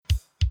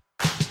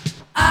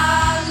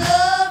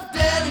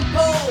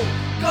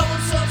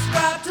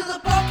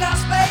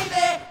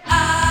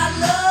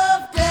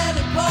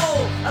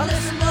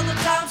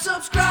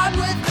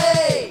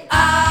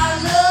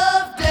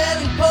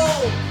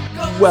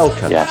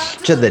Welcome Yes.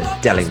 to the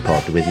Delling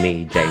Pod with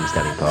me, James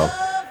Dellingpole.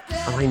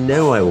 And I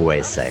know I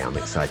always say I'm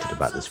excited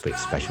about this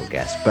week's special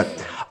guest,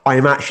 but I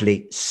am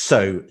actually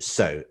so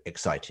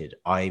excited.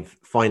 I've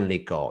finally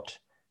got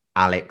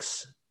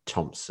Alex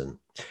Thomson,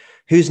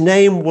 whose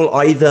name will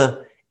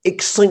either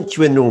excite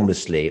you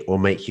enormously or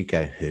make you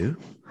go, who?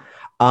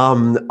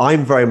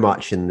 I'm very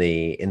much in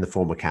the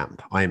former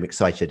camp. I am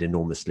excited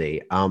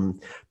enormously.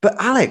 But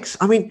Alex,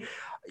 I mean,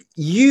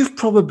 you've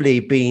probably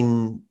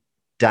been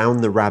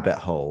down the rabbit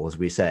hole, as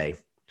we say,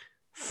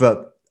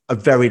 for a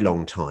very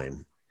long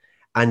time.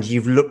 And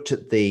you've looked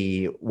at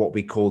what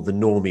we call the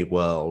normie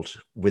world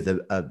with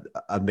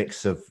a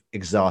mix of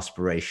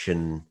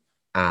exasperation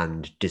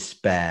and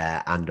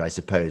despair, and I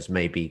suppose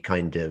maybe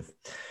kind of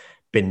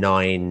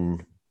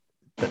benign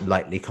but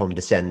lightly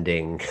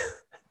condescending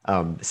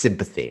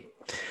sympathy.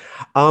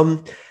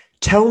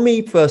 Tell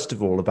me, first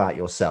of all, about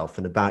yourself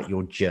and about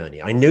your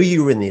journey. I know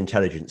you were in the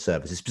intelligence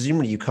services.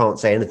 Presumably you can't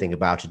say anything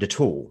about it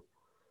at all.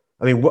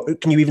 I mean, what,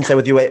 can you even say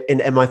whether you were in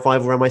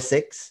MI5 or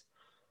MI6?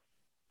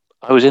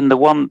 I was in the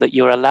one that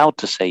you're allowed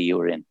to say you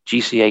were in,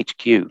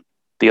 GCHQ,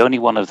 the only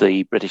one of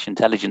the British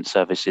intelligence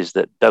services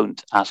that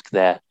don't ask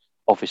their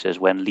officers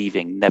when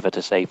leaving never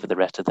to say for the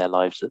rest of their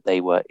lives that they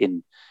were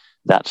in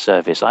that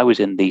service. I was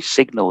in the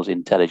Signals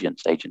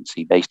Intelligence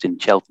Agency based in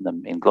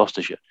Cheltenham in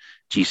Gloucestershire,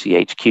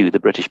 GCHQ, the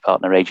British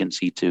partner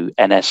agency to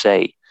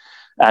NSA.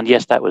 And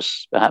yes, that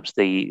was perhaps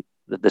the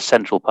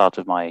central part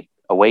of my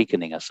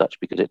awakening as such,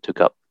 because it took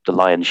up the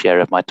lion's share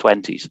of my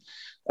 20s.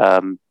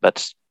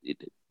 But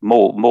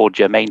more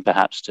germane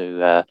perhaps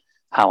to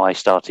how I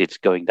started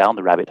going down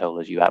the rabbit hole,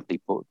 as you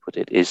aptly put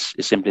it, is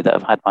simply that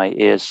I've had my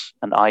ears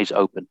and eyes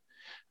open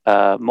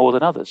more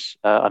than others.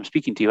 I'm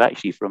speaking to you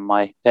actually from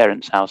my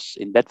parents' house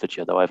in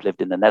Bedfordshire, though I've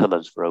lived in the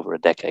Netherlands for over a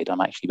decade.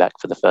 I'm actually back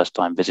for the first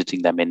time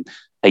visiting them in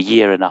a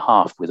year and a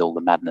half with all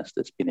the madness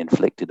that's been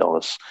inflicted on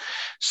us.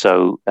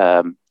 So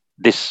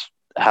this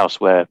house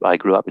where I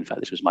grew up, in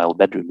fact, this was my old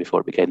bedroom before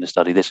it became the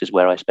study. This is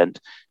where I spent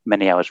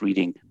many hours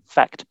reading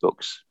fact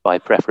books by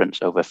preference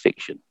over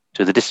fiction,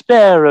 to the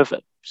despair of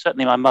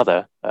certainly my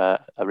mother, a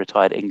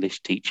retired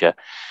English teacher,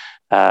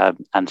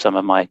 and some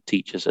of my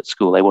teachers at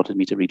school. They wanted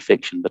me to read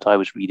fiction, but I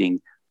was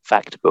reading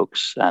fact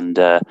books and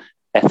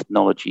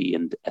ethnology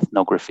and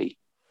ethnography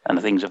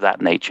and things of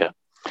that nature.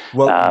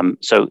 Well,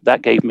 so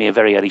that gave me a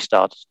very early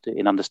start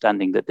in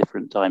understanding that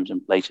different times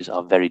and places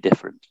are very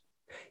different.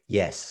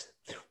 Yes.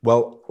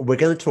 Well, we're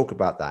going to talk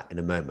about that in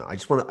a moment. I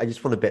just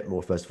want a bit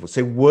more, first of all.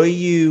 So were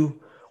you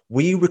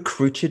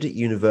recruited at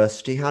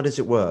university? How does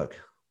it work?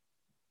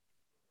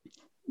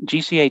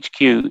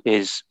 GCHQ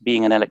is,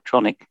 being an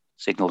electronic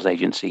signals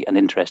agency and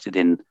interested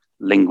in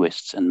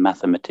linguists and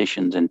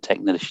mathematicians and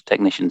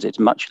technicians, it's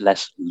much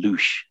less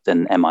louche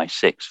than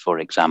MI6, for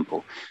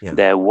example. Yeah.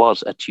 There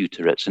was a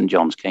tutor at St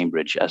John's,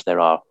 Cambridge, as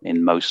there are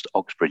in most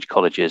Oxbridge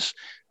colleges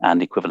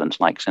and equivalents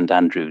like St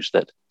Andrews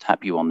that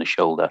tap you on the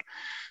shoulder.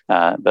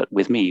 But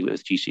with me,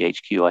 with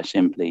GCHQ, I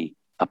simply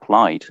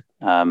applied.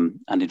 And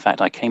in fact,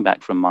 I came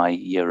back from my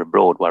year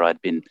abroad where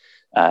I'd been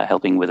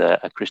helping with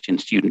a Christian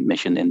student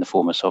mission in the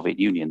former Soviet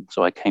Union.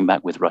 So I came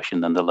back with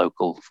Russian and the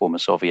local former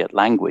Soviet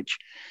language.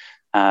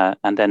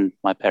 And then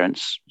my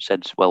parents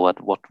said, well,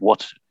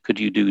 what could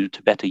you do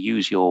to better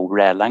use your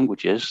rare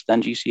languages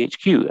than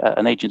GCHQ,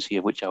 an agency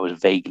of which I was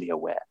vaguely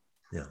aware,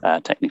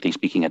 technically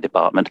speaking, a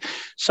department.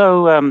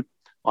 So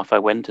off I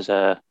went as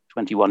a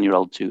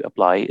 21-year-old to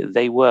apply.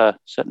 They were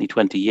certainly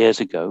 20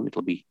 years ago.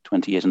 It'll be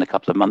 20 years in a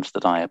couple of months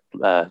that I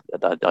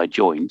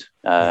joined.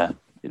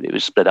 It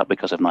was split up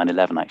because of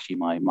 9/11, actually,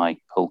 my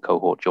whole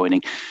cohort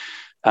joining.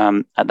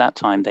 At that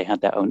time, they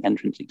had their own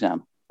entrance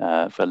exam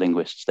for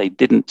linguists. They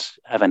didn't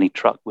have any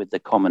truck with the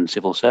common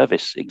civil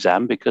service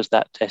exam because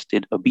that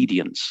tested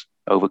obedience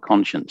over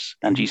conscience.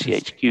 And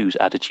GCHQ's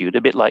attitude,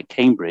 a bit like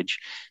Cambridge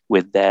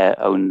with their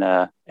own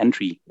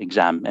entrance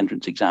exam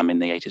in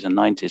the 80s and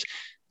 90s,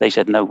 they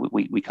said, no,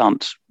 we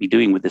can't be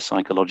doing with this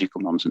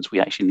psychological nonsense. We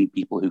actually need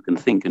people who can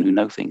think and who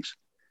know things.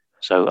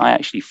 So I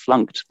actually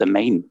flunked the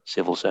main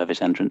civil service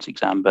entrance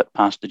exam, but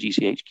passed the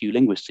GCHQ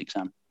linguists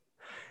exam.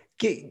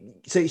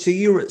 So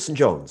you were at St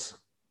John's?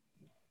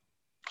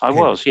 I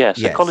was,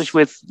 yes. A college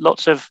with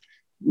lots of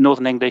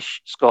Northern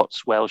English,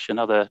 Scots, Welsh, and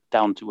other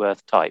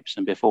down-to-earth types.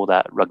 And before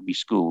that, Rugby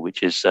School,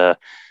 which is shall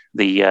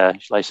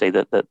I say,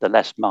 the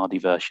less Mardy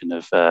version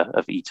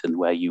of Eton,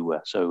 where you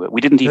were. So we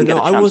didn't even get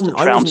a chance to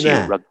trounce you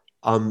at rugby.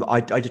 I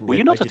didn't. Were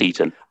you not at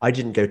Eton? I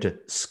didn't go to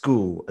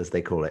school, as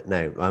they call it.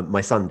 No, my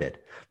son did.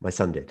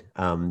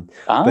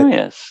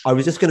 Yes. I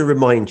was just going to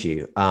remind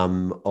you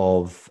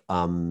of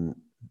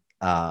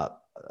a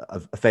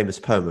famous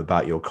poem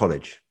about your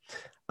college.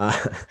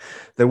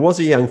 There was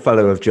a young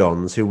fellow of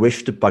John's who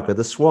wished to bugger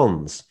the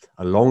swans.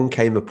 Along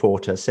came a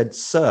porter, said,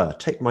 "Sir,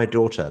 take my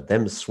daughter.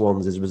 Them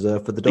swans is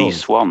reserved for the dons."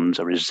 These swans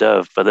are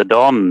reserved for the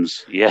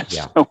dons. Yes,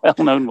 yeah. A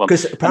well-known one.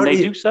 And they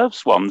do serve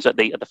swans at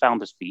the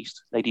Founders'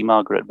 Feast. Lady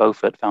Margaret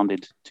Beaufort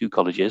founded 2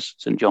 colleges,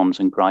 St John's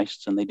and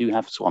Christ's, and they do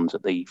have swans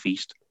at the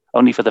feast,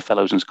 only for the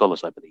fellows and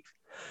scholars, I believe.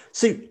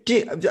 So,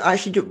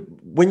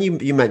 when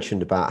you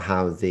mentioned about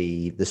how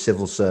the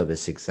civil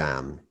service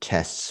exam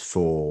tests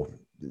for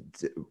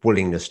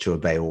willingness to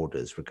obey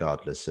orders,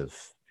 regardless of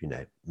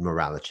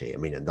morality. I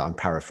mean, and I'm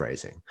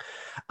paraphrasing.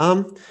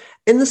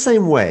 In the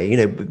same way,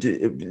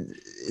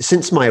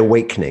 since my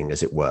awakening,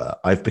 as it were,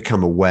 I've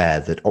become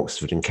aware that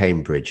Oxford and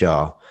Cambridge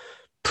are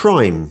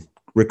prime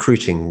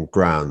recruiting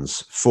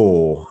grounds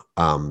for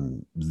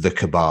the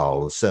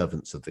cabal,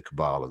 servants of the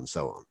cabal, and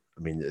so on.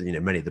 I mean,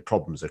 many of the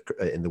problems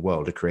in the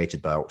world are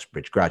created by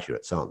Oxbridge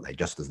graduates, aren't they?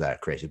 Just as they're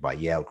created by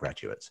Yale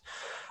graduates.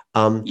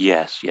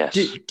 Yes.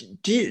 Do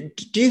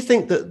you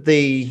think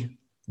that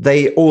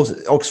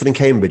Oxford and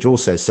Cambridge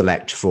also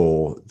select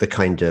for the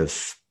kind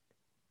of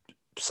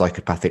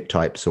psychopathic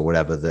types or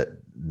whatever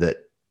that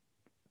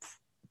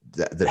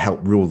help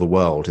rule the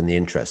world in the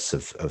interests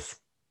of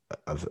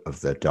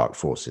the dark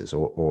forces,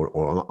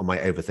 or am I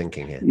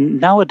overthinking here?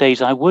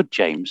 Nowadays, I would,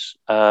 James,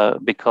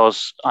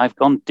 because I've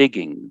gone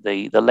digging.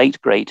 The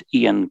late, great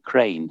Ian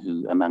Crane,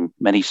 who, among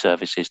many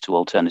services to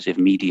alternative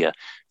media,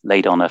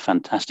 laid on a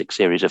fantastic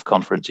series of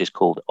conferences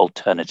called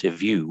Alternative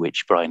View,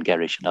 which Brian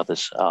Gerrish and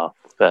others are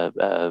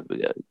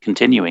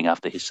continuing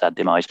after his sad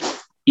demise.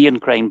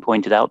 Ian Crane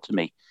pointed out to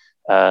me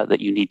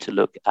that you need to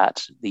look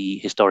at the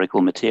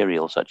historical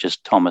material, such as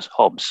Thomas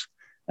Hobbes.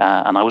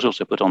 And I was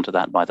also put onto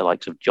that by the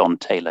likes of John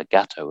Taylor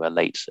Gatto, a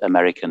late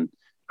American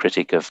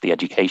critic of the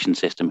education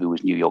system who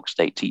was New York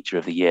State Teacher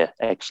of the Year,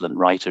 excellent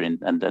writer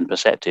and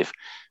perceptive.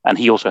 And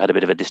he also had a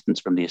bit of a distance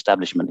from the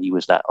establishment. He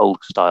was that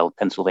old-style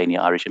Pennsylvania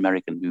Irish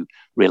American who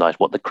realized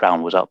what the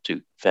Crown was up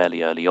to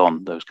fairly early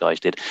on, those guys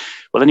did.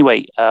 Well,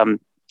 anyway,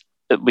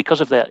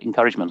 because of their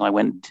encouragement, I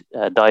went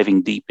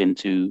diving deep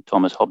into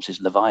Thomas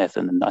Hobbes's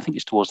Leviathan, and I think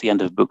it's towards the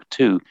end of book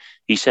 2.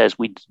 He says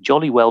we'd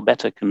jolly well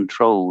better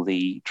control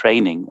the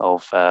training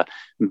of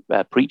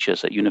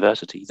preachers at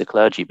university, the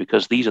clergy,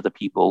 because these are the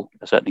people,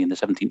 certainly in the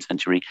 17th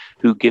century,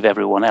 who give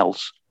everyone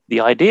else the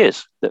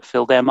ideas that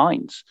fill their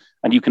minds.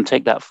 And you can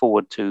take that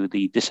forward to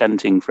the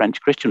dissenting French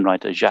Christian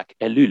writer Jacques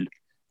Ellul.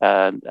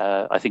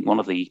 I think one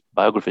of the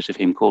biographers of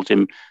him called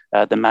him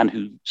the man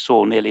who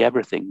saw nearly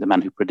everything, the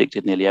man who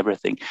predicted nearly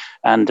everything.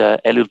 And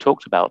Ellul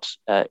talked about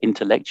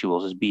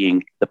intellectuals as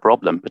being the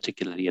problem,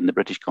 particularly in the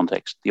British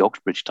context, the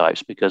Oxbridge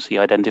types, because he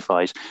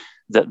identifies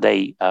that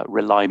they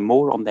rely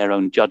more on their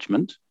own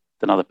judgment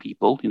than other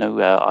people.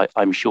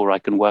 I'm sure I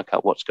can work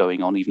out what's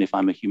going on, even if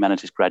I'm a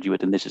humanities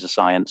graduate and this is a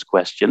science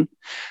question.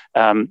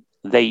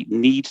 They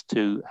need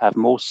to have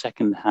more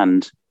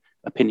second-hand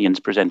opinions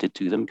presented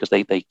to them because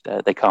they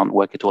can't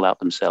work it all out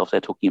themselves.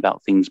 They're talking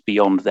about things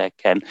beyond their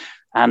ken.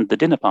 And the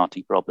dinner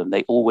party problem,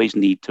 they always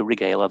need to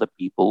regale other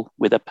people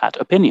with a pat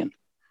opinion.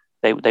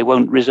 They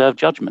won't reserve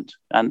judgment.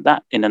 And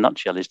that, in a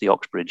nutshell, is the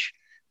Oxbridge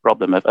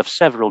problem of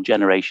several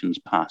generations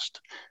past.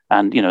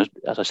 And,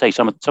 as I say,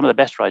 some of the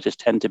best writers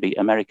tend to be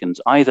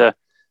Americans, either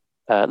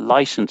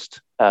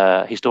licensed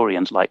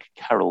historians like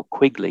Carroll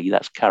Quigley,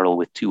 that's Carroll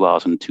with 2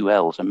 R's and 2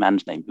 L's, a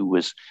man's name, who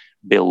was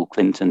Bill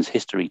Clinton's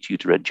history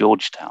tutor at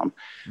Georgetown,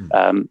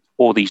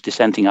 or these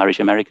dissenting Irish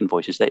American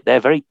voices.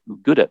 They're very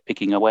good at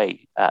picking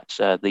away at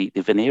the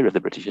veneer of the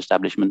British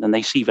establishment, and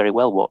they see very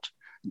well what,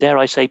 dare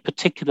I say,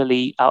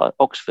 particularly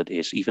Oxford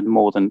is, even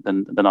more than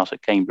us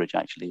at Cambridge,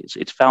 actually.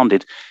 It's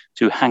founded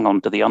to hang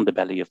on to the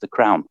underbelly of the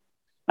crown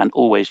and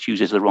always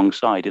chooses the wrong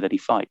side in any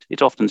fight.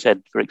 It's often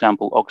said, for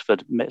example,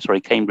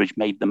 Cambridge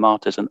made the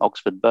martyrs and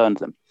Oxford burned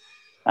them.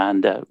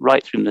 And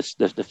right through the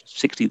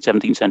 16th,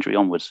 17th century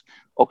onwards,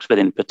 Oxford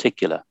in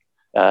particular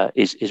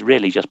is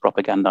really just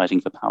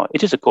propagandizing for power.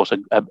 It is, of course,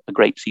 a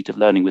great seat of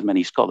learning with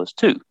many scholars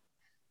too.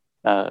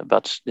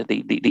 But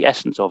the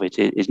essence of it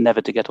is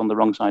never to get on the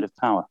wrong side of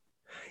power.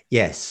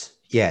 Yes.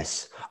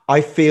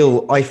 I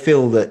feel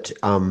that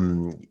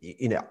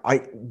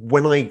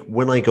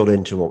when I got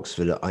into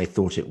Oxford, I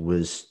thought it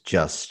was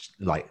just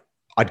like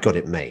I'd got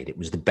it made. It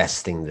was the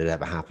best thing that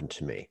ever happened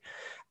to me.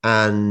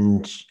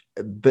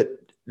 But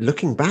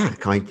looking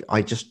back,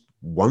 I just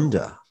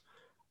wonder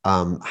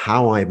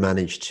how I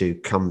managed to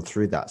come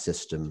through that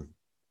system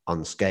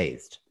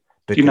unscathed.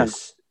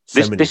 Because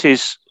this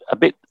is a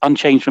bit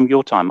unchanged from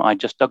your time. I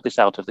just dug this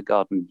out of the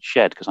garden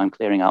shed because I'm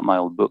clearing out my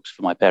old books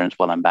for my parents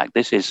while I'm back.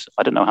 This is,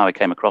 I don't know how I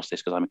came across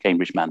this because I'm a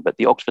Cambridge man, but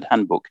the Oxford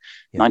Handbook,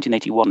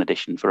 1981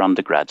 edition for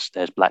undergrads.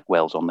 There's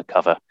Blackwell's on the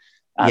cover,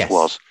 as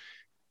was.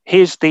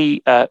 Here's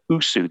the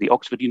USU, the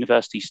Oxford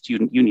University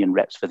Student Union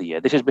reps for the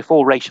year. This is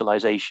before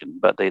racialization,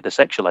 but the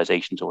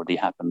sexualization's already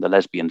happened, the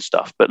lesbian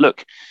stuff. But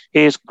look,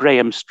 here's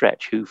Graham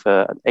Stretch, who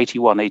for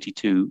 81,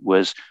 82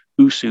 was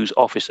USU's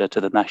officer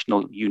to the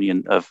National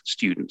Union of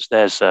Students.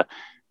 There's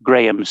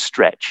Graham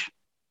Stretch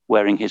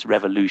wearing his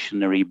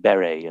revolutionary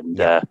beret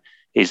and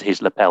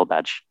his lapel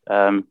badge.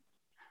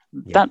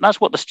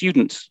 That's what the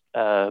students'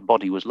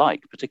 body was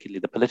like, particularly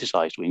the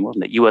politicized wing,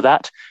 wasn't it? You were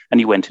that and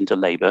you went into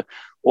Labour,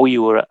 or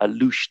you were a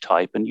louche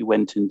type and you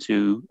went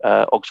into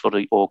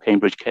Oxford or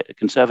Cambridge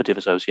Conservative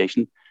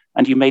Association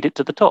and you made it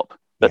to the top.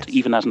 But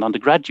even as an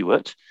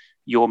undergraduate,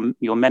 your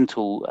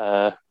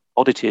mental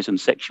oddities and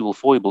sexual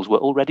foibles were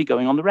already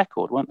going on the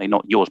record, weren't they?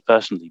 Not yours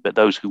personally, but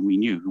those whom we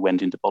knew who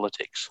went into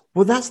politics.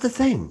 Well, that's the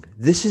thing.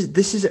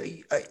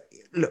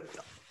 Look,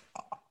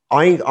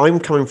 I'm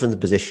coming from the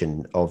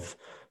position of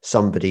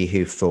somebody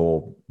who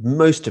for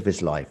most of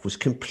his life was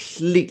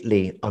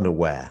completely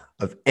unaware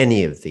of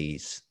any of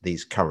these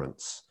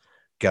currents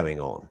going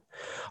on.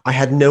 I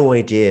had no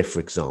idea, for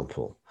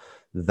example,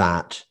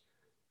 that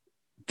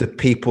the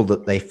people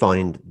that they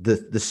find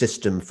the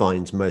system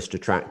finds most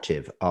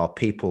attractive are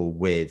people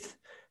with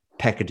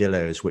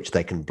peccadillos which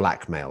they can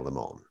blackmail them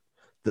on.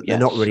 That they're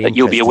not really interested.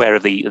 You'll be aware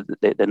of the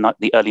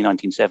early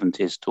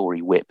 1970s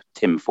Tory whip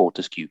Tim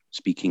Fortescue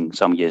speaking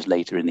some years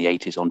later in the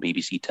 80s on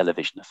BBC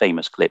television, a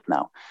famous clip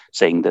now,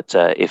 saying that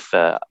if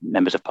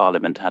members of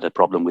parliament had a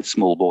problem with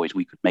small boys,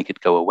 we could make it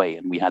go away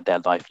and we had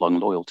their lifelong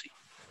loyalty.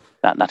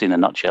 That in a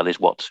nutshell is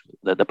what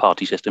the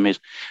party system is.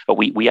 But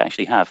we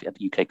actually have at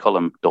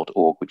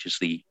ukcolumn.org, which is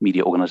the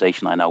media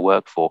organization I now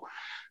work for,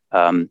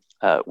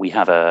 we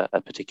have a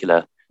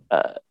particular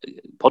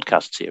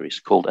podcast series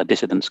called A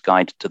Dissident's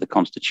Guide to the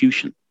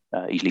Constitution,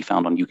 easily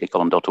found on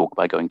ukcolumn.org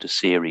by going to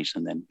series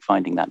and then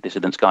finding that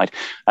Dissident's Guide.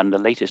 And the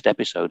latest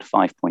episode,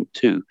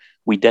 5.2,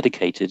 we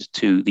dedicated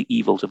to the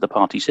evils of the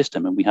party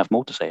system. And we have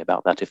more to say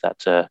about that if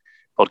that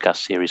podcast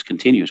series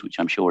continues, which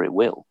I'm sure it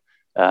will.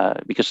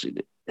 Because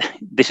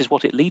this is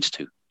what it leads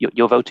to.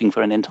 You're voting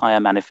for an entire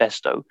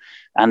manifesto.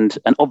 And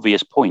an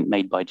obvious point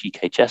made by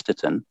G.K.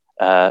 Chesterton,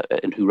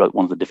 and who wrote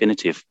one of the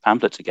definitive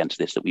pamphlets against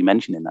this that we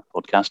mentioned in that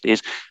podcast,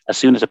 is as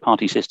soon as a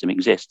party system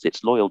exists,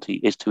 its loyalty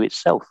is to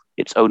itself,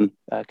 its own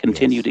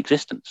continued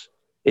existence.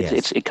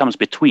 It comes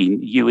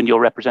between you and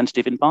your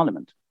representative in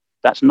Parliament.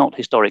 That's not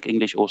historic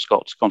English or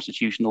Scots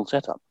constitutional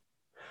setup.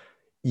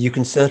 You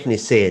can certainly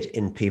see it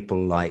in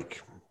people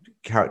like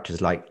characters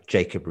like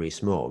Jacob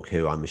Rees-Mogg,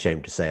 who I'm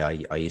ashamed to say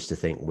I used to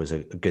think was a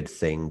good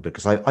thing,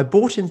 because I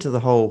bought into the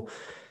whole,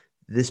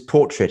 this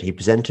portrait he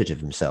presented of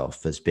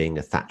himself as being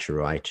a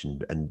Thatcherite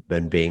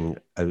and being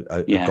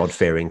a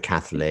God-fearing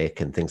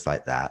Catholic and things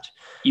like that.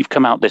 You've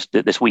come out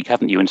this week,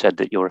 haven't you, and said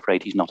that you're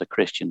afraid he's not a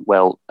Christian.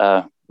 Well,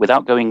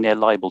 without going near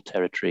libel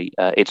territory,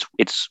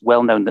 it's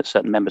well known that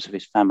certain members of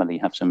his family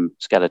have some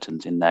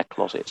skeletons in their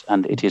closet,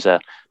 and it is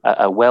a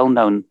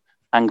well-known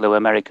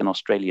Anglo-American,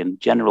 Australian,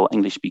 general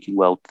English-speaking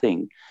world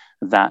thing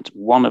that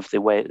one of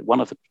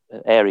the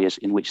areas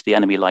in which the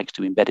enemy likes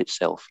to embed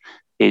itself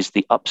is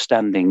the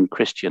upstanding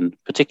Christian,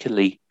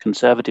 particularly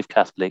conservative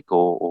Catholic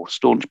or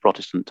staunch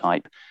Protestant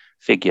type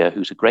figure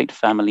who's a great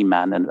family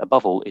man, and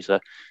above all is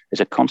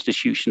a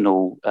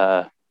constitutional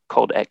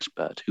cod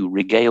expert who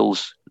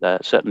regales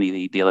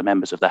certainly the other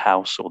members of the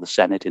House or the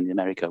Senate in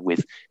America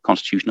with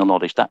constitutional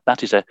knowledge.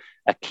 That is a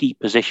key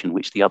position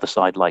which the other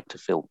side like to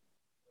fill.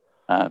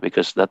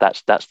 Because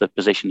that's the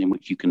position in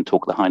which you can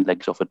talk the hind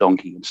legs off a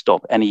donkey and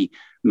stop any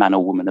man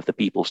or woman of the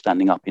people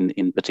standing up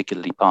in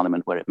particularly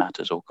Parliament where it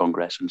matters or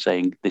Congress and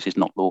saying this is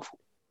not lawful.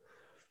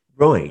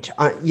 Right.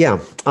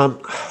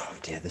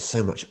 There's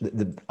so much.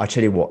 I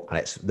tell you what,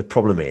 Alex, the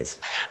problem is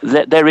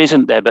there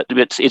isn't there, but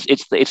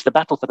it's the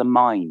battle for the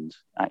mind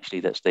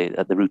actually that's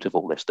at the root of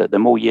all this. The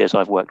more years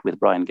I've worked with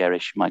Brian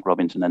Gerrish, Mike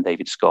Robinson, and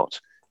David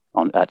Scott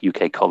at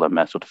UK Column,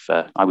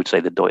 I would say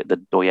the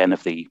doyen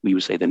of the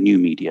new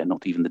media,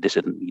 not even the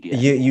dissident media.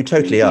 You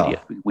totally are.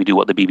 We do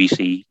what the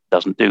BBC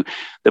doesn't do.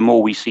 The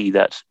more we see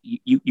that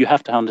you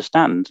have to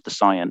understand the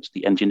science,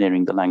 the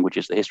engineering, the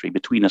languages, the history.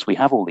 Between us, we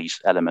have all these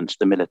elements: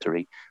 the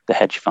military, the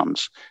hedge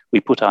funds.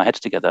 We put our heads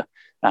together,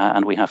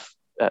 and we have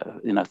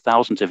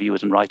thousands of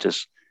viewers and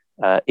writers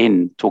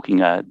in talking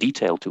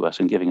detail to us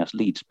and giving us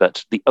leads.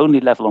 But the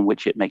only level on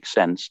which it makes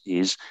sense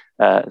is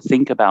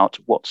think about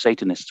what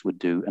Satanists would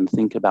do and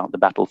think about the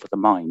battle for the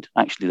mind.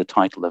 Actually, the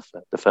title of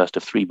the first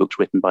of 3 books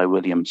written by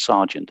William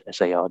Sargant,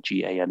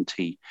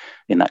 Sargant,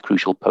 in that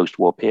crucial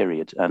post-war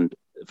period. And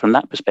from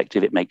that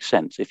perspective, it makes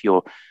sense. If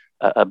you're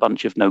a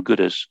bunch of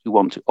no-gooders who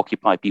want to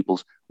occupy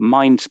people's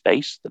mind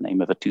space, the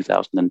name of a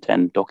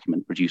 2010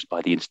 document produced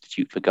by the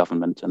Institute for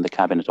Government and the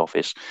Cabinet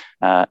Office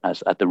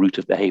as at the root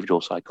of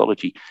behavioral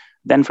psychology,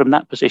 then from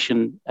that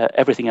position,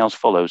 everything else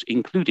follows,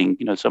 including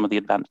some of the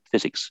advanced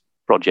physics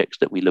projects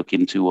that we look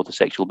into or the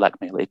sexual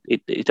blackmail.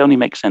 It only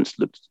makes sense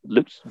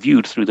looked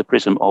viewed through the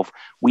prism of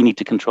we need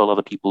to control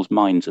other people's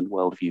minds and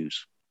worldviews.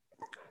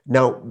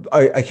 Now,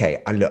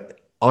 okay, look,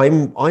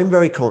 I'm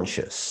very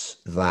conscious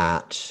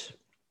that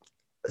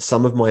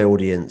some of my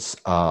audience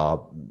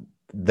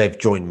they've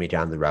joined me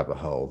down the rabbit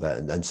hole,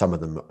 and some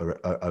of them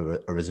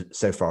are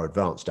so far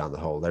advanced down the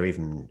hole, they're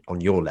even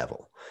on your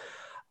level.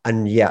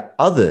 And yet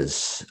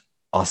others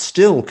are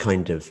still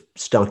kind of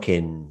stuck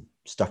in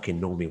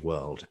normie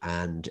world.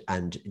 And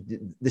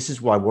this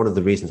is why one of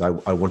the reasons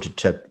I wanted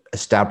to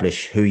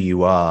establish who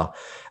you are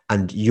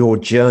and your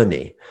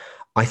journey.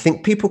 I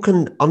think people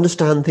can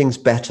understand things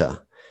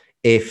better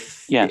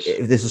if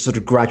there's a sort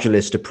of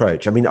gradualist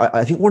approach. I mean,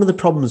 I think one of the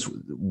problems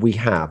we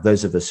have,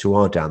 those of us who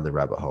are down the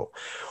rabbit hole,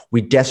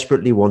 we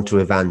desperately want to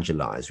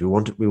evangelize. We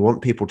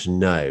want people to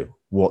know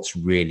what's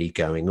really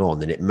going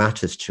on, and it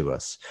matters to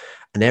us.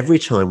 And every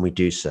time we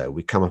do so,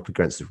 we come up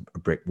against a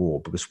brick wall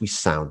because we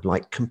sound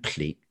like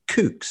complete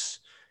kooks.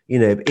 You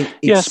know,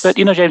 Yes, it's but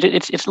you know, James,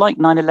 it's like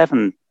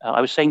 9/11.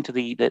 I was saying to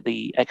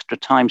the extra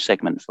time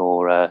segment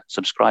for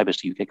subscribers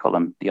to UK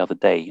Column the other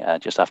day,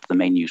 just after the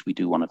main news, we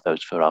do one of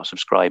those for our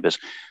subscribers.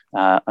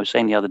 I was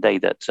saying the other day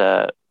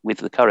that with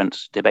the current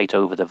debate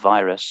over the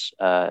virus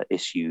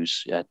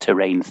issues,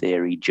 terrain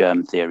theory,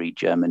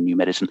 German new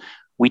medicine,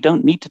 we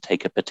don't need to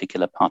take a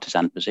particular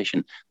partisan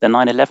position. The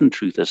 9/11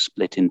 truthers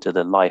split into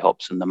the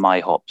lie-hops and the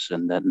my-hops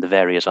and the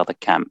various other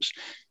camps.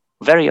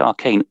 Very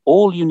arcane.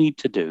 All you need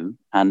to do,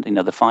 and you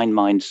know, the fine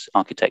minds,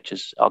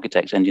 architects,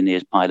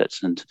 engineers,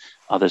 pilots, and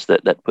others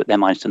that put their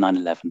minds to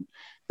 9/11,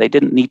 they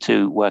didn't need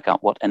to work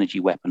out what energy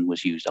weapon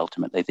was used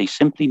ultimately. They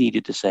simply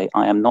needed to say,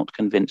 I am not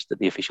convinced that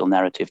the official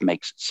narrative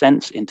makes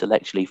sense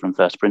intellectually from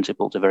first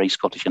principles, a very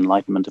Scottish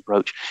Enlightenment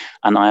approach,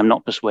 and I am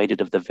not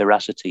persuaded of the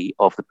veracity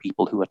of the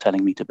people who are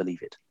telling me to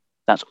believe it.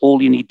 That's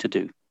all you need to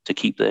do to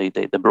keep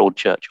the broad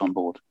church on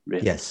board,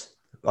 really. yes.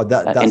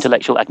 That's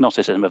Intellectual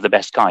agnosticism of the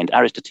best kind,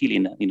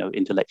 Aristotelian,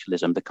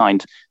 intellectualism, the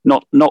kind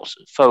not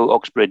faux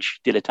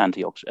Oxbridge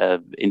dilettante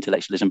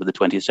intellectualism of the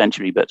 20th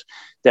century, but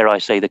dare I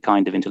say the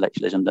kind of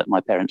intellectualism that my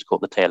parents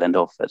caught the tail end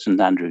of at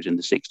St Andrews in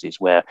the 60s,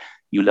 where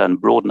you learn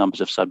broad numbers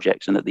of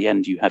subjects, and at the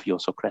end you have your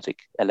Socratic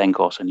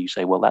elenkos, and you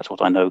say, well, that's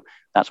what I know,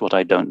 that's what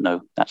I don't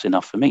know, that's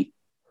enough for me.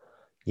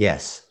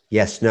 Yes.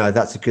 No,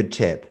 that's a good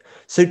tip.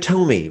 So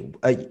tell me,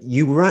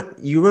 you were at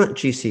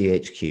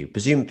GCHQ.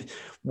 Presume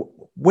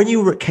when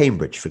you were at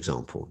Cambridge, for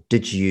example,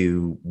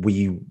 were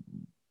you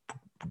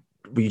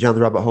down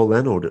the rabbit hole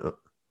then, or?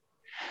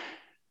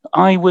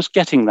 I was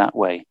getting that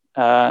way.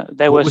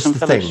 There were some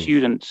fellow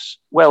students.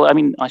 Well, I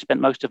mean, I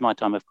spent most of my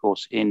time, of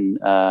course, in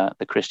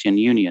the Christian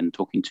Union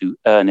talking to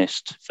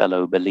earnest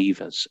fellow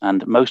believers.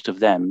 And most of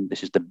them,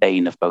 this is the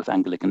bane of both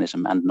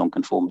Anglicanism and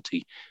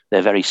nonconformity,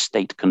 they're very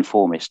state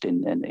conformist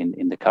in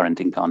the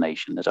current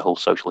incarnation. There's a whole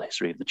social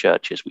history of the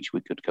churches, which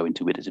we could go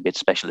into. It is a bit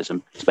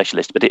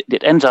specialist, but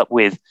it ends up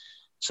with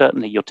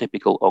certainly your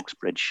typical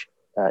Oxbridge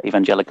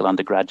evangelical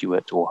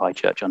undergraduate or high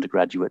church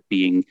undergraduate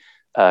being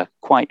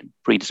quite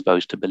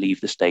predisposed to believe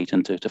the state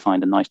and to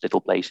find a nice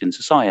little place in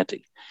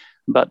society.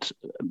 But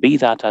be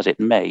that as it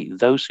may,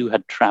 those who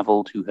had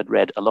traveled, who had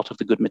read a lot of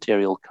the good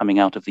material coming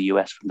out of the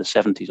US from the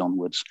 70s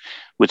onwards,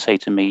 would say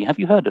to me, have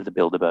you heard of the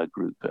Bilderberg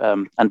Group?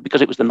 And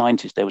because it was the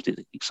 90s, there was this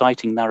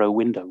exciting narrow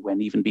window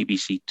when even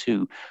BBC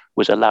Two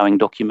was allowing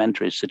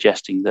documentaries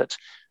suggesting that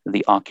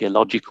the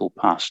archaeological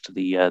past,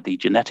 the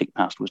genetic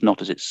past, was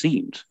not as it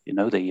seemed. You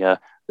know, the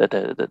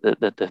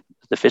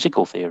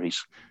physical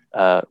theories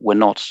were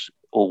not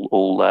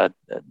all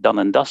done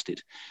and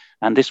dusted.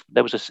 And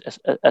there was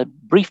a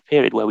brief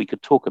period where we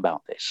could talk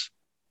about this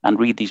and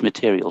read these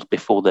materials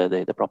before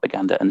the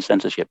propaganda and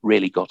censorship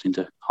really got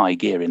into high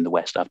gear in the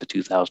West after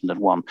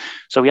 2001.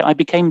 So yeah, I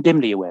became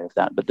dimly aware of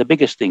that. But the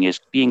biggest thing is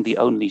being the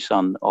only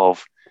son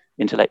of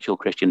intellectual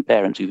Christian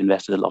parents who've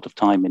invested a lot of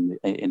time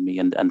in me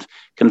and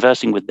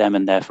conversing with them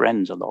and their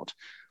friends a lot.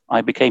 I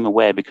became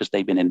aware, because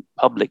they've been in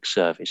public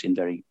service in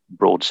very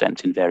broad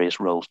sense in various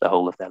roles the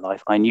whole of their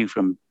life. I knew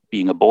from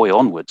being a boy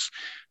onwards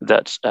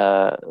that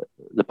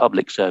the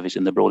public service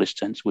in the broadest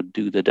sense would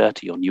do the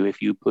dirty on you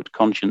if you put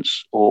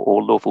conscience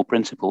or lawful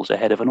principles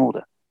ahead of an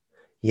order.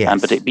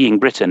 Yes. But it being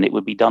Britain, it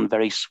would be done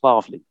very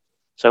suavely.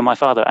 So my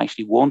father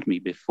actually warned me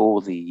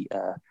before the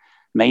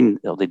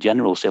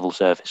general civil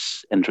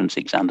service entrance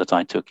exam that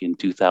I took in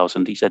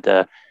 2000. He said,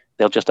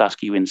 they'll just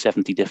ask you in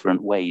 70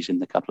 different ways in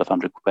the couple of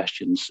hundred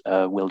questions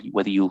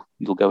whether you'll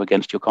go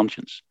against your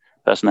conscience,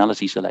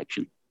 personality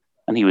selection.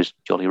 And he was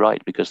jolly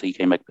right, because he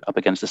came up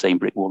against the same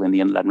brick wall in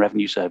the Inland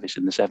Revenue Service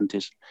in the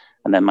 70s.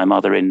 And then my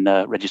mother in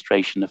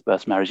registration of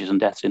births, marriages and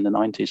deaths in the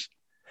 90s.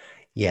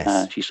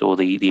 Yes. She saw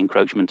the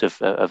encroachment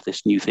of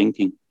this new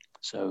thinking.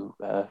 So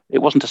it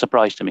wasn't a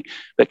surprise to me.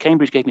 But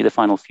Cambridge gave me the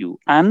final fuel.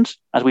 And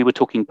as we were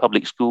talking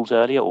public schools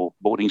earlier, or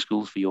boarding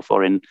schools for your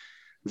foreign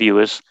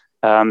viewers,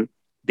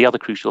 the other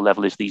crucial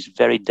level is these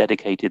very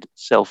dedicated,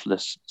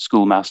 selfless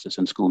schoolmasters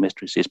and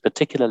schoolmistresses,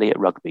 particularly at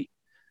Rugby,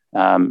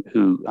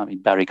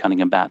 Barry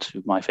Cunningham-Batt,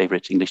 my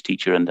favorite English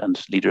teacher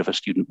and leader of a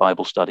student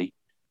Bible study,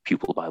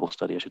 pupil Bible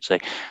study, I should say,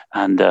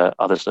 and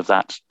others of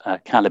that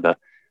caliber,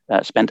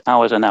 spent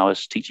hours and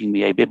hours teaching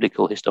me a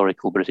biblical,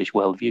 historical British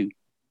worldview,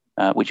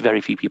 which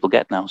very few people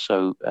get now.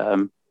 So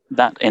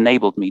that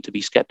enabled me to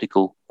be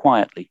skeptical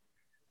quietly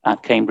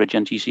at Cambridge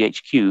and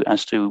GCHQ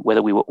as to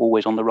whether we were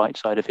always on the right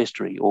side of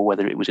history, or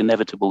whether it was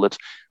inevitable that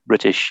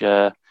British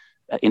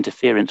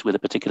interference with a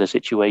particular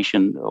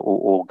situation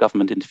or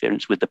government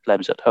interference with the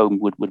plebs at home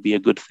would be a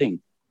good thing.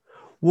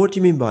 What do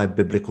you mean by a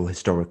biblical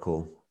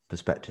historical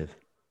perspective?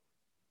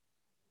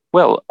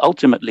 Well,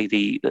 ultimately,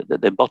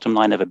 the bottom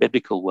line of a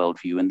biblical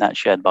worldview, and that's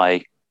shared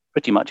by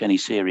pretty much any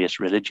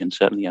serious religion,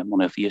 certainly a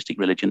monotheistic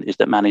religion, is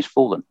that man is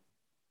fallen.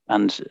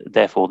 And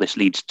therefore, this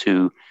leads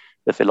to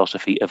the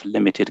philosophy of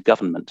limited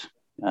government.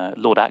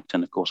 Lord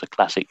Acton, of course, a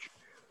classic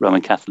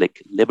Roman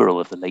Catholic liberal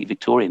of the late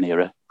Victorian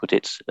era, put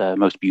it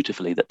most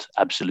beautifully, that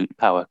absolute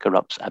power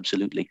corrupts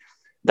absolutely.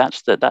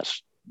 That's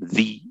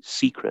the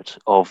secret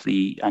of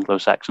the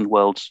Anglo-Saxon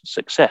world's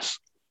success.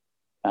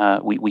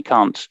 We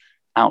can't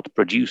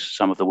outproduce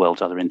some of the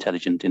world's other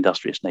intelligent,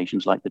 industrious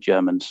nations like the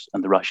Germans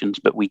and the Russians,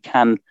 but we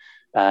can,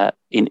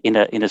 in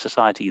a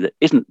society that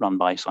isn't run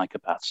by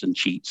psychopaths and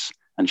cheats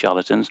and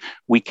charlatans,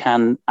 we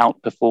can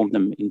outperform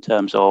them in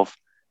terms of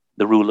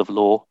the rule of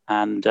law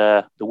and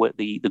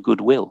the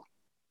goodwill,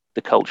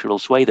 the cultural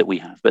sway that we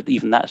have. But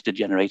even that's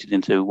degenerated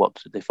into what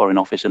the Foreign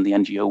Office and the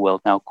NGO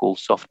world now call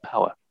soft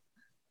power,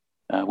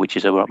 which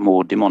is a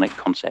more demonic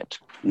concept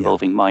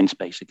involving mind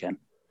space again.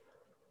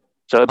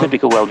 So a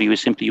biblical worldview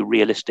is simply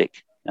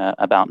realistic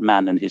about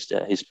man and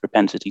his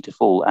propensity to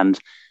fall. And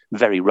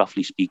very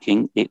roughly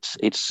speaking, it's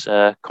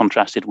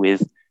contrasted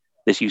with,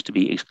 this used to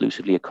be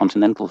exclusively a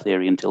continental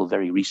theory until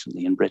very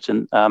recently in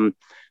Britain,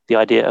 the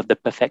idea of the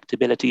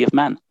perfectibility of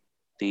man,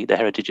 the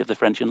heritage of the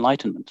French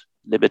Enlightenment,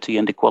 liberty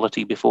and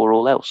equality before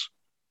all else.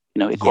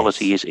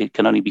 Equality it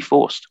can only be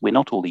forced. We're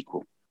not all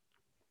equal.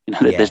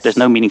 There's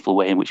no meaningful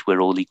way in which we're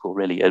all equal,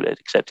 really,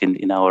 except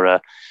in our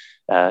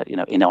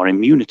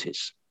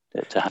immunities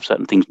to have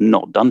certain things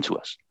not done to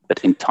us.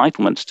 But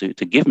entitlements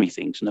to give me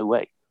things, no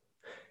way.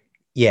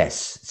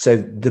 Yes. So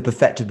the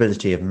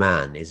perfectibility of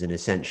man is an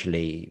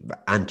essentially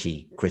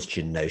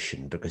anti-Christian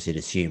notion, because it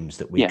assumes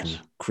that we can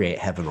create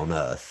heaven on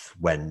earth,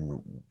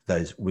 when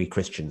we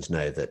Christians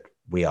know that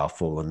we are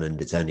fallen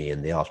and it's only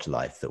in the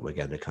afterlife that we're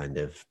going to kind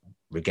of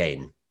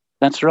regain.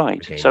 That's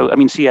right. So,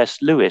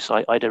 C.S. Lewis,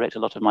 I direct a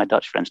lot of my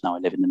Dutch friends now, I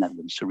live in the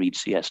Netherlands, to read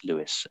C.S.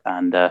 Lewis.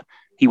 And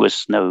he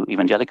was no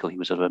evangelical. He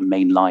was sort of a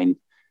mainline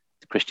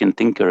Christian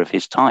thinker of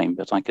his time,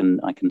 but I can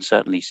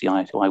certainly see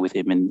eye to eye with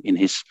him in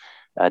his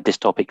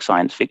dystopic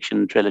science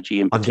fiction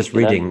trilogy. I'm just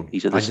reading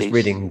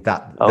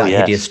that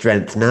Hideous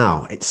Strength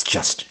now.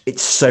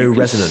 It's so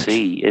resonant.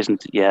 See,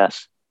 isn't it?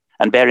 Yes.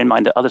 And bear in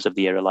mind that others of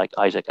the era, like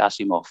Isaac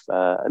Asimov,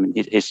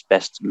 his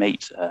best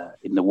mate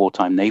in the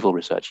wartime naval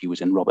research he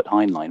was in, Robert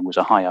Heinlein, was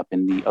a high up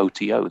in the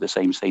OTO, the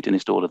same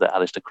Satanist order that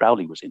Aleister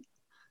Crowley was in.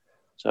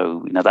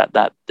 So,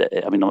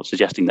 I'm not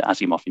suggesting that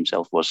Asimov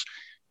himself was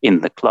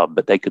in the club,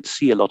 but they could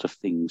see a lot of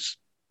things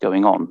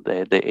going on.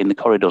 They're in the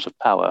corridors of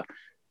power.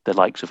 The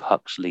likes of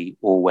Huxley,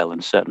 Orwell,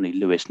 and certainly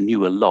Lewis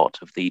knew a lot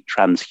of the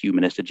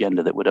transhumanist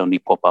agenda that would only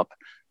pop up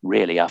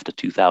really after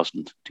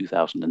 2000,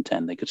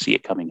 2010. They could see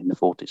it coming in the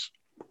 40s.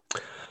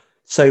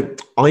 So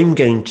I'm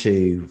going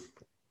to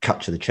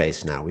cut to the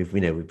chase now. We've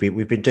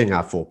been doing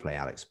our foreplay,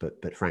 Alex,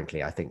 but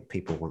frankly, I think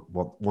people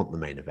want the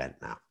main event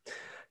now.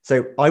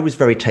 So I was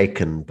very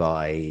taken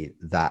by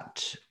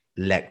that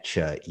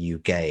lecture you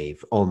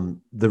gave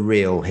on the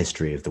real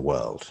history of the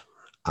world,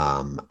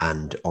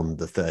 and on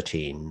the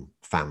 13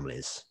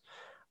 families.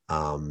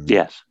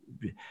 Yes.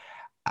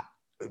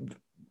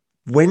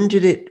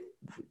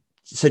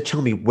 So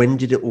tell me, when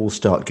did it all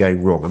start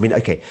going wrong? I mean,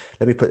 okay,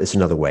 let me put this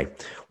another way.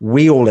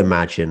 We all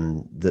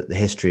imagine that the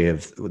history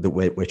that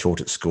we're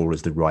taught at school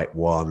is the right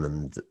one,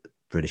 and the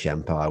British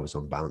Empire was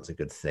on balance a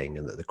good thing,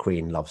 and that the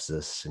Queen loves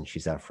us and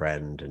she's our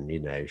friend,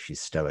 and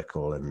she's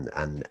stoical, and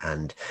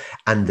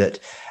that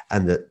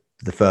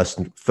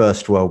the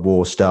First World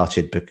War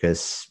started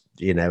because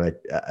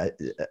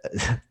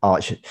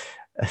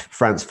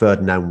Franz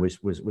Ferdinand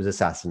was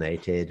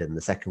assassinated, and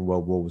the Second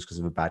World War was because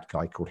of a bad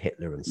guy called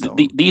Hitler, and so on.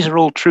 These are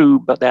all true,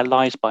 but they're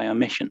lies by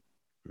omission.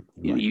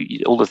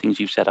 Right. All the things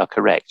you've said are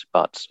correct,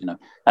 but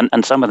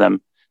and some of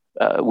them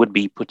would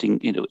be putting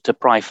to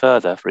pry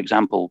further. For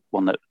example,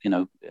 one that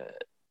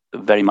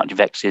very much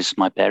vexes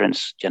my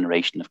parents'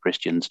 generation of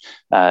Christians: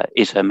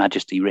 is Her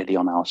Majesty really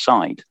on our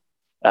side?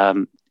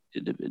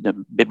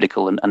 The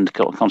biblical and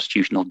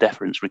constitutional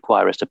deference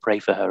require us to pray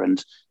for her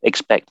and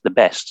expect the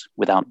best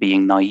without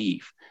being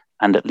naive,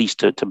 and at least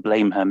to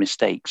blame her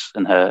mistakes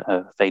and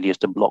her failures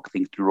to block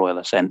things through royal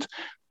assent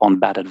on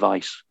bad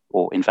advice.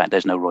 Or in fact,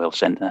 there's no royal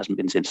assent, and hasn't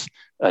been since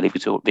early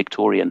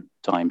Victorian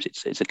times.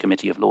 It's a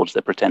committee of lords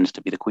that pretends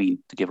to be the Queen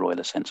to give royal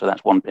assent. So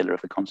that's one pillar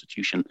of the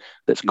constitution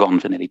that's gone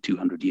for nearly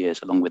 200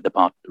 years, along with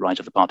the rise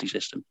of the party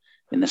system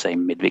in the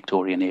same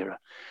mid-Victorian era.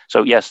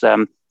 So yes,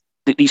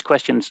 these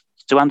questions,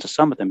 to answer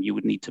some of them, you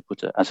would need to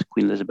put, as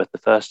Queen Elizabeth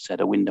I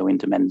said, a window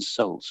into men's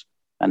souls.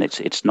 And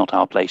it's not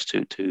our place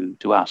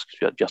to ask,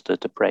 just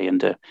to pray and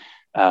to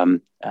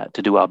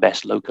do our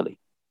best locally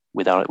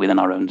within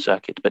our own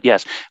circuit. But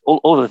yes,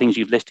 all of the things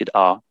you've listed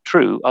are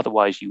true.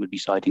 Otherwise, you would be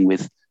siding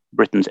with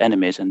Britain's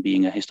enemies and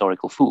being a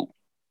historical fool.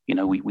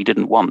 We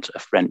didn't want a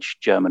French,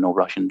 German, or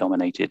Russian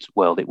dominated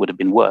world. It would have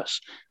been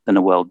worse than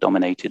a world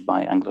dominated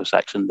by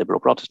Anglo-Saxon liberal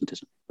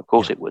Protestantism. Of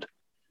course it would.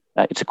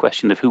 It's a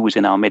question of who was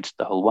in our midst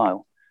the whole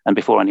while. And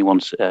before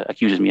anyone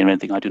accuses me of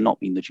anything, I do not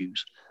mean the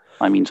Jews.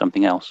 I mean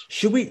something else.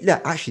 Should we?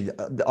 Yeah, actually,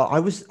 I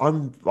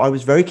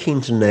was very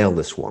keen to nail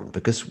this one,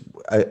 because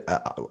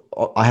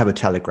I have a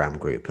Telegram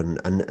group, and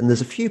there's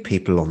a few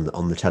people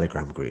on the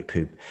Telegram group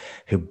who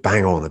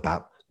bang on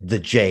about the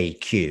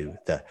JQ,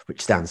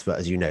 which stands for,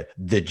 as you know,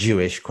 the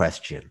Jewish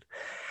question.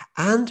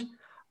 And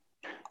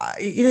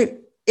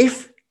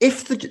if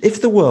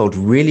the world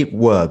really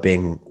were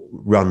being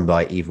run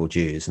by evil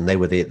Jews, and they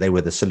were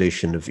the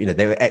solution of,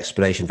 they were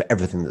explanation for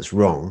everything that's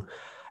wrong,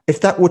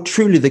 if that were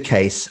truly the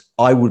case,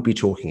 I would be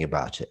talking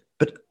about it.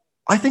 But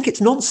I think it's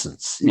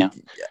nonsense. Yeah.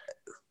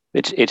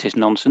 It is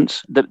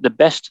nonsense. The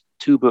best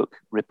two-book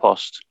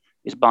riposte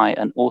is by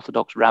an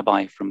Orthodox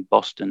rabbi from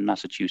Boston,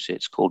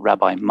 Massachusetts, called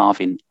Rabbi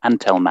Marvin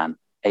Antelman,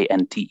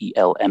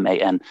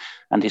 Antelman,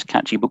 and his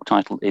catchy book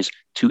title is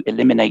To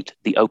Eliminate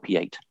the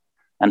Opiate.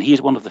 And he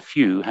is one of the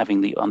few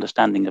having the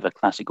understanding of a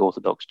classic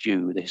Orthodox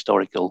Jew, the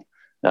historical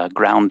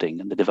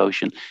grounding and the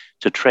devotion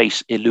to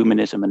trace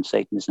Illuminism and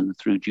Satanism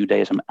through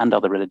Judaism and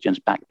other religions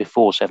back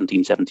before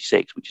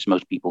 1776, which is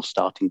most people's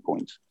starting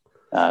point.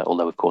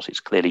 Although, of course, it's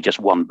clearly just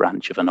one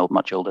branch of an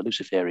much older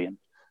Luciferian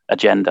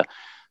agenda.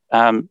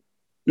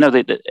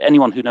 No,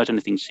 anyone who knows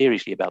anything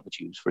seriously about the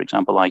Jews, for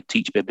example, I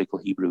teach biblical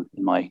Hebrew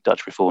in my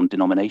Dutch Reformed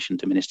denomination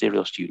to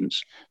ministerial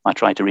students. I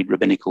try to read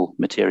rabbinical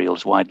material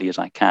as widely as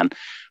I can,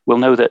 will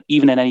know that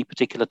even in any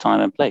particular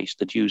time and place,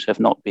 the Jews have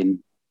not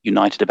been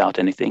united about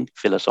anything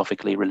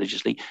philosophically,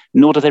 religiously,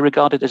 nor do they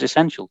regard it as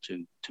essential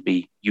to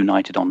be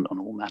united on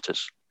all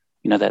matters.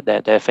 You know,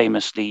 they're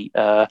famously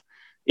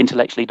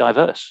intellectually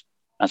diverse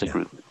as a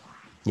group.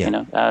 Yeah. You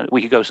know,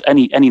 we could go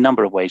any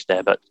number of ways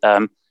there, but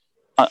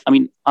I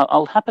mean,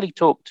 I'll happily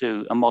talk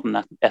to a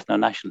modern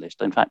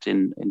ethno-nationalist. In fact,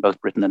 in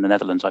both Britain and the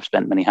Netherlands, I've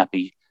spent many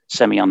happy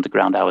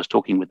semi-underground hours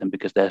talking with them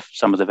because they're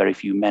some of the very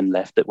few men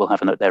left that will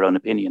have their own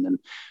opinion and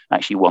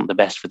actually want the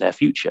best for their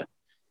future.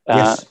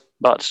 Yes.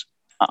 But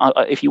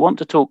if you want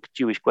to talk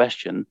Jewish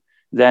question,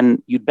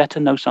 then you'd better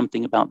know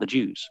something about the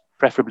Jews,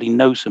 preferably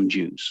know some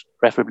Jews,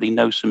 preferably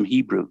know some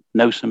Hebrew,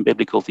 know some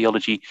biblical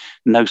theology,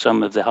 know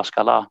some of the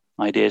Haskalah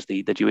ideas,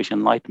 the Jewish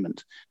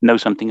Enlightenment, know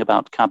something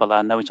about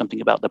Kabbalah, know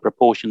something about the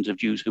proportions of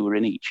Jews who are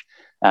in each,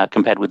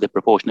 compared with the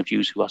proportion of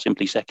Jews who are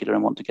simply secular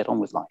and want to get on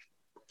with life.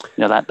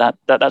 You know,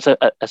 that's a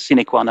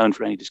sine qua non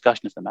for any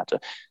discussion of the matter.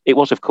 It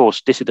was, of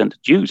course,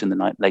 dissident Jews in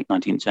the late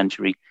 19th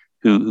century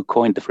who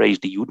coined the phrase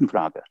die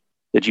Judenfrage,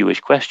 the Jewish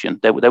question.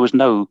 There was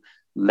no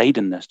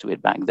ladenness to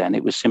it back then.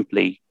 It was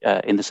simply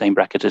in the same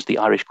bracket as the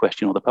Irish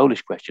question or the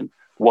Polish question.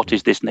 What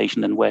is this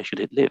nation and where should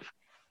it live?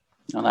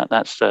 And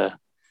that's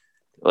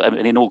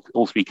and in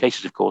all three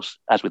cases, of course,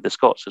 as with the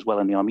Scots as well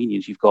and the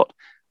Armenians, you've got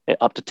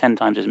up to 10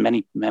 times as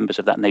many members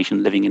of that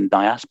nation living in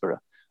diaspora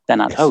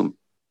than at home.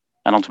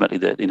 And ultimately,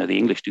 the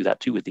English do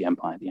that too with the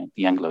empire,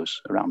 the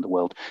Anglos around the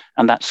world,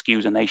 and that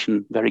skews a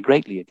nation very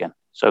greatly again.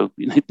 So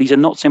these are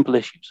not simple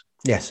issues.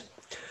 Yes.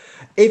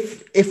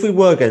 If we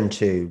were going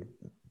to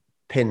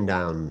pin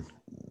down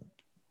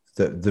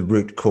the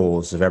root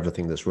cause of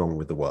everything that's wrong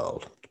with the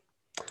world,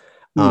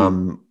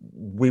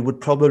 we would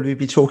probably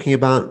be talking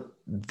about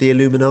the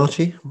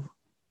Illuminati.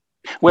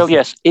 Well,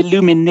 yes,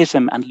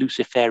 Illuminism and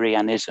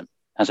Luciferianism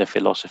as a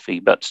philosophy,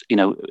 but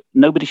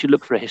nobody should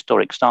look for a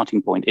historic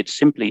starting point. It's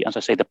simply, as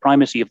I say, the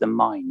primacy of the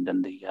mind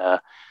and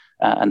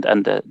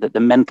the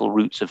mental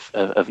roots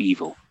of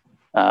evil.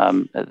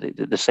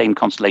 The same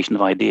constellation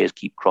of ideas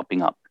keep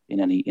cropping up in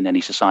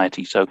any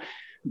society. So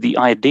the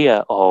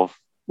idea of,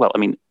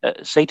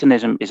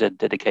 Satanism is a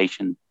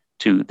dedication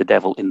to the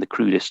devil in the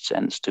crudest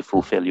sense, to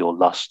fulfill your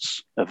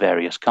lusts of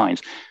various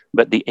kinds.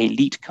 But the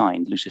elite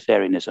kind,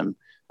 Luciferianism,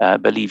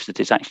 believes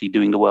that it's actually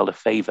doing the world a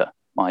favor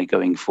by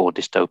going for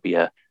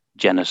dystopia,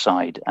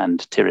 genocide,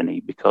 and tyranny,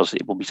 because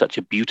it will be such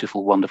a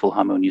beautiful, wonderful,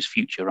 harmonious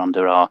future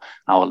under our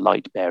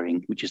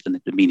light-bearing, which is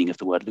the meaning of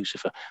the word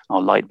Lucifer,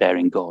 our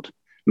light-bearing God.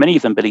 Many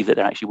of them believe that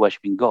they're actually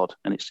worshipping God,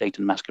 and it's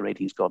Satan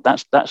masquerading as God.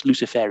 That's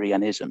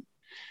Luciferianism.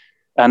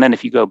 And then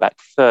if you go back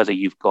further,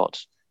 you've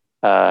got,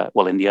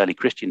 in the early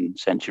Christian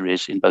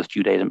centuries, in both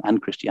Judaism and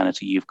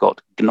Christianity, you've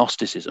got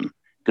Gnosticism,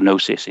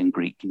 gnosis in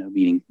Greek,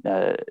 meaning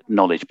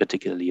knowledge,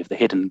 particularly of the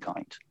hidden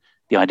kind.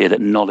 The idea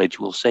that knowledge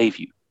will save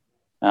you.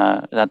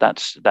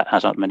 That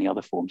has many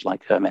other forms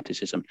like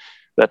Hermeticism.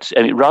 But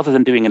rather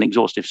than doing an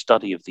exhaustive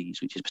study of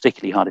these, which is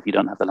particularly hard if you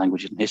don't have the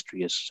language and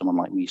history as someone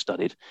like me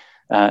studied,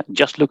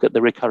 just look at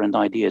the recurrent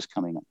ideas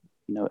coming up.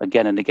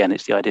 Again and again,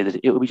 it's the idea that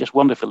it would be just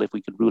wonderful if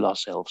we could rule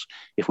ourselves,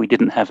 if we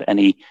didn't have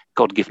any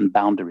God-given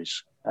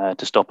boundaries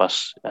to stop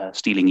us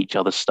stealing each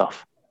other's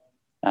stuff.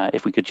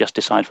 If we could just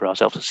decide for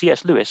ourselves.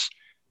 C.S. Lewis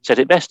said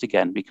it best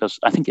again, because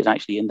I think it's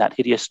actually in that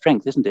hideous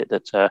strength, isn't it,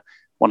 that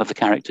one of the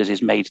characters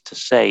is made to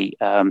say,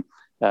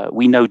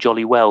 we know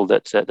jolly well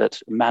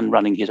that man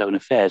running his own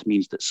affairs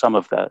means that some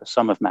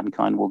of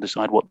mankind will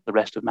decide what the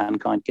rest of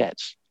mankind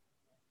gets.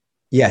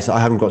 Yes, I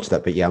haven't got to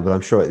that bit yet, but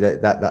I'm sure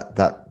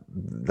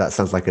that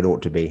sounds like it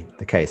ought to be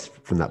the case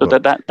from that book. So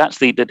that's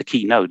the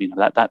key node.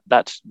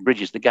 That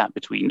bridges the gap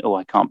between,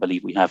 I can't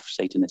believe we have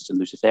Satanists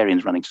and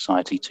Luciferians running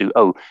society,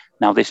 to,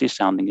 now this is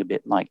sounding a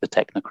bit like the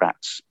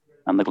technocrats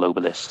and the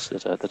globalists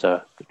that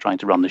are trying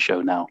to run the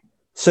show now.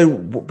 So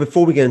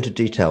before we go into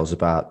details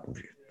about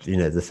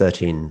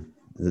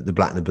the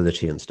black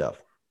nobility and stuff,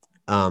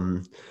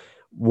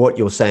 what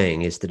you're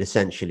saying is that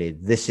essentially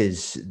this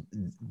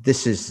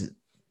is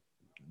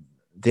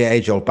the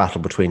age-old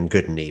battle between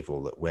good and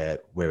evil that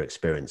we're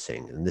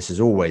experiencing, and this has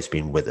always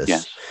been with us.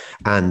 Yes.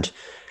 And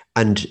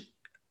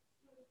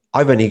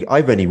I've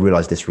only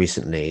realized this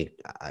recently.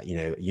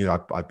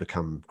 I've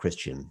become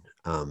Christian,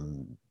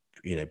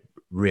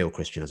 real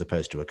Christian as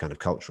opposed to a kind of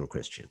cultural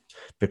Christian,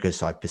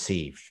 because I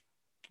perceived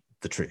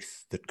the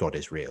truth that God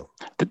is real.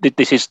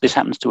 This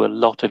happens to a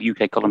lot of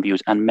UK column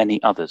viewers and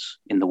many others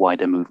in the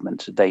wider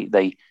movement.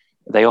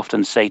 They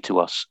often say to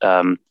us,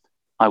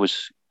 "I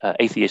was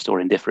atheist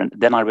or indifferent.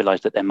 Then I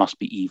realized that there must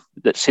be evil.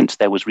 That since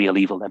there was real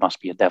evil, there must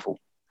be a devil.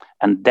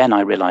 And then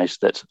I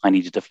realized that I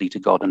needed to flee to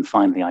God. And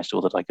finally, I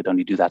saw that I could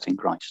only do that in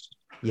Christ."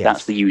 Yes.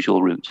 That's the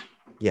usual route.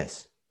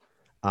 Yes.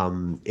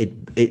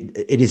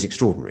 It is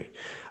extraordinary.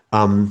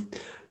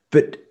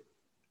 But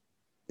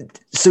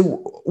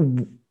so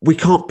we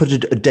can't put a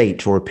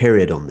date or a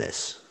period on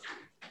this.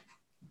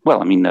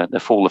 Well, I mean, the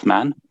fall of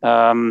man.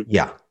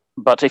 Yeah.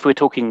 But if we're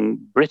talking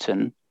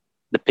Britain,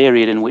 the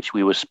period in which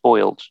we were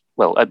spoiled,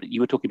 well,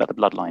 you were talking about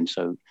the bloodline.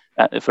 So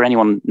for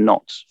anyone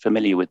not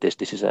familiar with this,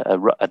 this is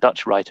a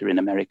Dutch writer in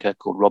America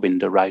called Robin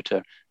de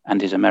Ruyter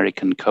and his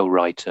American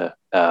co-writer,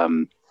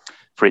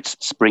 Fritz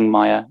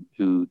Springmeier,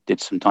 who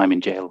did some time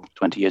in jail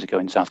 20 years ago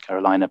in South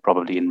Carolina,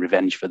 probably in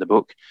revenge for the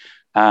book.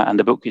 And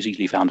the book is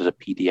easily found as a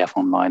PDF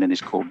online and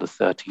is called The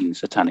 13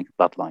 Satanic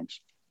Bloodlines.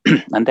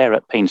 And they're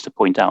at pains to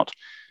point out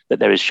that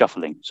there is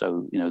shuffling.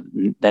 So,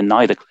 they're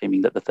neither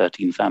claiming that the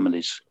 13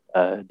 families,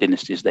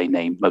 dynasties they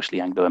name,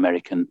 mostly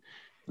Anglo-American,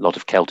 a lot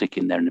of Celtic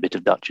in there and a bit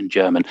of Dutch and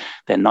German,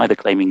 they're neither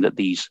claiming that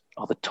these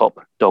are the top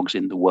dogs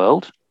in the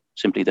world,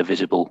 simply the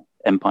visible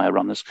empire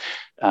runners,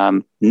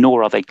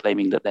 nor are they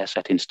claiming that they're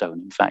set in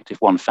stone. In fact,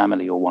 if one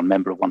family or one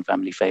member of one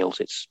family fails,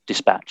 it's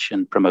dispatch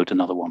and promote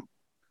another one.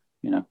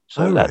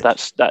 So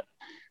that's that.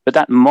 But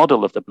that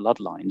model of the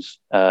bloodlines,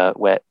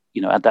 where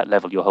at that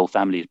level your whole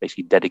family is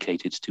basically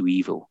dedicated to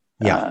evil,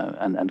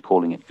 and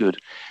calling it good,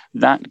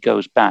 that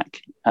goes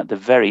back at the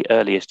very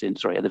latest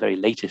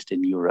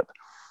in Europe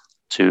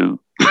to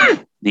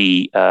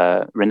the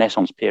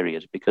Renaissance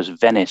period, because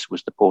Venice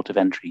was the port of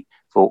entry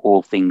for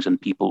all things and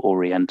people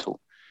Oriental,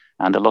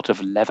 and a lot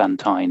of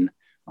Levantine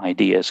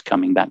ideas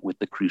coming back with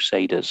the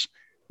Crusaders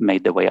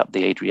made their way up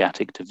the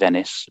Adriatic to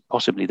Venice.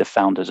 Possibly the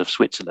founders of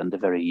Switzerland, a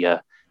very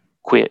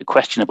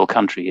questionable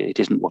country. It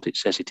isn't what it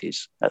says it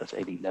is at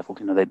elite level.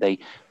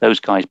 Those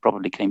guys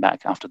probably came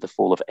back after the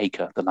fall of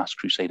Acre, the last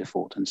Crusader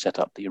fort, and set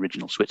up the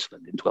original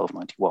Switzerland in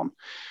 1291.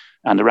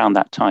 And around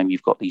that time,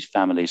 you've got these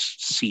families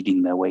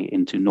seeding their way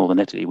into northern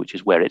Italy, which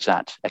is where it's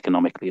at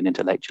economically and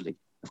intellectually,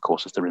 of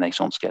course, as the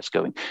Renaissance gets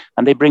going.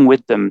 And they bring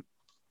with them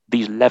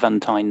these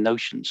Levantine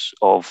notions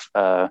of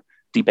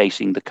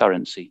debasing the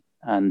currency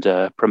and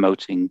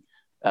promoting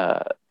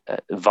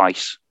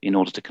vice in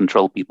order to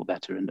control people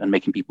better, and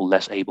making people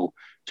less able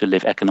to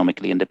live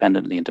economically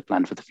independently and to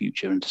plan for the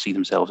future and to see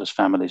themselves as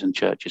families and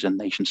churches and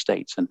nation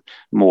states, and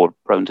more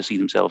prone to see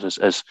themselves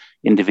as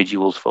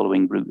individuals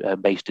following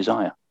base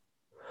desire.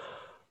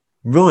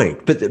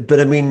 Right. But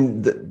I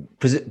mean,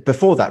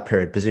 before that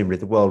period, presumably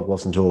the world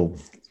wasn't all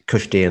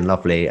cushy and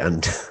lovely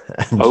and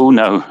Oh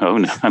no.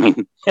 I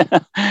mean,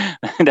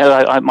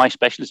 my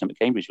specialism at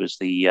Cambridge was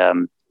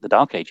the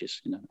Dark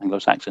Ages,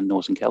 Anglo-Saxon,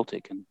 Norse, and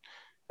Celtic, and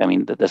I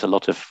mean there's a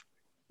lot of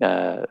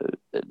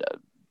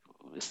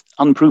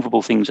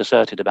unprovable things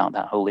asserted about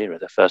that whole era,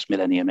 the first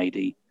millennium AD,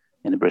 in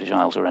the British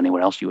Isles or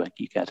anywhere else you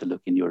care to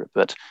look in Europe.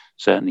 But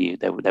certainly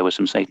there were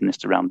some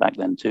Satanists around back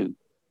then too.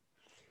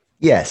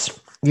 Yes.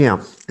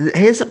 Yeah.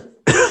 Here's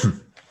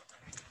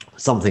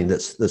something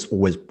that's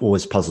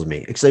always puzzled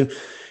me. So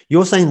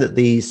you're saying that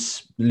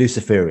these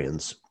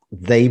Luciferians,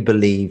 they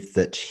believe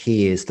that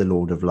he is the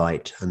Lord of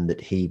Light and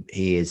that he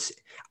is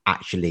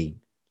actually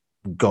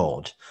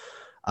God,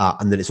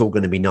 and that it's all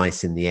going to be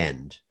nice in the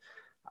end.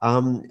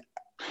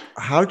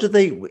 How do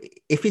they,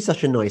 if he's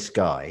such a nice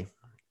guy,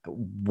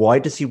 why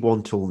does he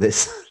want all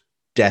this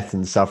death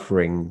and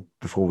suffering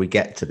before we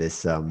get to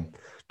this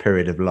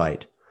period of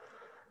light?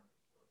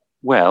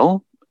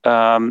 Well,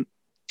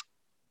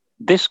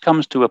 this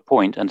comes to a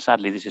point, and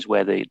sadly, this is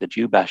where the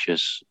Jew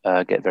bashers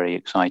get very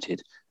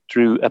excited,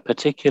 through a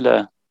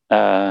particular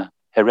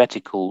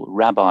heretical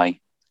rabbi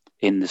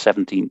in the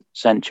 17th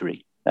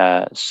century,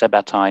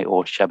 Sabbatai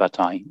or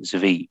Shabbatai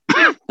Zvi.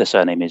 The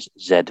surname is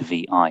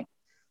ZVI,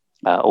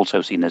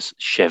 also seen as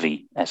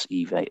Shevi,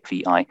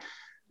 S-E-V-I,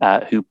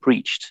 who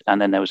preached, and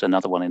then there was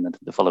another one in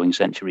the following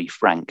century,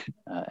 Frank,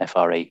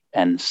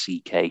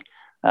 F-R-A-N-C-K,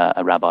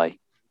 a rabbi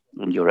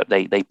in Europe.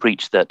 They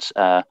preached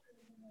that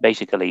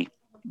basically,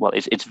 well,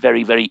 it's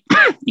very, very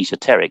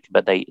esoteric,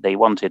 but they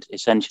wanted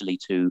essentially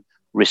to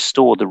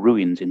restore the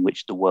ruins in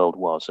which the world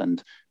was.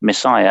 And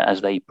Messiah,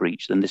 as they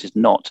preached, and this is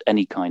not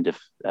any kind of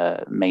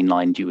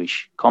mainline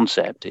Jewish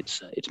concept,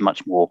 it's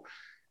much more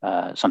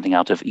something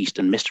out of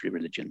Eastern mystery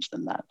religions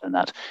than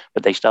that.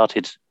 But they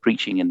started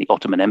preaching in the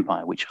Ottoman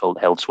Empire, which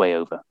held sway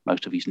over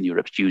most of Eastern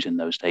Europe's Jews in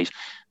those days,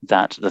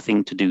 that the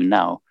thing to do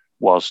now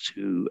was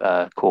to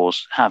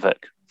cause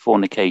havoc,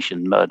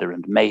 fornication, murder,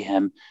 and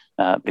mayhem,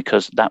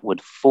 because that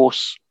would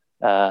force,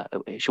 shall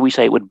we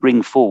say, it would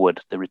bring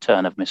forward the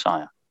return of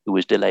Messiah, who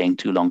was delaying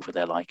too long for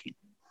their liking.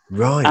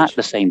 Right. At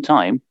the same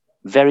time,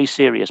 very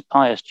serious,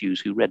 pious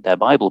Jews who read their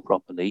Bible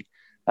properly,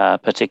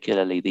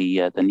 particularly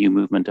the new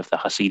movement of the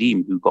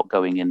Hasidim, who got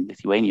going in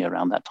Lithuania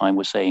around that time,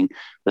 were saying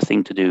the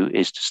thing to do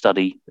is to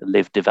study,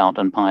 live devout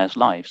and pious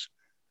lives,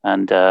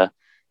 and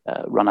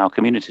run our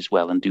communities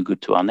well and do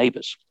good to our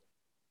neighbors.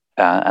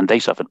 and they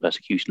suffered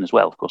persecution as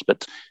well, of course.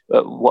 But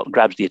what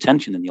grabs the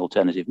attention in the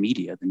alternative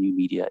media, the new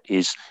media,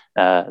 is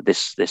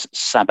this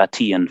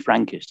Sabbatean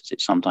Frankist, as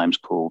it's sometimes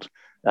called,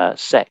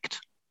 sect.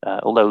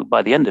 Although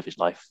by the end of his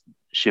life,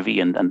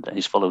 Shavi and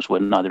his followers were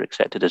neither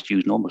accepted as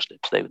Jews nor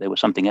Muslims. They were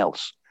something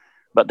else.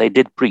 But they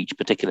did preach,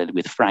 particularly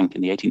with Frank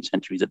in the 18th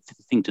century, that the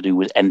thing to do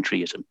was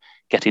entryism,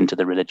 get into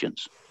the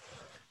religions.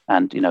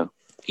 And,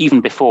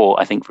 even before,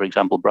 I think, for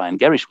example, Brian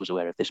Gerrish was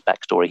aware of this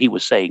backstory, he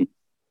was saying,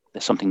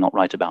 there's something not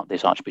right about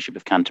this Archbishop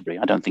of Canterbury.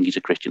 I don't think he's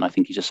a Christian. I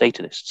think he's a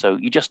Satanist. So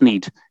you just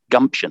need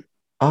gumption.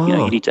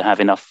 You need to have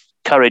enough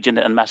courage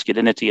and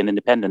masculinity and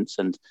independence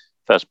and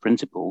first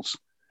principles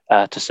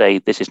to say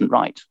this isn't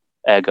right.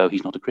 Ergo,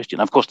 he's not a Christian.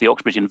 Of course, the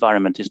Oxbridge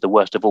environment is the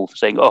worst of all for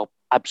saying, oh,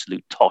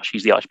 absolute tosh.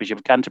 He's the Archbishop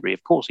of Canterbury.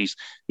 Of course,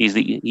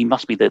 he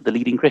must be the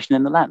leading Christian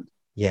in the land.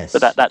 Yes.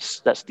 But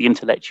that's the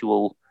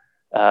intellectual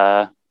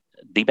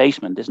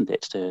debasement, isn't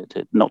it? To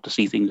not to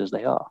see things as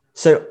they are.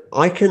 So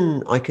I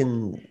can.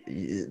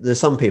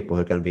 There's some people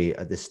who are going to be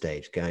at this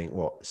stage going,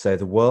 what? So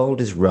the world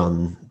is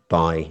run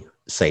by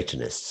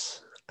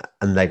Satanists,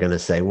 and they're going to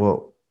say,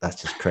 well,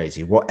 that's just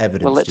crazy. What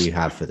evidence do you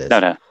have for this?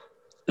 No.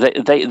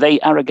 They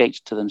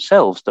arrogate to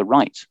themselves the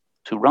right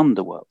to run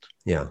the world.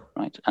 Yeah.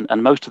 Right.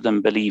 And most of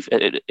them believe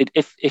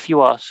if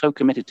you are so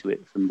committed to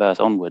it from birth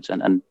onwards,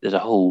 and there's a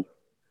whole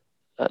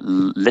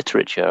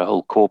literature, a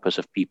whole corpus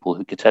of people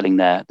who are telling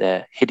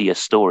their hideous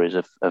stories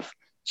of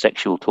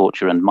sexual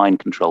torture and mind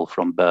control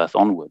from birth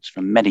onwards,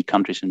 from many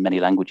countries and many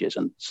languages.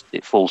 And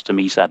it falls to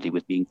me, sadly,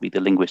 with being the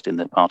linguist in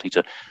the party,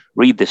 to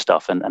read this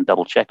stuff and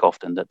double check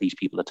often that these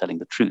people are telling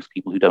the truth,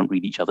 people who don't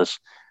read each other's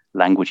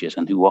languages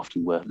and who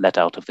often were let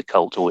out of the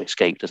cult or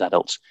escaped as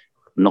adults,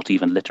 not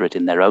even literate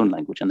in their own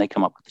language, and they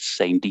come up with the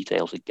same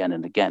details again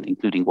and again,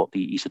 including what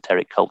the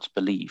esoteric cults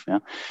believe. Yeah?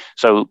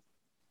 So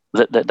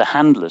the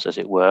handlers, as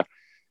it were,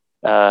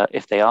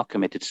 if they are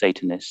committed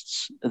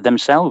Satanists,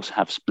 themselves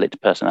have split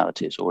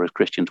personalities, or as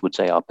Christians would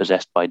say, are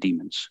possessed by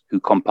demons who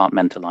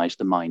compartmentalize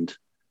the mind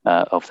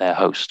of their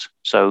host.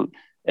 So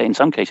in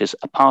some cases,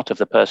 a part of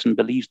the person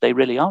believes they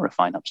really are a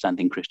fine,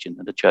 upstanding Christian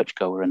and a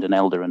churchgoer and an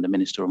elder and a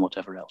minister and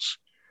whatever else.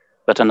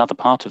 But another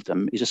part of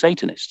them is a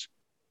Satanist.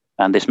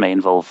 And this may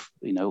involve,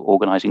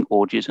 organizing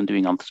orgies and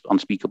doing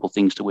unspeakable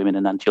things to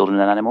women and children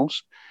and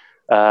animals.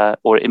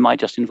 Or it might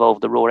just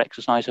involve the raw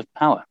exercise of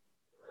power.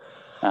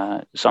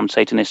 Some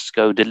Satanists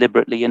go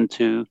deliberately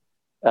into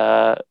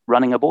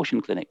running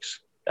abortion clinics,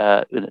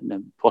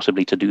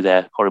 possibly to do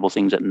their horrible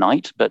things at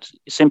night, but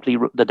simply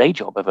the day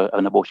job of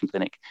an abortion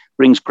clinic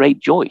brings great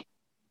joy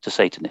to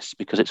Satanists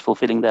because it's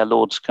fulfilling their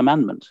Lord's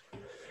commandment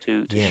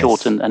to yes.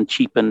 shorten and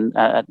cheapen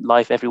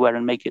life everywhere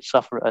and make it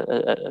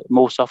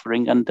more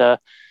suffering and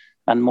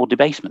more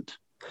debasement,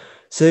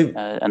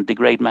 and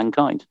degrade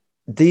mankind.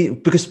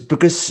 Because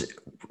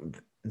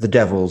the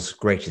devil's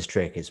greatest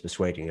trick is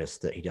persuading us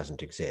that he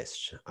doesn't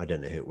exist. I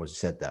don't know who it was who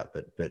said that,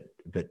 but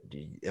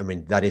I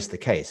mean that is the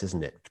case,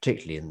 isn't it?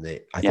 Particularly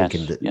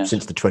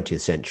since the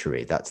 20th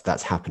century,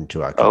 that's happened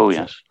to our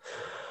culture.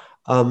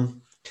 Oh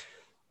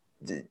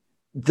yes.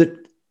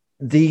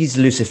 These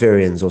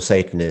Luciferians or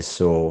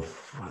Satanists or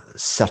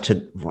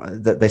Saturn,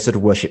 they sort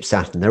of worship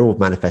Saturn. They're all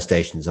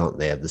manifestations, aren't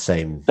they, of the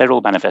same? They're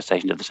all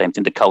manifestations of the same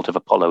thing. The cult of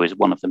Apollo is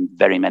one of them.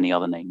 Very many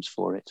other names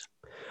for it.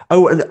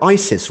 Oh, and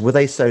ISIS, were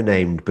they so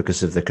named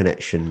because of the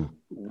connection?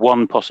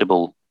 One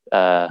possible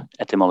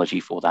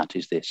etymology for that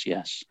is this,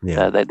 yes.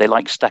 Yeah. They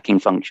like stacking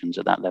functions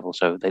at that level.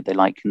 So they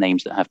like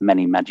names that have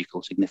many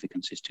magical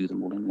significances to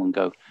them all in one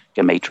go.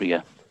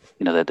 Gematria,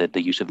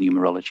 the use of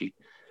numerology.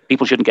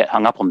 People shouldn't get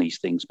hung up on these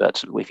things,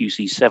 but if you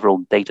see several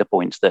data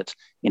points that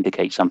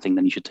indicate something,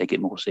 then you should take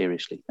it more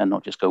seriously and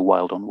not just go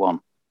wild on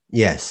one.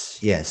 Yes.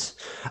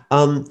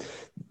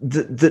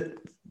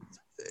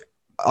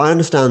 I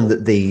understand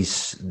that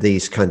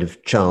these kind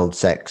of child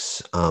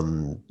sex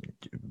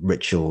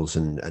rituals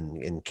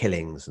and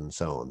killings and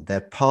so on,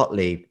 they're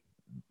partly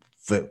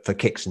for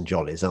kicks and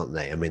jollies, aren't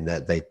they? I mean,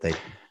 they.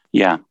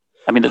 Yeah,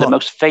 I mean, the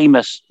most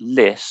famous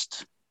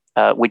list,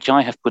 which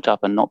I have put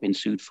up and not been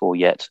sued for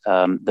yet,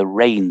 the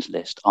RAINS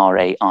list,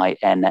 RAINS.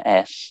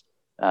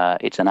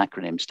 It's an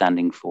acronym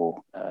standing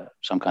for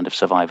some kind of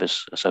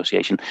Survivors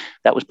Association.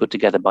 That was put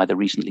together by the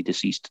recently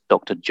deceased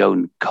Dr.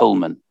 Joan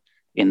Coleman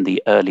in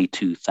the early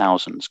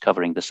 2000s,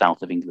 covering the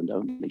south of England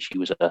only. She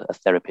was a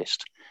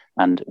therapist.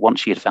 And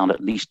once she had found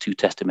at least 2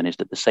 testimonies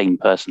that the same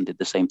person did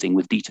the same thing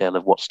with detail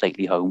of what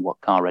stately home,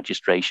 what car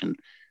registration,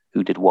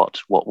 who did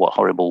what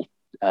horrible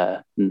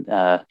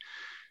penchants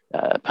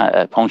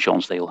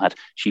they all had,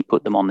 she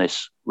put them on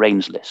this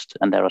RAINS list.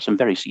 And there are some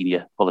very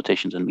senior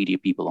politicians and media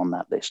people on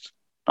that list.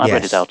 I've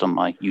read it out on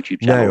my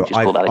YouTube channel, which is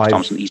called Alex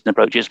Thomson, Eastern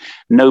Approaches.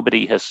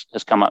 Nobody has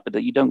come up with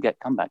it. You don't get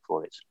comeback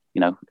for it.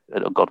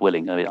 God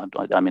willing,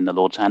 I'm in the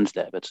Lord's hands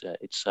there, but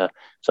it's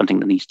something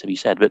that needs to be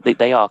said. But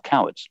they are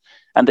cowards.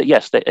 And that,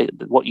 yes,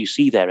 what you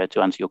see there,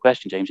 to answer your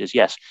question, James, is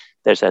yes,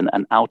 there's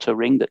an outer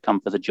ring that come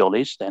for the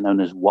jollies. They're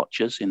known as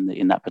watchers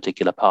in that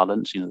particular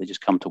parlance. They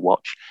just come to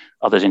watch.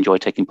 Others enjoy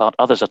taking part.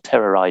 Others are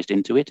terrorized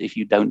into it. If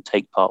you don't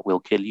take part, we'll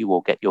kill you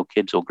or get your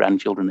kids or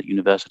grandchildren at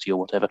university or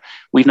whatever.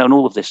 We've known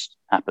all of this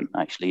happen,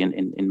 actually,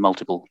 in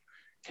multiple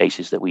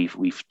cases that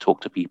we've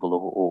talked to people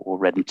or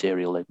read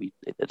material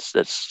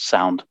that's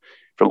sound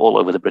from all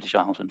over the British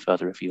Isles and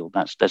further afield.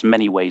 There's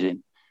many ways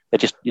in. They're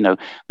just,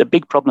 the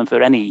big problem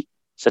for any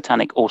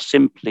satanic or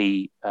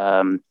simply,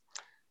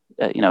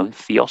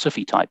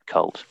 theosophy type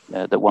cult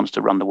that wants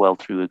to run the world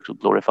through a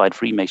glorified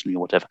Freemasonry or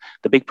whatever.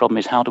 The big problem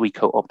is, how do we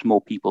co-opt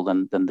more people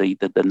than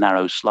the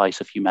narrow slice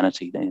of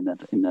humanity in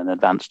an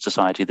advanced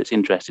society that's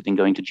interested in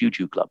going to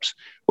juju clubs?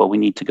 Well, we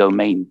need to go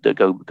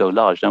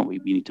large, don't we?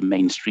 We need to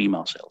mainstream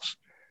ourselves.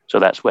 So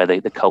that's where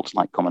the cults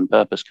like Common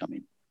Purpose come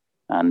in,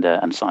 and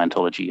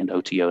Scientology and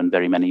OTO and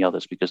very many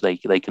others, because they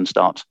can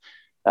start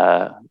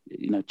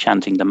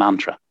chanting the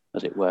mantra,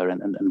 as it were,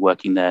 and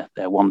working their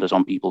wonders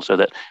on people so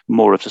that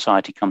more of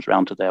society comes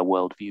around to their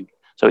worldview.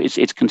 So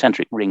it's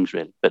concentric rings,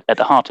 really. But at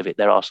the heart of it,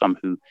 there are some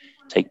who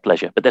take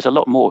pleasure. But there's a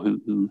lot more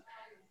who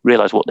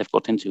realize what they've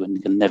got into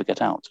and can never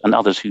get out. And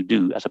others who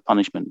do, as a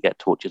punishment, get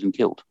tortured and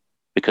killed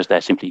because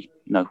they're simply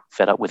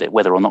fed up with it,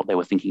 whether or not they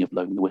were thinking of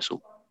blowing the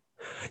whistle.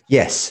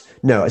 Yes.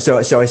 No. So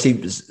I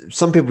see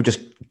some people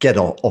just get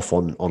off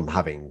on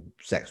having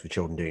sex with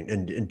children, doing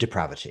and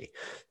depravity.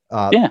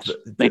 Yes,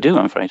 they do,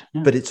 I'm afraid.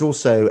 Yeah. But it's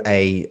also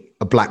a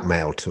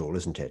blackmail tool,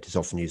 isn't it? It's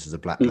often used as a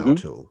blackmail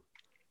tool.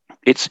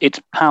 It's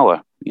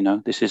power.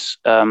 This is.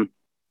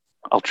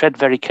 I'll tread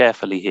very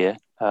carefully here.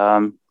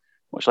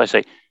 What shall I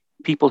say?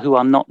 People who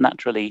are not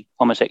naturally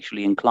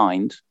homosexually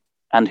inclined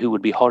and who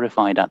would be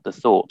horrified at the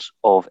thought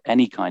of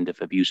any kind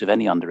of abuse of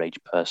any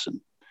underage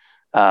person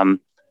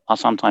are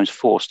sometimes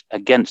forced,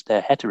 against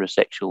their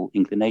heterosexual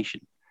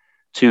inclination,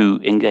 to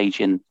engage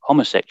in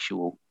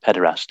homosexual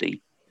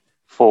pederasty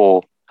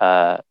for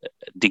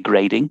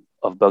degrading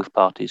of both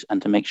parties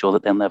and to make sure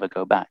that they'll never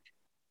go back.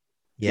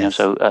 Yes.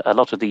 So a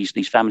lot of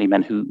these family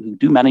men who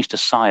do manage to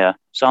sire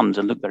sons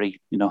and look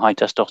very high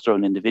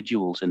testosterone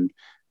individuals and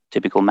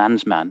typical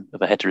man's man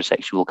of a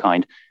heterosexual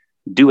kind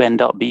do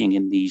end up being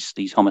in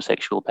these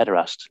homosexual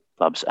pederast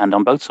clubs. And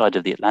on both sides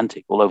of the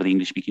Atlantic, all over the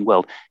English-speaking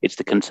world, it's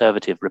the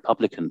conservative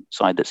Republican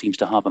side that seems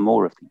to harbour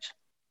more of these.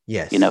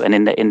 Yes. And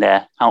in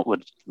their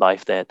outward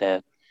life,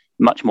 they're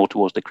much more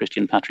towards the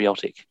Christian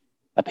patriotic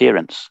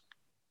appearance.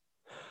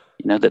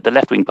 The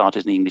left-wing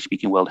parties in the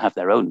English-speaking world have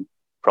their own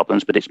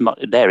problems, but it's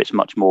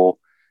much more,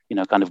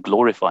 kind of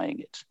glorifying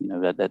it.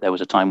 There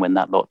was a time when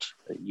that lot,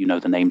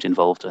 the names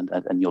involved,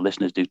 and your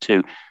listeners do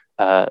too,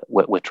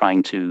 we're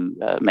trying to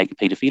make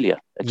paedophilia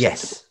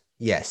acceptable.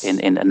 Yes.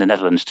 In the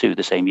Netherlands too,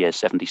 the same year,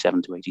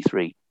 77 to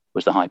 83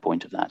 was the high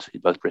point of that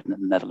in both Britain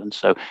and the Netherlands.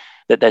 So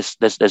that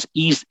it's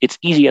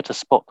easier to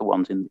spot the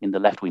ones in the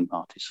left-wing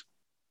parties,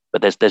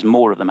 but there's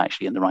more of them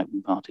actually in the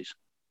right-wing parties.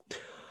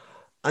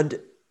 And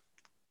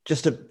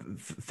just to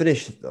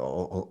finish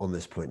on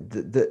this point,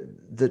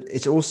 that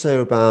it's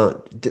also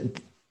about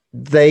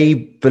they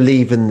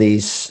believe in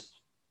these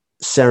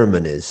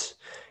ceremonies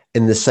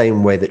in the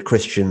same way that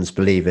Christians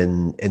believe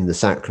in the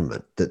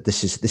sacrament. That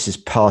this is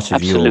part of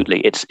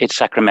absolutely. It's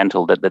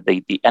sacramental. That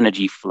the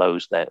energy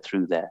flows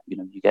through there.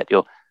 You get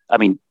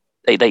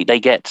they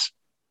get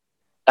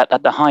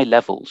at the high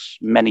levels.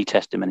 Many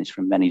testimonies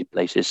from many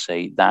places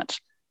say that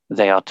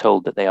they are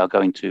told that they are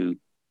going to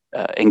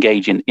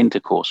engage in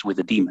intercourse with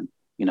a demon.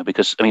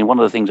 Because one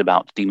of the things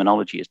about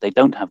demonology is they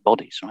don't have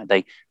bodies,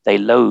 right? They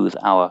loathe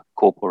our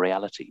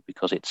corporeality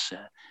because it's,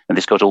 and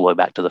this goes all the way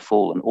back to the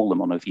fall, and all the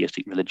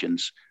monotheistic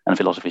religions and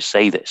philosophies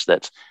say this,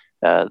 that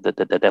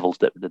the devils,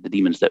 the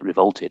demons that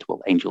revolted,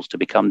 angels to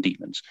become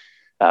demons,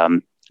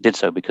 did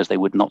so because they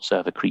would not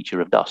serve a creature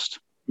of dust,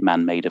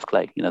 man made of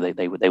clay.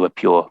 They were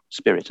pure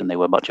spirit and they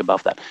were much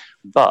above that.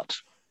 But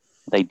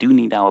they do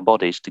need our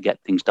bodies to get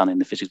things done in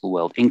the physical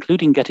world,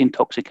 including get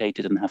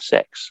intoxicated and have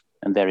sex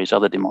and various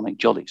other demonic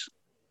jollies.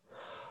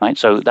 Right,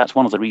 so that's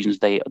one of the reasons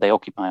they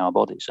occupy our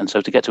bodies. And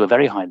so to get to a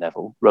very high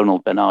level,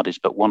 Ronald Bernard is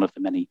but one of the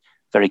many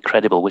very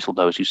credible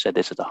whistleblowers who said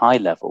this at a high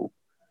level.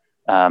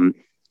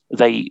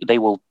 They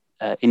will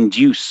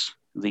induce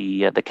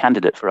the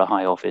candidate for a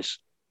high office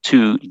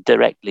to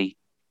directly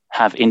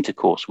have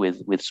intercourse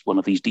with one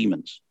of these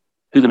demons,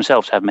 who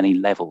themselves have many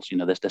levels.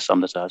 There's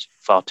some that are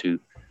far too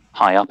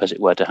high up, as it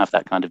were, to have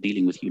that kind of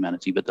dealing with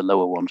humanity, but the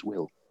lower ones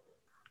will.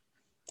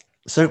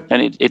 So,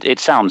 and it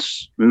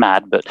sounds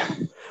mad, but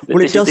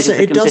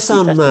it does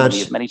sound mad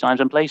many times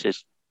and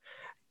places.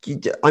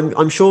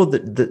 I'm sure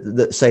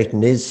that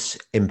Satan is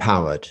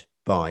empowered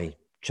by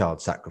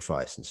child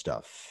sacrifice and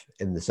stuff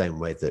in the same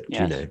way that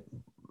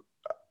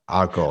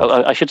our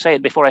God. I should say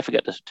it before I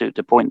forget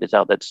to point this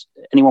out. That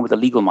anyone with a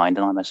legal mind,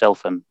 and I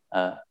myself am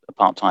a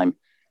part-time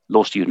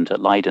law student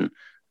at Leiden.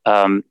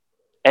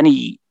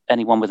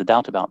 Anyone with a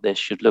doubt about this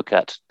should look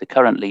at the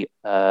currently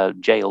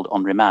jailed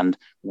on remand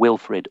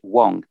Wilfred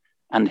Wong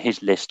and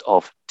his list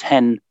of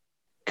 10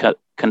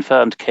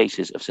 confirmed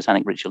cases of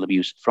satanic ritual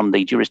abuse from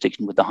the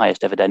jurisdiction with the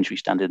highest evidentiary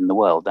standard in the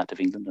world, that of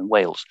England and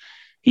Wales.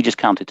 He just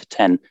counted to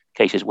 10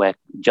 cases where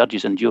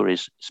judges and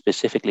juries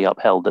specifically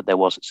upheld that there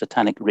was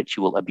satanic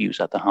ritual abuse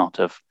at the heart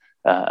of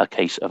a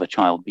case of a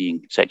child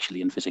being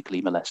sexually and physically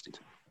molested.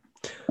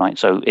 Right.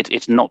 So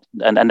it's not,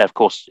 and of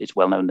course, it's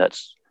well known that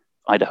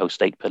Idaho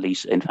State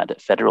Police, in fact,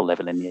 at federal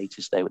level in the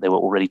 80s, they were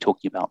already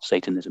talking about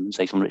Satanism and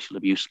Satan ritual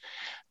abuse.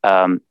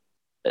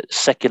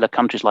 Secular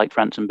countries like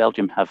France and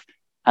Belgium have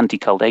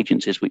anti-cult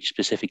agencies which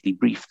specifically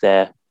brief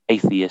their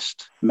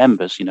atheist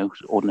members,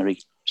 ordinary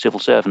civil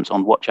servants,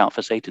 on watch out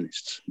for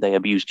Satanists. They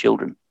abuse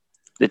children.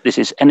 This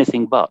is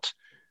anything but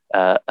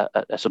a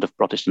sort of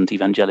Protestant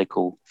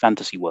evangelical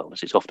fantasy world,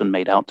 as it's often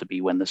made out to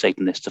be when the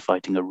Satanists are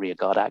fighting a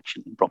rearguard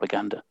action in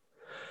propaganda.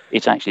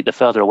 It's actually, the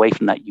further away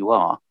from that you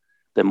are,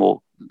 the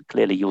more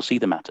clearly you'll see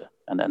the matter.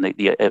 And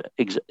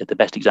the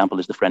best example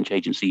is the French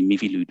agency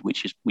Mivilude,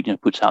 which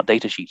puts out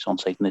data sheets on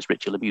Satanist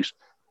ritual abuse,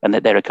 and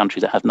that they're a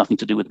country that has nothing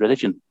to do with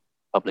religion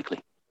publicly.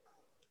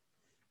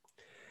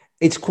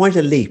 It's quite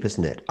a leap,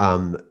 isn't it?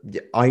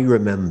 I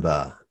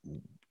remember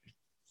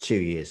 2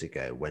 years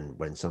ago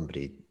when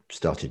somebody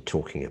started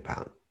talking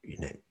about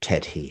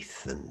Ted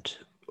Heath and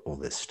all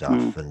this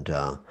stuff, and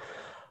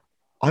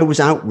I was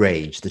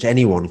outraged that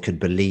anyone could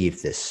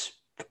believe this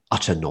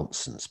utter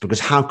nonsense,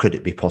 because how could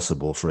it be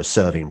possible for a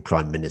serving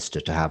prime minister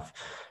to have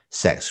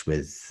sex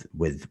with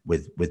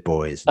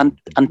boys?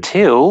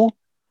 Until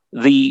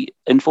the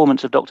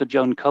informants of Dr.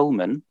 Joan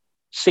Coleman,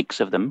 6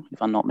 of them,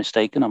 if I'm not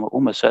mistaken, I'm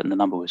almost certain the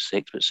number was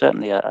 6, but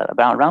certainly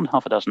around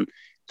half a dozen,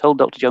 told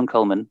Dr. Joan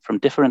Coleman from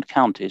different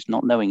counties,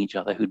 not knowing each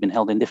other, who'd been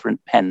held in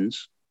different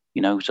pens,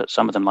 so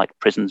some of them like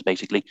prisons,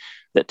 basically,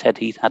 that Ted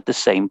Heath had the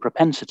same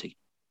propensity,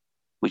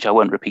 which I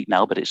won't repeat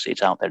now, but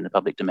it's out there in the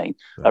public domain,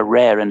 a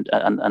rare and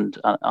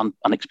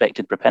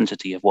unexpected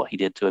propensity of what he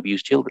did to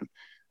abuse children.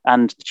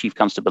 And the Chief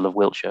Constable of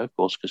Wiltshire, of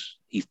course, because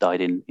Heath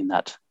died in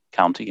that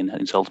county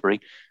in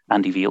Salisbury,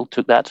 Andy Veal,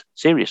 took that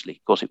seriously.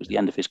 Of course, it was the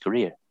end of his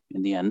career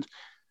in the end.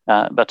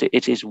 But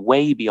it is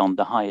way beyond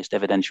the highest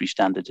evidentiary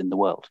standards in the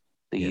world,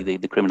 the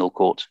criminal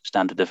court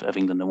standard of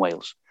England and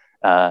Wales,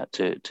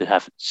 to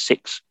have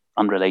 6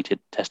 unrelated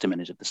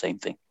testimonies of the same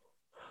thing.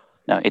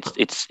 No,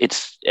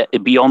 it's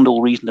beyond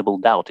all reasonable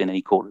doubt in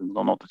any courtroom.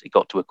 Well, not that it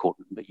got to a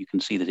courtroom, but you can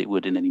see that it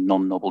would in any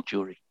non-noble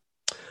jury.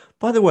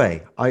 By the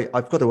way,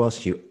 I've got to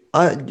ask you: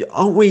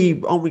 aren't we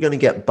going to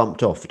get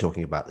bumped off for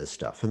talking about this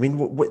stuff? I mean,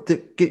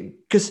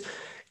 because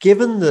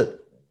given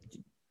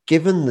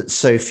that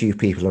so few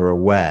people are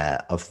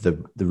aware of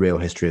the real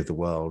history of the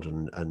world,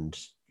 and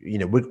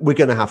we're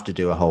going to have to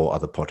do a whole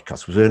other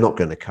podcast because we're not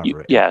going to cover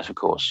it. Yes, of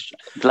course,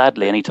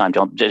 gladly, anytime,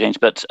 James.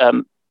 But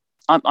I'm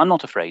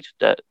not afraid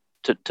that.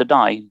 To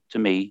die, to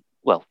me,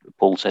 well,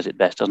 Paul says it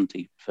best, doesn't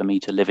he? For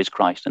me, to live is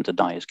Christ and to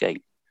die is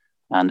gain.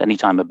 And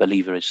anytime a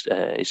believer is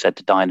said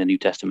to die in the New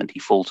Testament, he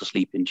falls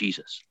asleep in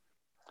Jesus.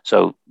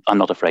 So I'm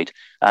not afraid.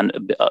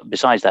 And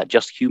besides that,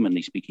 just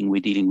humanly speaking,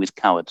 we're dealing with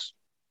cowards.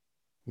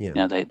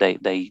 Yeah.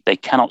 They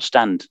cannot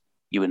stand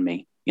you and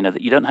me.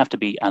 That you don't have to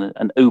be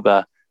an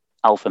uber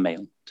alpha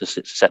male to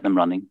set them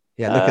running.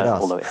 Yeah, look at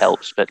us. Although it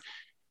helps, but.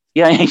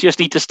 Yeah, you just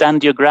need to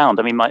stand your ground.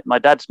 I mean, my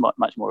dad's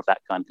much more of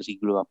that kind because he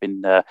grew up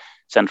in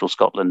central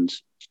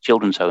Scotland's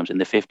children's homes in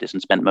the 50s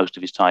and spent most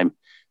of his time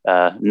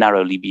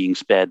narrowly being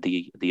spared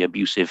the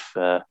abusive.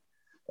 That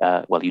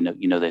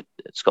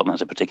Scotland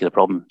has a particular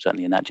problem,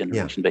 certainly in that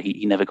generation, but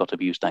he never got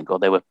abused, thank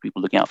God. There were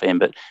people looking out for him,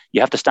 but you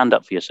have to stand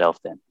up for yourself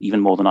then, even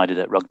more than I did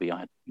at rugby.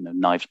 I had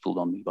knives pulled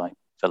on me by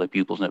fellow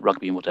pupils at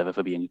rugby and whatever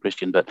for being a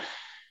Christian, but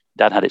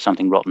Dad had it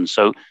something rotten.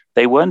 So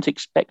they weren't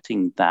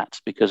expecting that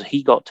because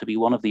he got to be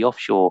one of the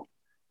offshore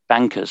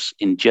bankers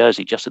in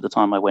Jersey just at the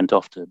time I went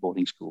off to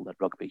boarding school at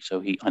rugby.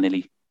 So I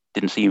nearly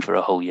didn't see him for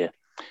a whole year.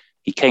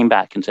 He came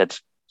back and said,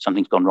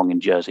 something's gone wrong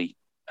in Jersey.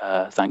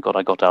 Thank God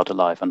I got out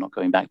alive. I'm not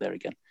going back there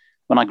again.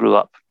 When I grew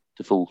up,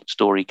 the full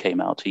story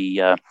came out.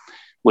 He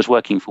was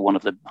working for one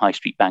of the high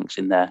street banks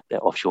in their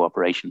offshore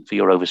operation. For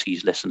your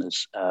overseas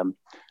listeners,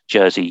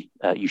 Jersey,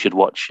 you should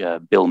watch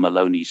Bill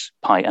Maloney's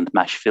Pie and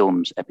Mash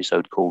Films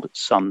episode called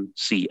Sun,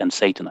 Sea and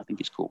Satan, I think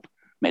it's called,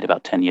 made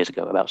about 10 years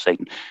ago about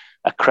Satan,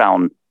 a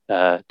crown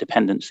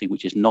dependency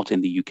which is not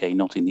in the UK,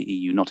 not in the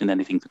EU, not in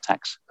anything for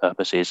tax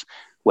purposes,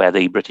 where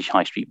the British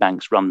high street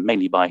banks run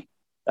mainly by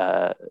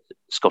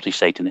Scottish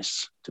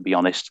Satanists, to be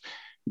honest,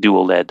 do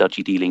all their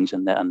dodgy dealings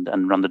and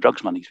run the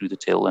drugs money through the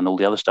till and all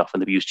the other stuff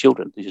and abuse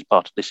children. This is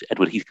part of this.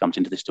 Edward Heath comes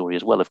into this story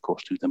as well, of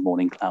course, through the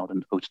Morning Cloud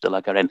and Oates de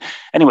la Garenne.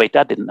 Anyway,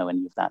 Dad didn't know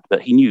any of that,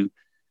 but he knew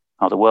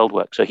how the world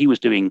worked. So he was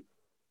doing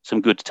some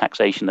good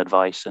taxation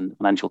advice and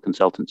financial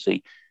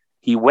consultancy.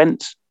 He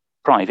went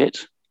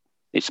private.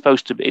 It's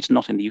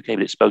not in the UK,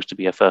 but it's supposed to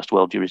be a first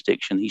world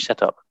jurisdiction. He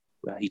set up,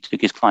 he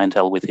took his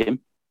clientele with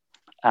him,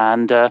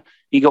 and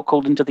he got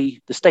called into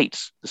the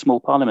States, the small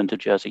parliament of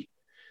Jersey.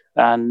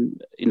 And,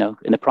 in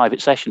a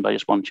private session by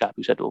just one chap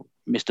who said, well,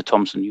 Mr.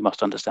 Thomson, you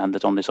must understand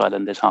that on this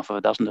island, there's half of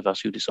a dozen of us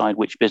who decide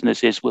which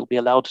businesses will be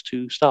allowed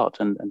to start,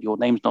 and your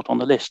name's not on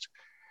the list.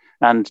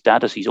 And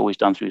Dad, as he's always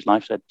done through his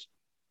life, said,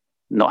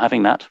 not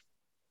having that.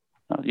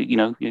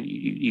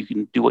 You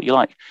can do what you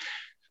like.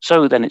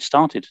 So then it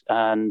started,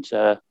 and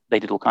they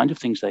did all kinds of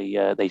things.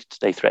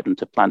 They threatened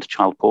to plant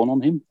child porn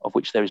on him, of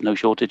which there is no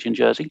shortage in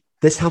Jersey.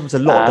 This happens a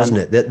lot, doesn't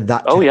it?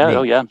 That oh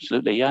technique. yeah,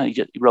 absolutely, yeah.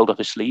 He rolled up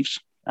his sleeves,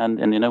 and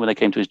when they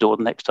came to his door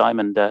the next time,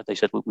 and they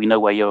said, well, "We know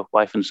where your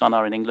wife and son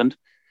are in England,"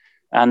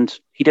 and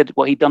he did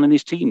what he'd done in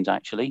his teens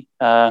actually.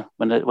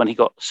 When he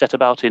got set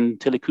about in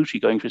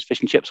Tillicoochee going for his fish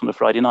and chips on a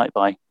Friday night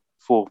by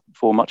four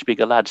much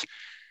bigger lads.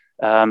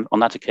 On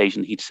that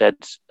occasion, he'd said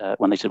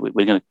when they said,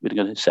 "We're going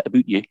to set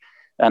about you."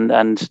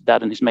 And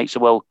Dad and his mates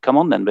said, "Well, come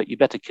on then, but you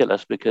better kill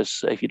us,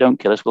 because if you don't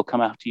kill us, we'll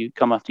come after you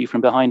from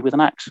behind with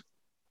an axe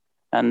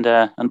and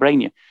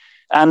brain you."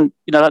 And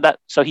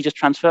so he just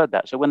transferred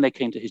that. So when they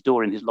came to his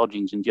door in his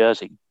lodgings in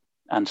Jersey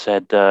and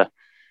said,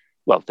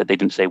 well, they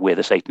didn't say we're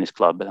the Satanist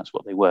club, but that's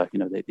what they were.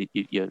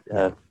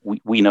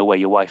 We know where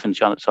your wife and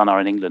son are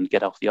in England.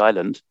 Get off the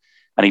island,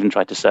 and even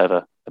tried to serve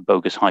a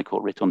bogus High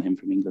Court writ on him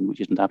from England,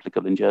 which isn't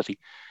applicable in Jersey.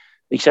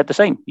 He said the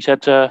same. He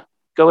said,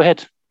 "Go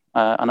ahead.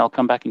 And I'll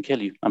come back and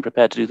kill you. I'm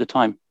prepared to do the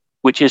time,"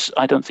 which is,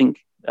 I don't think,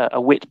 a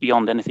whit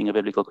beyond anything a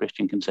biblical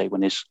Christian can say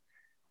when his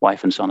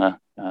wife and son are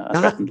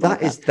threatened.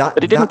 But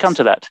it didn't come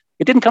to that.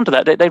 It didn't come to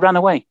that. They ran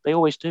away. They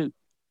always do.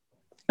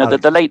 Now,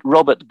 the late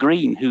Robert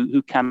Greene,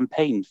 who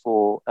campaigned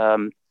for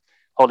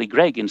Holly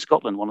Gregg in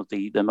Scotland, one of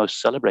the most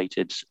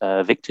celebrated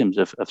victims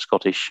of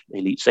Scottish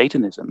elite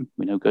Satanism,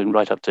 going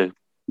right up to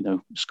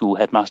school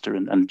headmaster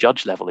and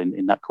judge level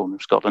in that corner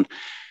of Scotland.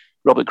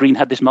 Robert Greene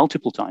had this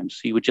multiple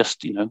times. He would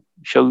just,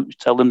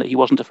 tell them that he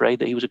wasn't afraid,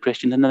 that he was a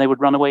Christian, and then they would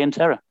run away in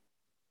terror.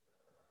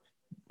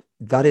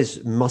 That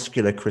is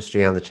muscular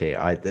Christianity.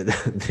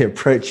 The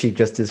approach you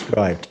just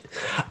described.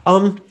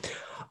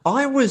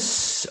 I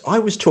was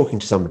talking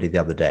to somebody the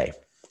other day,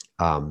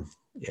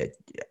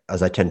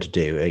 as I tend to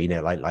do.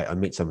 Like I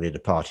meet somebody at a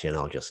party, and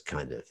I'll just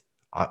kind of,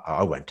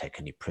 I won't take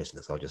any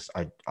prisoners.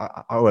 I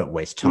won't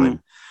waste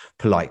time.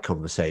 Polite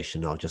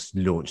conversation. I'll just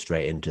launch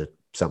straight into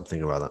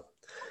something or other.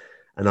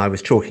 And I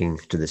was talking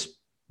to this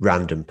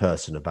random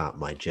person about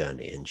my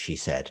journey, and she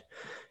said,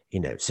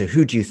 "So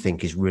who do you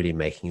think is really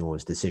making all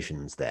those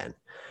decisions then?"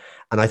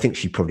 And I think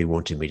she probably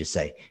wanted me to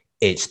say,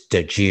 "It's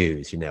the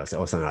Jews,"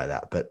 or something like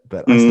that. But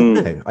I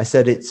said no. I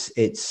said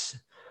it's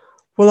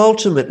well,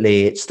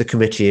 ultimately it's the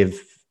Committee of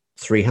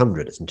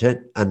 300, isn't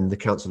it? And the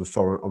Council of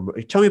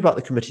Foreign. Tell me about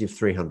the Committee of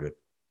 300.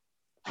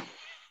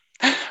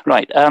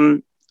 Right.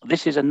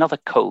 This is another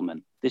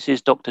Coleman. This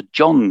is Dr.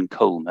 John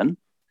Coleman,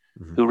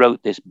 who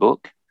wrote this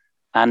book.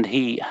 And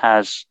he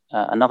has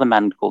another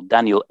man called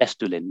Daniel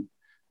Estulin,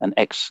 an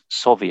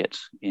ex-Soviet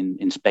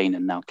in Spain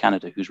and now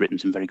Canada, who's written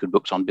some very good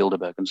books on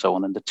Bilderberg and so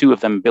on. And the two of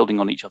them, building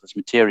on each other's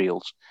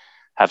materials,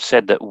 have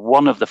said that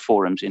one of the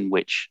forums in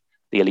which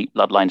the elite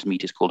bloodlines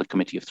meet is called a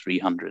Committee of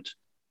 300.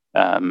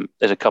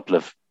 There's a couple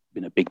of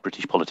big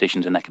British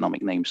politicians and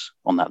economic names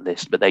on that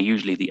list, but they're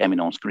usually the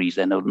eminence grise.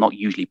 They're not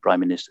usually prime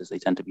ministers. They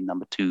tend to be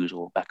number twos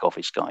or back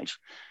office guys.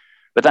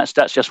 But that's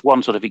just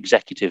one sort of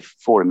executive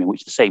forum in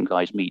which the same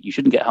guys meet. You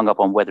shouldn't get hung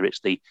up on whether it's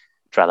the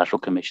Trilateral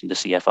Commission, the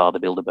CFR, the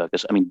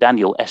Bilderbergers. I mean,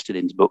 Daniel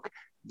Estulin's book,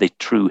 The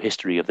True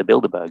History of the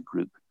Bilderberg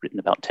Group, written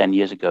about 10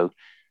 years ago,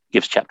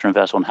 gives chapter and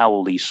verse on how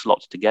all these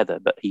slot together.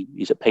 But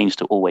he's at pains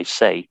to always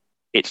say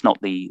it's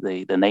not the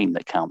name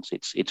that counts.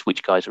 It's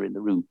which guys are in the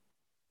room.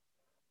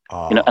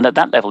 And at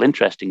that level,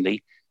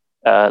 interestingly,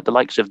 the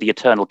likes of the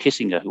Eternal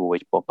Kissinger, who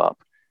always pop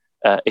up,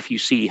 if you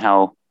see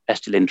how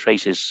Estulin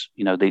traces,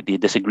 the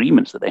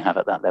disagreements that they have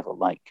at that level,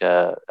 like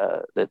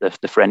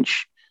the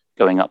French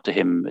going up to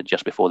him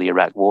just before the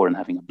Iraq War and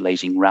having a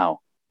blazing row,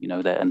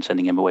 and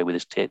sending him away with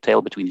his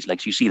tail between his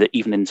legs. You see that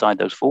even inside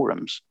those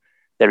forums,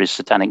 there is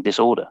satanic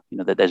disorder,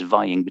 that there's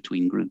vying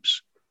between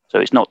groups. So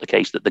it's not the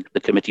case that the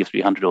Committee of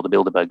 300 or the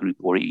Bilderberg Group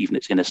or even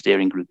its inner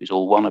steering group is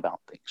all one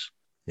about things.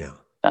 Yeah,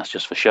 that's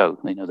just for show.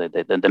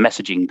 The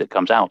messaging that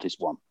comes out is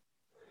one.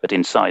 But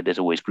inside, there's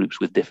always groups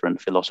with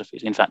different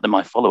philosophies. In fact,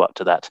 my follow-up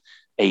to that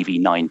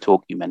AV9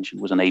 talk you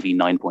mentioned was an AV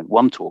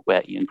 9.1 talk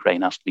where Ian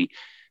Crane asked me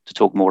to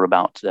talk more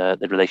about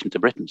the relation to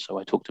Britain. So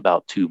I talked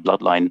about two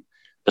bloodline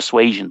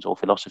persuasions or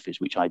philosophies,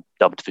 which I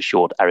dubbed for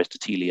short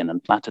Aristotelian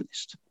and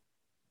Platonist.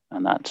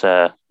 And that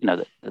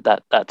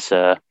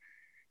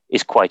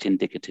is quite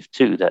indicative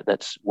too,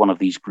 that's one of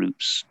these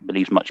groups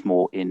believes much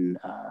more in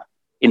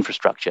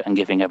infrastructure and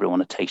giving everyone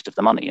a taste of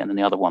the money. And then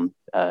the other one,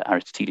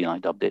 Aristotelian, I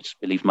dubbed it,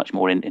 believes much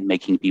more in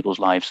making people's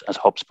lives, as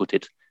Hobbes put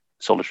it,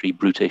 solitary,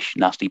 brutish,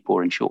 nasty,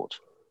 poor, and short,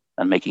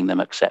 and making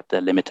them accept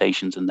their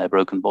limitations and their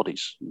broken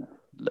bodies,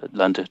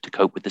 learn to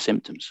cope with the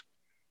symptoms,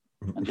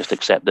 and just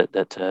accept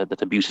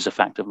that abuse is a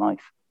fact of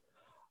life.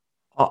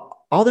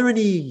 Are there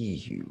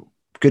any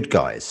good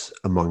guys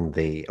among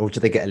or do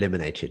they get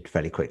eliminated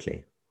fairly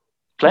quickly?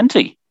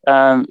 Plenty.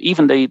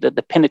 Even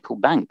the Pinnacle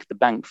Bank, the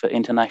Bank for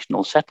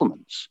International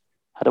Settlements,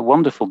 had a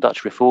wonderful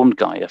Dutch Reformed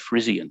guy, a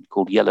Frisian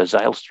called Jelle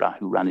Zijlstra,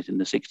 who ran it in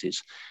the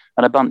 60s,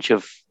 and a bunch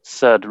of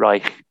Third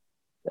Reich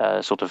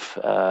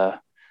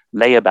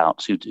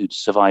layabouts who'd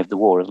survived the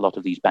war, as a lot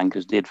of these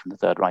bankers did from the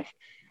Third Reich.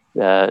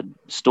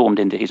 stormed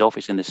into his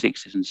office in the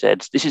 60s and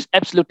said, "This is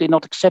absolutely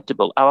not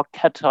acceptable. Our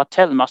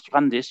cartel must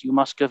run this. You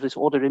must give this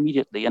order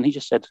immediately." And he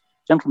just said,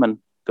 "Gentlemen,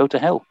 go to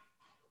hell."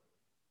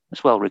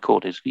 It's well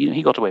recorded.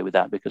 He got away with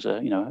that because,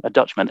 a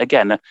Dutchman,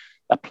 again,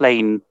 a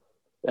plain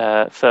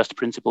first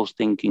principles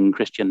thinking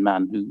Christian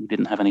man who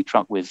didn't have any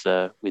truck with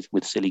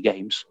silly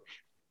games,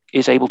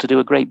 is able to do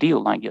a great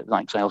deal like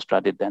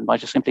Zylstra did then by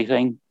just simply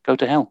saying, "Go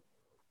to hell."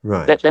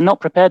 Right. They're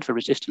not prepared for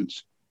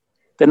resistance.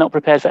 They're not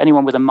prepared for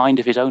anyone with a mind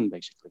of his own,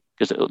 basically,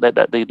 because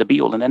the be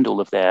all and end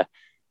all of their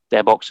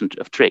box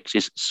of tricks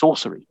is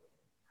sorcery.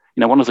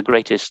 One of the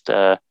greatest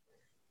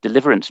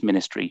deliverance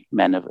ministry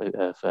men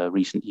of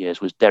recent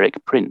years was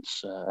Derek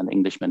Prince, an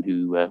Englishman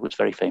who was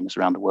very famous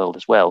around the world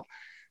as well.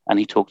 And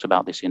he talked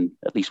about this in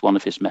at least one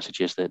of his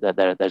messages,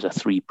 that there's a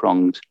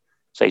three-pronged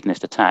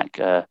Satanist attack: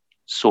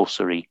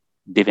 sorcery,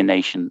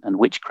 divination, and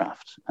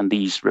witchcraft. And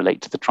these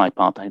relate to the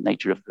tripartite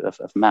nature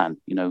of man.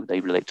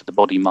 They relate to the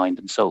body, mind,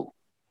 and soul.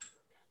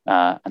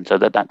 And so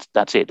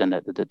that's it. And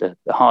the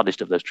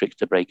hardest of those tricks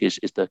to break is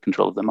the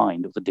control of the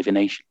mind, of the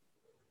divination.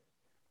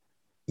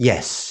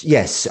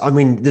 Yes. I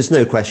mean, there's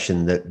no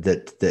question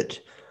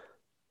that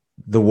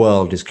the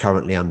world is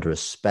currently under a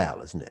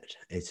spell, isn't it?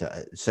 It's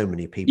so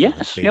many people.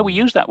 Yes, we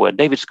use that word.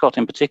 David Scott,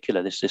 in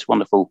particular, this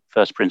wonderful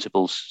first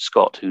principles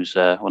Scott, who's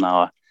on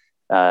our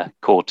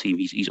core team.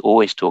 He's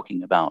always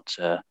talking about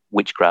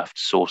witchcraft,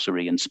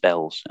 sorcery, and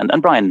spells,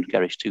 and Brian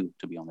Gerrish too,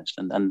 to be honest.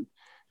 And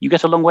you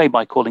get a long way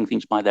by calling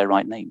things by their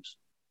right names.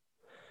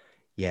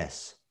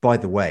 Yes. By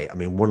the way, I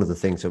mean, one of the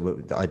things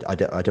that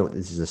I don't.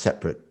 This is a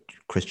separate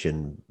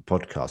Christian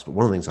podcast, but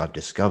one of the things I've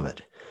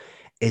discovered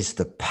is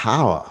the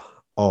power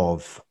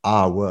of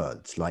our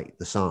words, like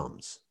the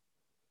Psalms.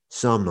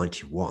 Psalm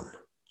 91.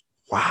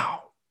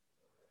 Wow.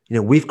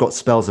 We've got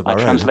spells of our own.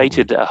 I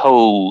translated a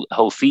whole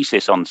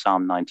thesis on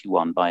Psalm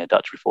 91 by a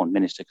Dutch Reformed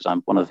minister,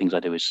 because one of the things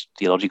I do is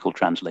theological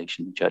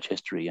translation in church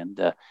history,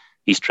 and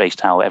he's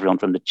traced how everyone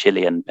from the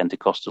Chilean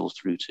Pentecostals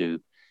through to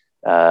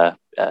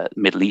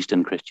Middle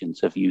Eastern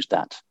Christians have used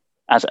that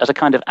as a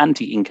kind of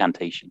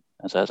anti-incantation,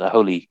 as a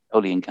holy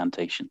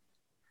incantation.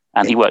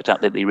 And he worked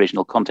out that the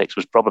original context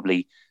was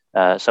probably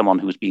someone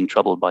who was being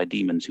troubled by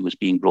demons, who was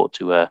being brought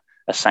to a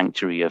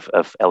sanctuary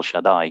of El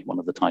Shaddai, one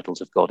of the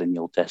titles of God in the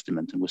Old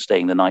Testament, and was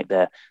staying the night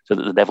there so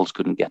that the devils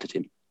couldn't get at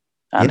him.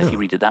 And if you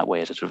read it that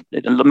way,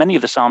 many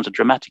of the Psalms are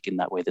dramatic in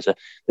that way.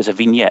 There's a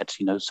vignette,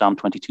 Psalm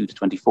 22 to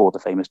 24, the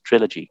famous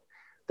trilogy.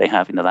 They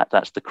have,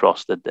 that's the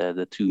cross,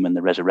 the tomb, and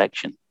the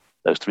resurrection,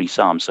 those three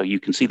Psalms. So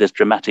you can see there's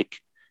dramatic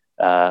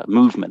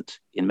movement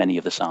in many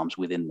of the Psalms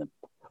within them.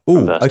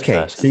 Oh,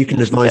 okay. So you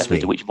can advise me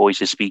to which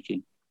voice is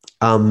speaking.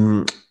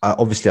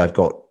 Obviously, I've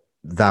got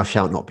 "Thou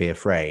shalt not be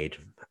afraid."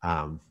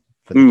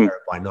 For the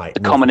terror by night, the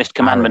commonest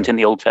commandment in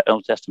the Old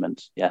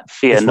Testament. Yeah,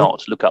 fear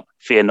not. Look up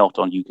 "fear not"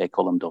 on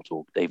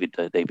ukcolumn.org.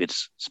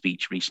 David's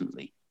speech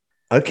recently.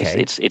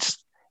 Okay,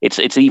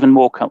 it's even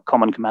more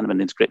common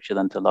commandment in Scripture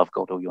than to love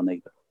God or your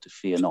neighbor, to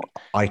fear not.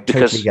 I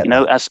totally get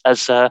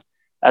that.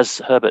 As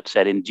Herbert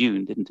said in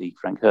Dune, didn't he?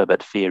 Frank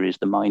Herbert, fear is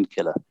the mind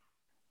killer,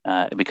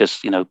 because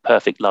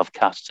perfect love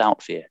casts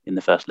out fear in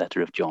the first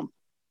letter of John.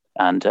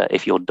 And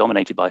if you're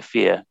dominated by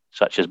fear,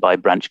 such as by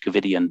Branch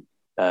Covidian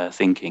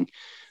thinking,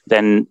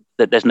 then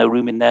there's no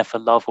room in there for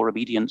love or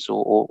obedience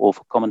or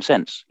for common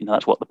sense.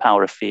 That's what the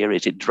power of fear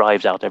is. It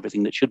drives out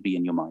everything that should be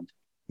in your mind.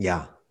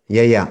 Yeah.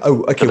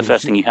 Oh, okay. So the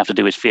first thing you have to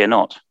do is fear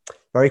not.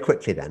 Very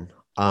quickly then.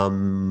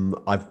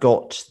 I've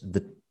got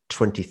the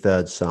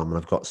 23rd Psalm and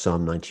I've got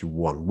Psalm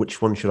 91.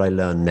 Which one should I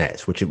learn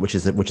next? Which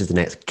is the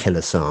next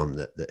killer Psalm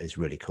that is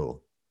really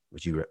cool?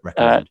 Would you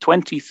recommend?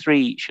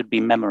 23 should be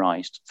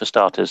memorized for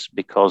starters,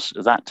 because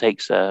that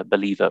takes a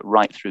believer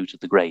right through to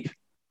the grave,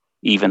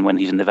 even when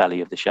he's in the valley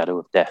of the shadow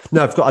of death.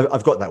 No,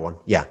 I've got that one.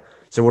 Yeah.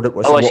 So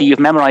I see. You've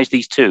memorized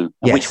these two.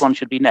 Yes. Which one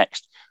should be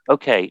next?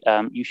 Okay.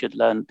 You should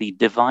learn the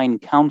Divine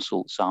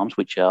Counsel Psalms,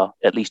 which are,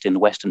 at least in the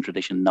Western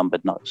tradition,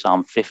 numbered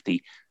Psalm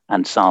 50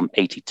 and Psalm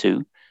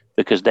 82,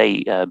 because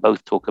they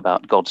both talk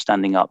about God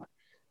standing up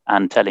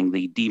and telling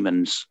the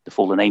demons, the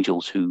fallen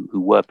angels who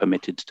were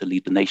permitted to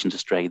lead the nations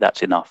astray,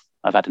 "That's enough.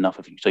 I've had enough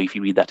of you." So if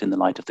you read that in the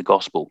light of the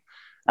gospel,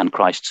 and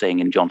Christ saying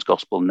in John's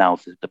gospel, "Now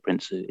the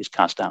prince is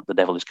cast out, the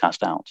devil is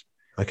cast out,"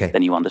 okay,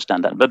 then you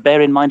understand that. But bear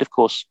in mind, of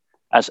course,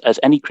 as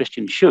any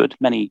Christian should,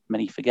 many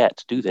forget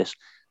to do this,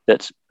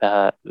 that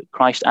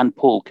Christ and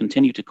Paul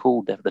continue to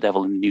call the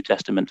devil in the New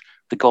Testament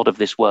the god of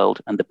this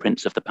world and the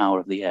prince of the power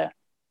of the air.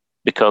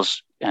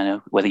 Because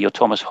whether you're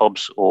Thomas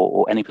Hobbes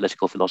or any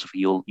political philosopher,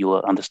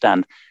 you'll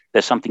understand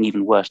there's something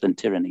even worse than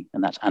tyranny,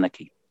 and that's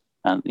anarchy.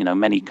 And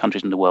many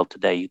countries in the world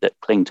today that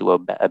cling to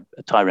a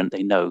tyrant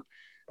they know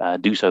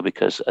do so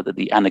because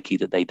the anarchy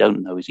that they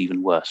don't know is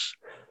even worse.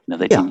 You're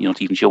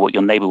not even sure what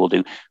your neighbor will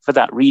do. For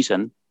that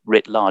reason,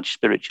 writ large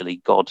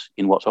spiritually, God,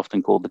 in what's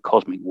often called the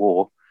cosmic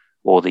war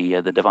or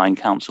the divine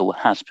council,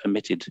 has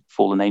permitted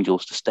fallen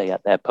angels to stay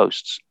at their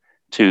posts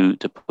to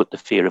put the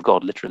fear of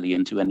God literally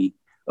into any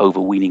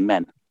overweening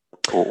men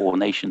or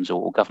nations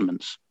or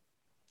governments.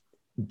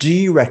 Do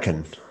you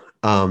reckon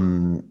I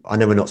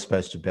know we're not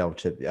supposed to be able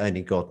to,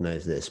 only God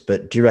knows this,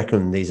 but do you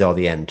reckon these are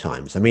the end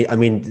times? I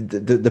mean,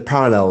 the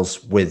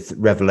parallels with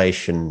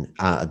Revelation,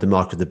 the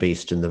mark of the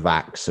beast and the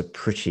vax are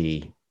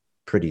pretty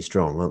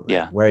strong, aren't they?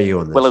 Yeah. Where are you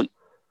on this? Well,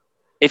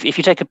 if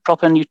you take a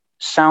proper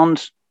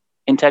sound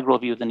integral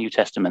view of the New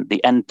Testament,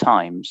 the end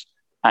times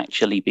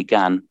actually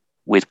began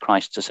with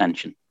Christ's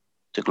ascension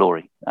to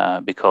glory.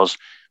 Because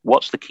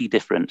what's the key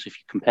difference if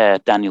you compare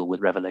Daniel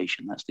with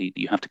Revelation?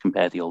 You have to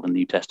compare the Old and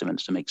New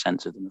Testaments to make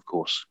sense of them, of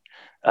course.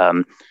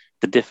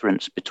 The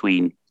difference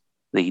between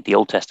the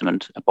Old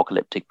Testament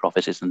apocalyptic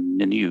prophecies and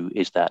the New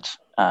is that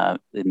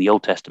in the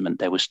Old Testament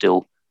there was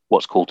still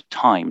what's called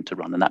time to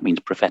run, and that means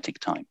prophetic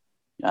time.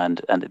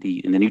 And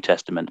in the New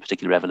Testament,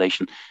 particularly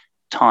Revelation,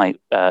 time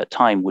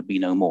would be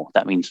no more.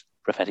 That means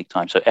prophetic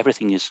time. So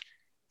everything is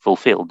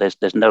fulfilled.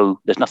 There's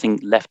nothing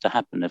left to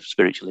happen of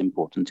spiritual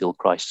import until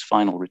Christ's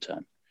final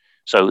return.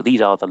 So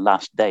these are the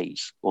last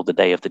days, or the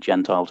day of the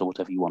Gentiles, or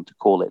whatever you want to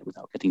call it,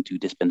 without getting too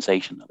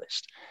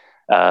dispensationalist.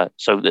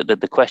 So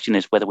the question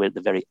is whether we're at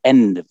the very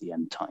end of the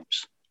end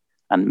times.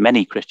 And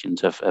many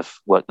Christians have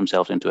worked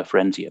themselves into a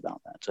frenzy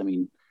about that. I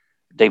mean,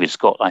 David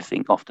Scott, I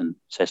think, often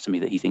says to me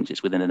that he thinks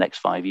it's within the next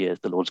 5 years,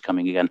 the Lord's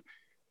coming again.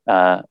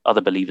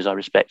 Other believers I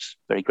respect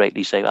very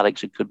greatly say,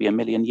 Alex, it could be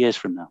 1,000,000 years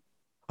from now.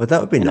 Well,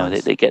 that would be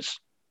nice.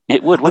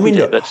 It would, wouldn't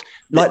it?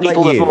 But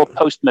people like of more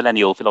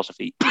post-millennial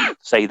philosophy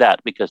say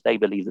that because they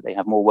believe that they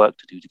have more work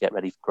to do to get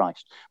ready for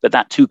Christ. But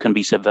that too can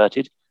be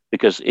subverted,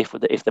 because if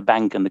the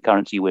bank and the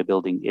currency we're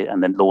building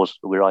and then laws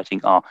we're writing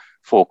are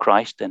for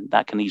Christ, then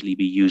that can easily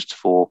be used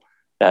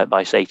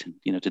by Satan,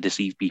 to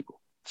deceive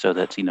people, so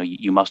that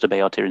you must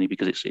obey our tyranny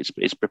because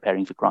it's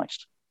preparing for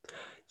Christ.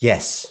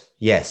 Yes.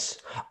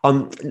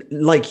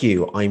 Like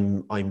you,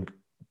 I'm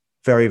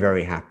very,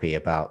 very happy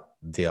about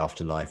the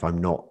afterlife. I'm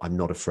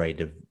not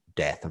afraid of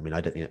death. I mean,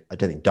 I don't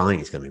think dying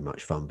is going to be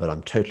much fun, but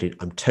I'm totally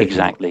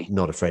exactly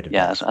not afraid of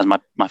death. As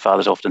my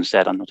father's often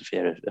said, I'm not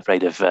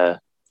afraid of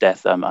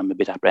death. I'm a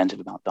bit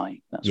apprehensive about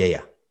dying.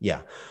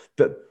 Yeah.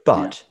 But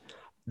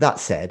that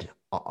said,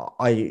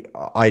 I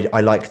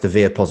like the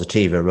via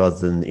positiva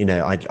rather than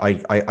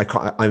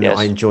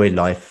I enjoy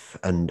life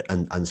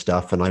and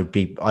stuff, and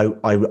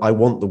I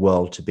want the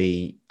world to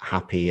be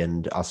happy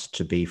and us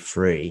to be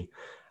free.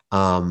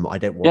 I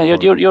don't want. Yeah,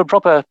 you're a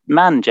proper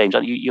man, James.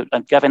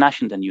 Gavin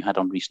Ashenden you had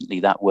on recently,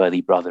 that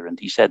worthy brother, and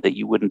he said that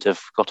you wouldn't have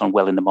got on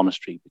well in the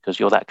monastery because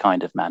you're that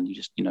kind of man. You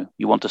just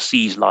you want to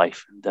seize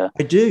life and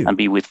I do, and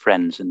be with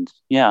friends, and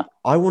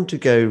I want to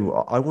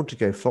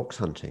go fox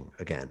hunting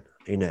again.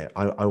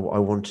 I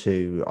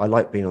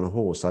like being on a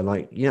horse. I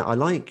like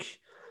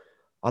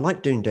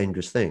doing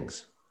dangerous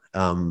things.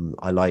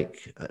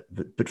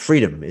 But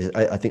freedom is,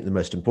 I think, the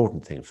most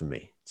important thing for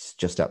me. It's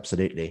just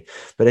absolutely.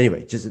 But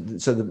anyway,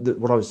 so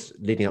what I was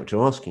leading up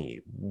to asking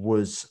you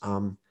was,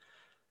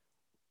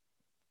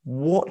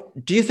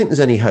 what do you think there's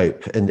any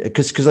hope? And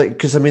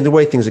because I mean, the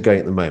way things are going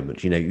at the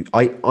moment,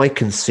 I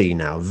can see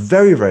now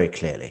very, very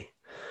clearly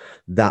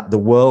that the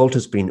world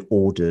has been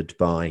ordered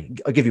by.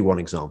 I'll give you one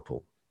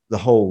example: the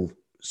whole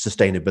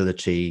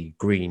sustainability,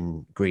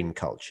 green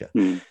culture.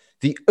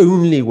 The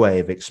only way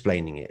of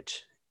explaining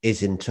it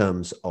is in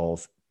terms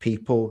of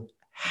people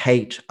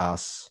hate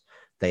us.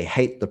 They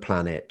hate the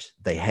planet.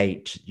 They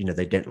hate,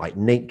 they don't like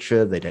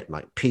nature. They don't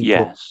like people.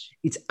 Yes.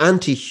 It's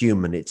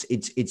anti-human.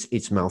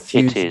 It's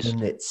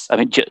Malthusian. It is. I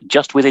mean,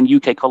 just within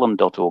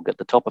ukcolumn.org, at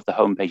the top of the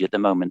homepage at the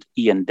moment,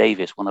 Ian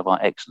Davis, one of our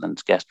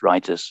excellent guest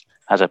writers,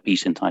 has a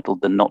piece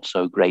entitled "The Not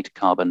So Great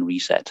Carbon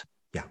Reset."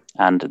 Yeah.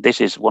 And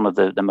this is one of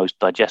the most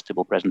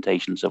digestible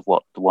presentations of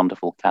what the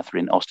wonderful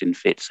Catherine Austin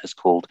Fitz has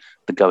called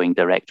the going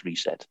direct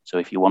reset. So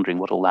if you're wondering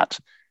what all that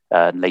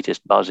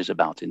latest buzz is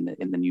about in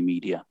the new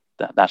media,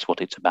 that's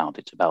what it's about.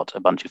 It's about a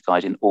bunch of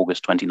guys in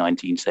August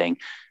 2019 saying,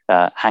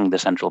 hang the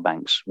central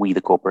banks, we the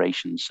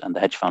corporations and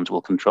the hedge funds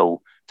will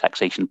control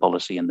taxation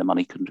policy and the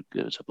money can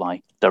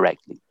supply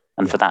directly.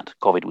 And for that,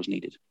 COVID was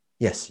needed.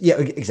 Yes. Yeah,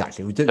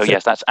 exactly. So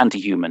yes, that's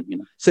anti-human.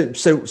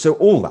 So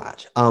all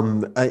that.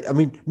 I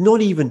mean,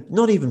 not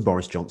even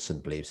Boris Johnson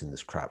believes in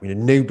this crap.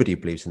 Nobody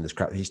believes in this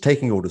crap. He's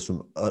taking orders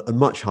from a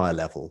much higher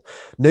level.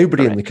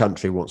 Nobody in the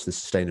country wants this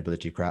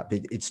sustainability crap.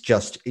 It's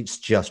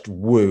just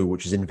woo,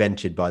 which is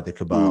invented by the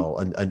cabal,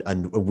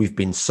 and we've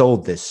been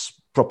sold this,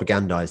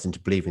 propagandized into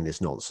believing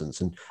this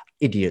nonsense, and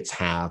idiots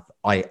have.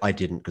 I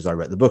didn't, because I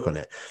read the book on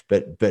it,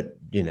 but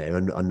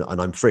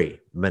and I'm free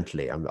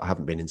mentally. I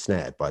haven't been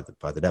ensnared by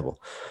the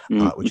devil,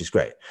 which is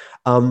great.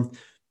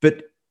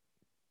 But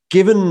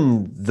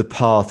given the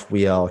path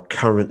we are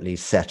currently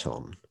set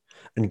on,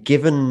 and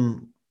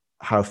given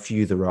how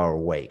few there are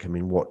awake, I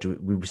mean, what do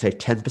we say?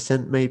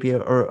 10% maybe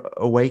are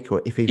awake,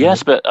 or if even.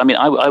 Yes, but I mean,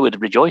 I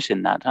would rejoice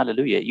in that.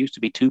 Hallelujah! It used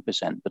to be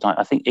 2%, but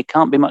I think it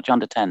can't be much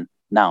under 10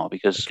 now,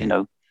 because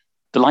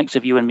the likes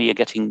of you and me are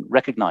getting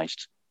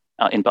recognised.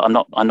 But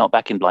I'm not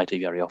back in Blighty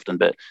very often.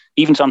 But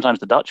even sometimes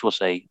the Dutch will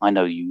say, "I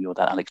know you. You're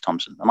that Alex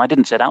Thomson." And I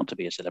didn't set out to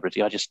be a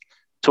celebrity. I just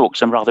talk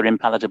some rather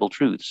impalatable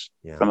truths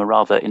from a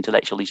rather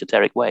intellectual,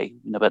 esoteric way.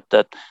 But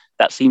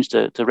that seems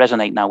to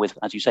resonate now with,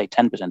 as you say,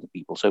 10% of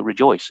people. So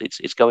rejoice.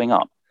 It's going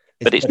up.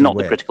 but it's very not the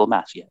weird. critical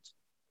mass yet.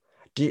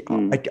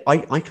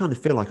 I kind of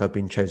feel like I've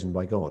been chosen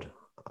by God.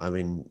 I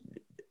mean,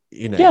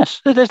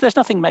 Yes, there's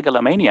nothing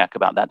megalomaniac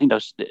about that.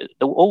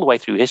 All the way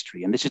through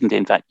history, and this isn't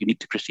in fact unique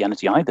to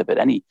Christianity either, but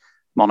any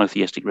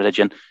monotheistic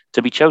religion,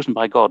 to be chosen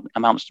by God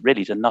amounts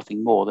really to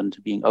nothing more than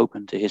to being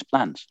open to His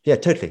plans. Yeah,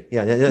 totally.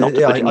 Not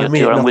to putting I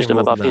mean your it own nothing wisdom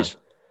more than above that. His.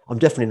 I'm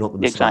definitely not the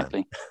Messiah.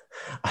 Exactly.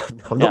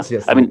 I'm Yeah, not I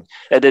suggesting. mean,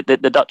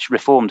 the Dutch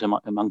Reformed,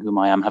 among whom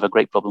I am, have a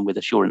great problem with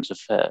assurance of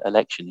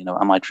election.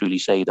 Am I truly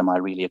saved? Am I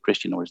really a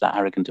Christian, or is that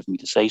arrogant of me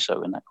to say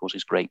so? And that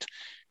causes great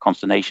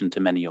consternation to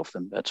many of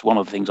them. But one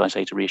of the things I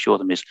say to reassure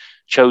them is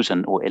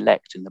chosen or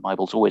elect in the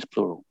Bible is always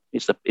plural.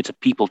 It's a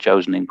people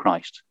chosen in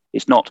Christ.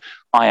 It's not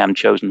I am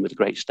chosen with a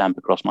great stamp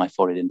across my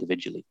forehead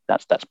individually.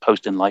 That's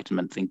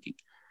post-Enlightenment thinking.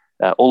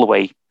 All the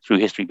way through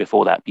history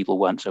before that, people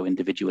weren't so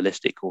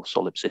individualistic or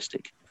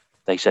solipsistic.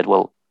 They said,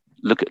 well,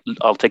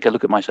 I'll take a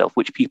look at myself.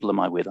 Which people am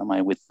I with? Am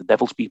I with the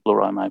devil's people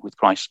or am I with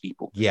Christ's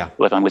people? Yeah.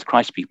 Well, if I'm with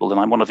Christ's people, then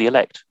I'm one of the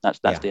elect. That's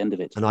the end of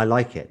it. And I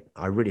like it.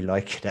 I really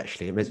like it,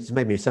 actually. It's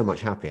made me so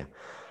much happier.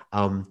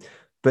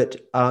 But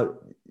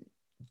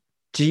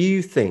do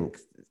you think,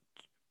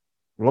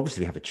 well,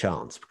 obviously we have a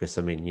chance because,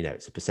 I mean,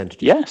 it's a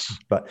percentage. Yes.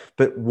 But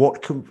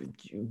what can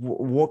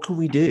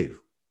we do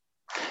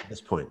at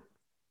this point?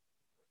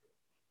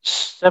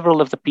 Several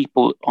of the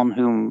people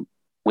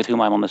with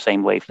whom I'm on the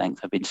same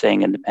wavelength have been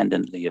saying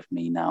independently of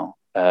me now,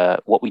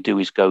 what we do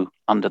is go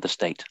under the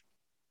state.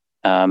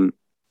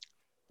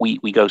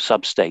 We go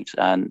sub-state.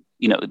 And,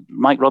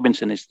 Mike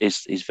Robinson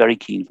is very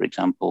keen, for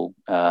example,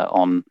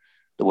 on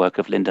the work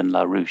of Lyndon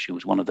LaRouche, who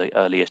was one of the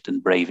earliest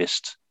and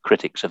bravest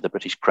critics of the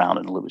British Crown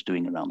and all it was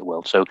doing around the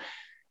world. So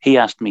he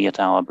asked me at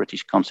our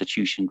British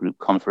Constitution Group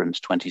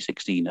Conference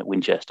 2016 at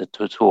Winchester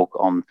to talk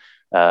on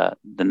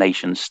the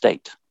nation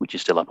state, which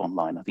is still up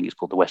online. I think it's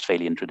called the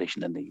Westphalian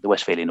tradition and the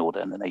Westphalian order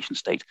and the nation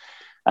state.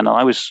 And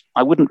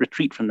I wouldn't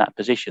retreat from that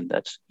position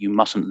that you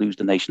mustn't lose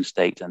the nation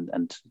state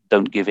and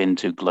don't give in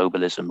to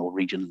globalism or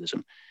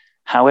regionalism.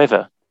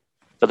 However,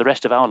 for the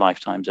rest of our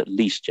lifetimes, at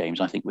least, James,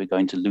 I think we're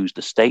going to lose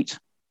the state.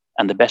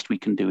 And the best we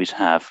can do is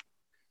have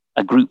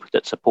a group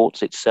that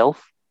supports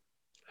itself,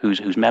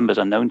 whose members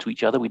are known to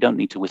each other. We don't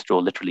need to withdraw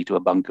literally to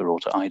a bunker or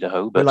to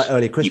Idaho, but like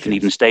early Christians. You can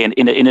even stay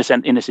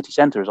in a city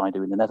center, as I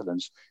do in the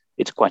Netherlands.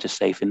 It's quite a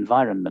safe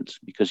environment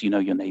because you know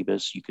your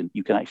neighbors. You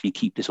can actually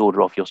keep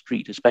disorder off your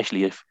street,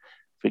 especially if,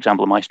 for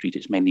example, on my street,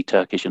 it's mainly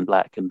Turkish and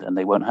black, and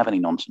they won't have any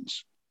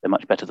nonsense. They're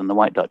much better than the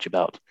white Dutch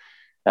about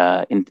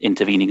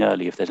intervening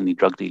early if there's any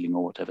drug dealing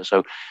or whatever.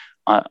 So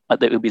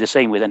it would be the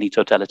same with any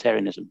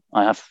totalitarianism.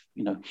 I have,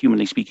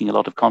 humanly speaking, a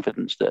lot of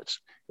confidence that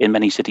in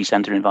many city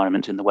centre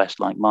environments in the West,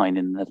 like mine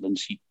in the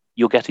Netherlands,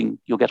 you'll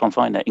get on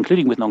fine there,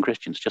 including with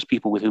non-Christians, just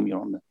people with whom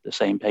you're on the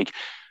same page.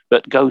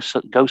 But go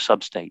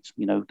sub-state.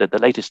 The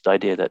latest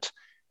idea that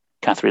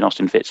Catherine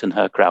Austin Fitz and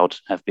her crowd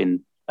have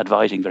been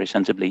advising very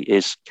sensibly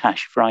is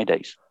cash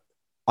Fridays.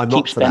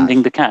 Keep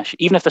spending the cash.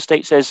 Even if the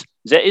state says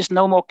there is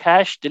no more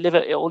cash,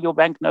 deliver all your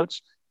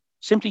banknotes,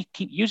 simply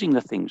keep using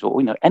the things,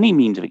 or any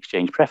means of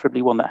exchange,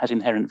 preferably one that has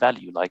inherent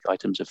value, like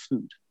items of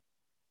food.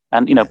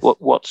 And yes.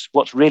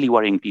 What's really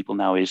worrying people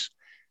now is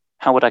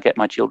how would I get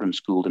my children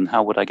schooled, and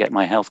how would I get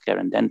my healthcare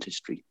and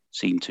dentistry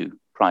seen to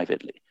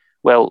privately?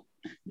 Well,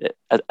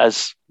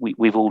 as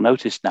we've all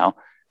noticed now,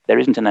 there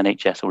isn't an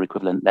NHS or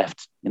equivalent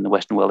left in the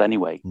Western world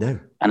anyway. No.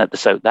 And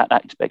so that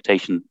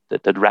expectation,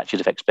 that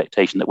ratchet of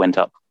expectation that went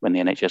up when the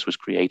NHS was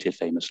created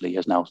famously,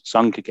 has now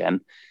sunk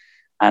again.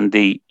 And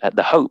the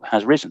hope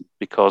has risen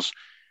because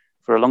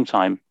for a long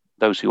time,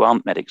 those who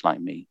aren't medics like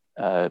me,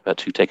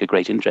 but who take a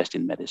great interest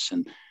in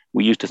medicine,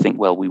 we used to think,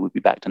 well, we would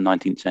be back to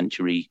 19th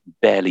century,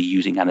 barely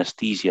using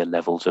anesthesia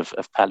levels of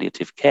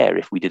palliative care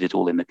if we did it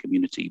all in the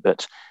community.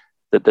 But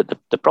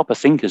the proper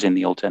thinkers in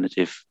the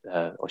alternative,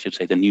 or I should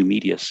say the new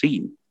media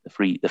scene,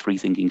 the free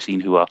thinking scene,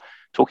 who are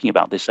talking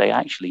about this, say,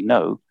 actually,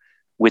 no,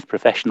 with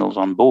professionals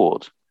on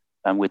board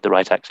and with the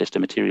right access to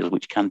materials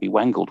which can be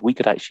wangled, we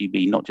could actually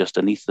be not just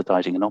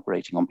anesthetizing and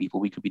operating on people,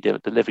 we could be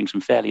delivering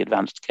some fairly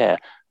advanced care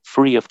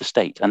free of the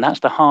state. And that's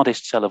the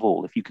hardest sell of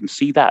all. If you can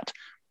see that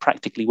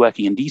practically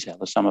working in detail,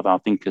 as some of our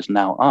thinkers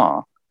now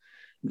are,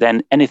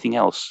 then anything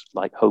else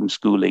like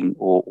homeschooling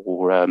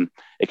or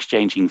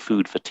exchanging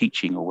food for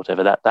teaching or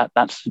whatever,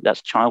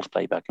 that's child's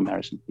play by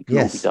comparison. It can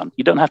all be done.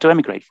 You don't have to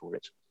emigrate for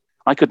it.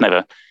 I could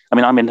never. I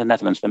mean, I'm in the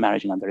Netherlands for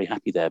marriage and I'm very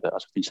happy there. But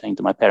as I've been saying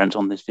to my parents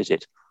on this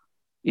visit,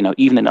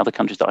 even in other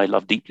countries that I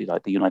love deeply,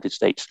 like the United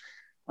States,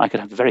 I could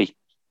have a very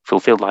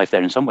fulfilled life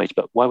there in some ways.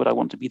 But why would I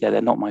want to be there?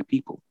 They're not my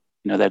people.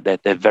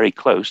 They're very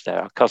close.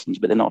 They're our cousins,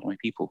 but they're not my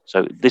people.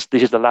 So this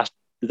is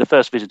the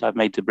first visit I've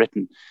made to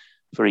Britain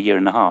for a year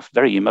and a half.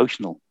 Very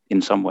emotional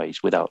in some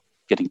ways, without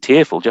getting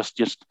tearful.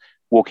 Just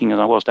walking as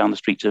I was down the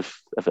streets of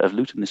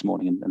Luton this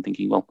morning and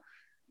thinking, well,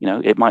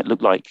 it might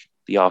look like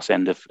the arse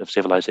end of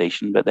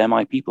civilization, but they're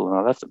my people and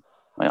I love them.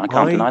 I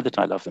can't deny that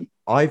I love them.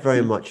 I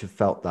very much have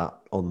felt that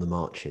on the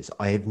marches.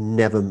 I have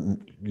never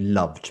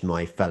loved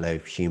my fellow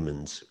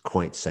humans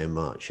quite so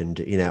much. And,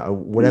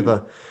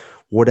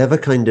 whatever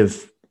kind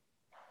of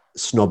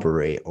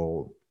snobbery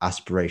or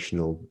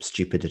aspirational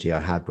stupidity I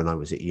had when I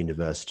was at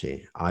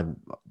university. I've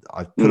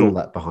put all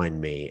that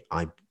behind me.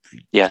 I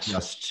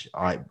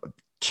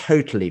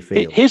totally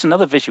feel. Here's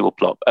another visual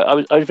plot. I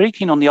was very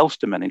keen on the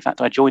Ulstermen. In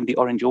fact, I joined the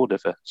Orange Order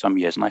for some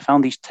years, and I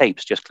found these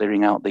tapes just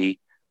clearing out the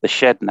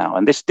shed now.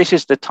 And this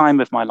is the time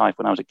of my life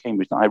when I was at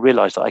Cambridge that I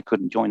realised that I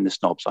couldn't join the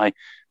snobs. I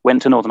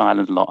went to Northern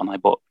Ireland a lot, and I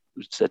bought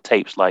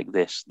tapes like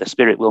this: "The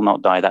Spirit Will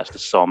Not Die." That's the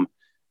Somme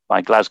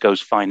by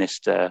Glasgow's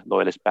finest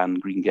loyalist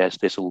band, Green Gair's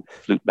Thistle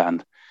Flute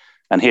Band.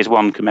 And here's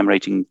one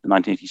commemorating the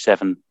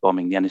 1987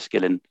 bombing, the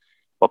Enniskillen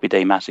Poppy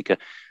Day massacre.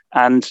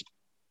 And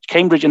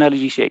Cambridge and early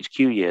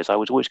GCHQ years, I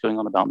was always going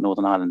on about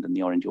Northern Ireland and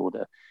the Orange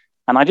Order.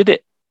 And I did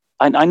it.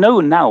 I know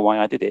now why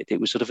I did it.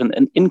 It was sort of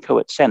an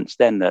inchoate sense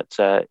then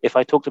that if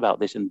I talked about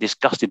this and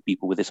disgusted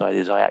people with this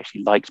idea, I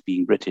actually liked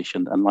being British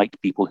and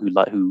liked people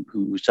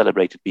who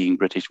celebrated being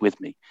British with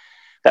me.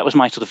 That was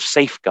my sort of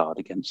safeguard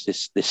against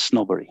this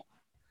snobbery.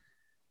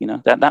 You know,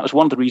 that was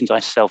one of the reasons I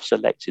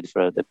self-selected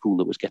for the pool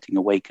that was getting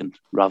awakened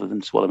rather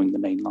than swallowing the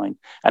main line.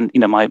 And, you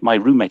know, my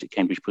roommate at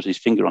Cambridge put his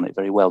finger on it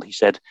very well. He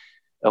said,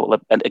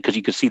 because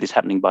you could see this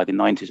happening by the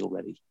 90s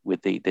already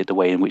with the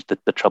way in which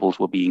the troubles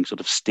were being sort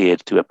of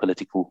steered to a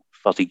political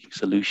fuzzy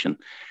solution.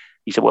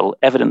 He said, well,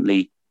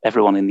 evidently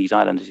everyone in these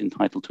islands is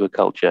entitled to a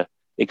culture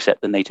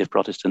except the native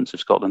Protestants of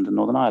Scotland and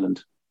Northern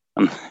Ireland.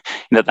 And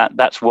you know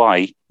that's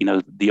why, you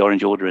know, the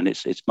Orange Order and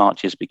its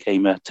marches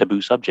became a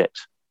taboo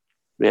subject,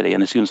 really.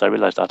 And as soon as I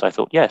realized that, I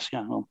thought, yes,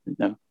 yeah, well, you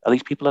know, are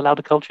these people allowed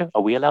a culture?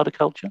 Are we allowed a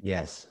culture?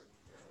 Yes.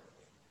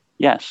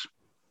 Yes.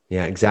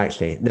 Yeah,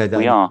 exactly. No,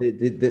 we are.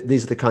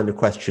 These are the kind of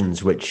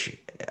questions which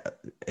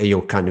are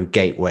your kind of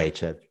gateway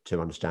to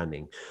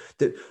understanding.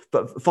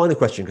 But final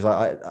question,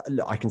 because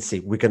I can see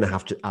we're going to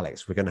have to,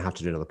 Alex, we're going to have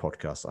to do another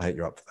podcast. I hope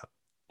you're up for that.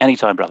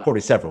 Anytime, brother.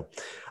 Probably several.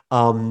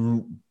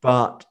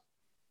 But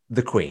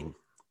the Queen.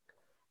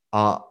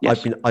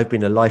 Yes. I've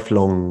been a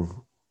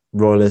lifelong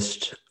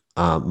royalist,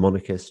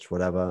 monarchist,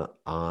 whatever.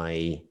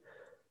 I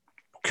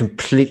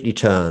completely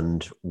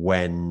turned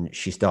when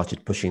she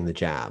started pushing the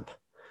jab.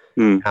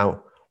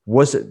 Now,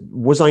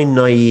 was I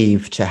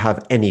naive to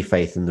have any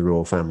faith in the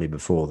royal family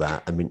before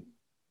that? I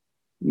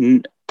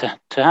mean, to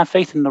have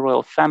faith in the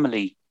royal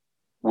family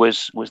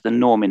was the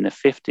norm in the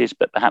 50s,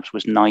 but perhaps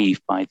was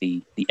naive by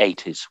the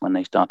 80s when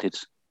they started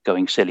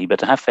going silly. But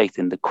to have faith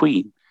in the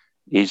Queen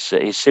is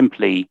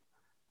simply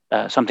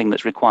something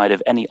that's required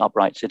of any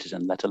upright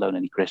citizen, let alone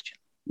any Christian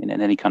in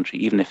any country,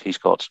 even if he's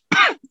got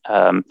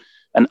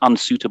an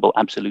unsuitable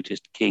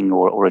absolutist king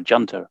or a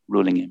junta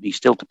ruling him. He's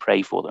still to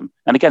pray for them.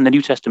 And again, the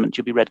New Testament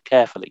should be read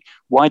carefully.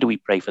 Why do we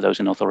pray for those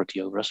in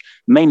authority over us?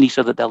 Mainly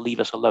so that they'll leave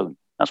us alone.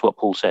 That's what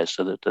Paul says,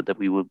 so that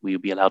we will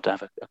be allowed to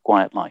have a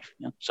quiet life.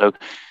 Yeah? So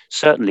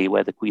certainly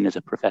where the Queen is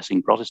a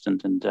professing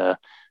Protestant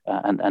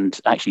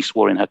and actually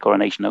swore in her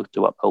coronation oath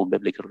to uphold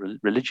biblical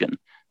religion,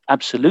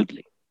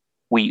 absolutely.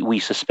 We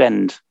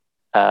suspend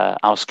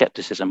our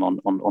skepticism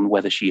on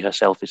whether she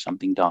herself is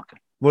something darker.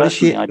 Well,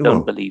 personally, I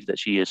don't believe that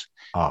she is.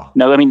 Oh.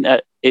 No, I mean,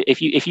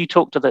 if you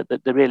talk to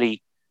the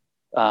really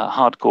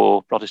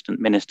hardcore Protestant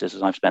ministers,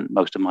 as I've spent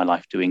most of my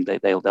life doing,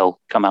 they'll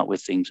come out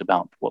with things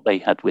about what they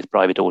had with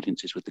private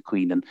audiences with the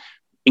Queen. And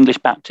English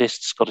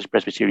Baptists, Scottish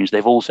Presbyterians,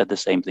 they've all said the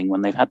same thing.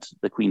 When they've had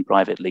the Queen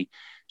privately,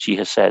 she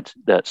has said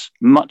that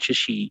much as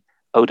she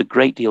owed a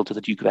great deal to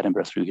the Duke of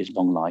Edinburgh through his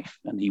long life,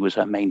 and he was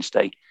her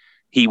mainstay,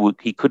 he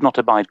could not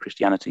abide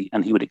Christianity,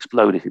 and he would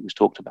explode if it was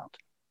talked about.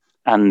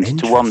 And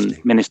to one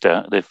minister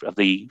of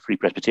the Free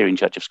Presbyterian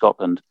Church of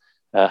Scotland,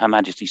 Her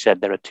Majesty said,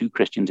 there are two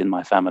Christians in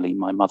my family,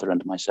 my mother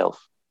and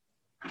myself.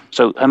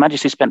 So Her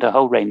Majesty spent her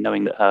whole reign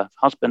knowing that her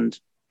husband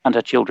and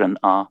her children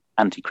are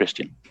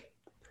anti-Christian,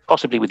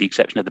 possibly with the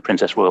exception of the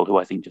Princess Royal, who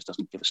I think just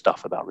doesn't give a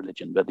stuff about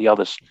religion. But the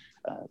others,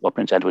 well,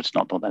 Prince Edward's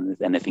not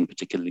anything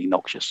particularly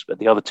noxious, but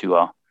the other two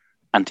are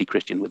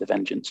anti-Christian with a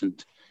vengeance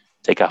and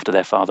take after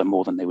their father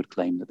more than they would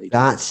claim that they do.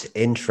 That's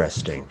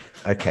interesting.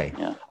 Okay.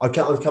 Yeah.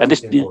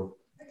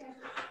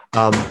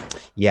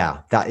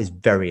 Yeah, that is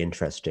very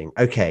interesting.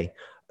 Okay.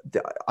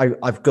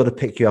 I've got to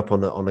pick you up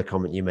on a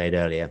comment you made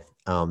earlier,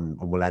 and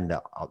we'll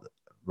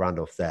round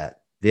off there.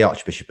 The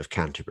Archbishop of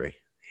Canterbury.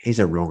 He's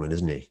a wrong one,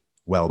 isn't he?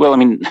 Well, I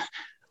mean,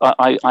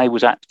 I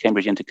was at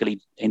Cambridge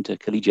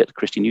Intercollegiate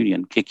Christian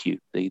Union, KICU,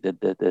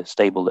 the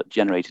stable that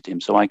generated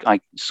him. So I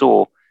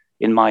saw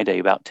in my day,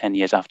 about 10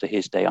 years after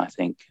his day, I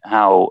think,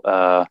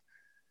 how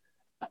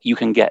you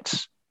can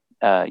get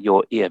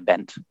your ear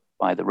bent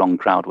by the wrong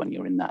crowd when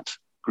you're in that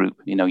group.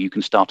 You know, you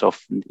can start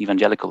off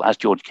evangelical, as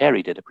George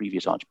Carey did, a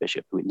previous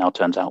archbishop, who it now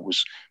turns out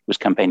was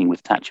campaigning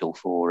with Tatchell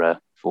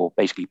for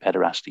basically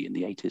pederasty in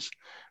the 80s.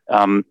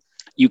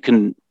 You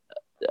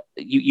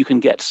can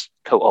get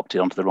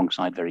co-opted onto the wrong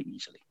side very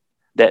easily.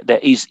 There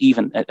is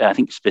even, I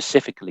think,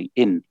 specifically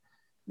in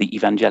the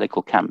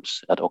evangelical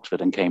camps at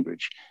Oxford and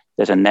Cambridge,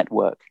 there's a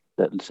network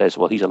that says,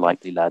 well, he's a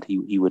likely lad.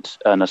 He would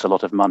earn us a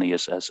lot of money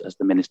as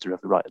the minister of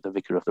the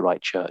vicar of the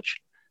right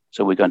church.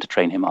 So we're going to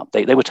train him up.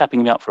 They were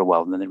tapping me up for a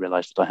while, and then they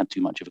realized that I had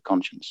too much of a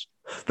conscience.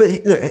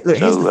 But look,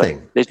 here's the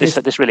thing.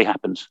 This really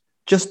happens.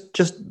 Just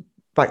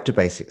back to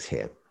basics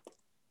here.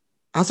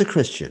 As a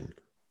Christian,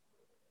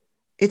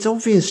 it's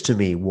obvious to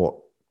me what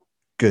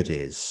good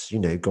is. You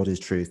know, God is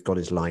truth, God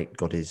is light,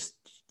 God is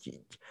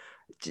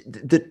some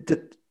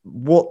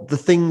of the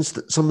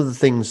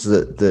things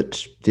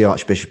that the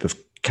Archbishop of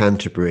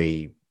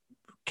Canterbury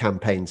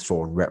campaigns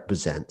for and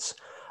represents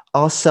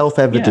are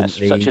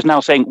self-evidently, such as now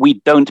saying we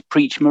don't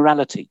preach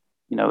morality,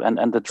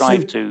 and the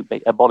drive to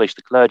abolish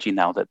the clergy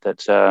now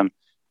that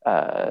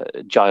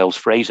Giles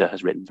Fraser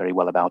has written very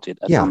well about it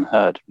at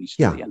Unheard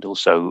recently, and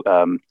also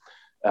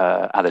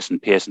Alison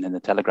Pearson in the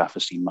Telegraph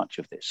has seen much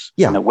of this.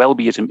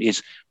 Welbyism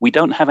is, we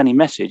don't have any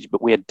message,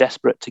 but we are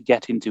desperate to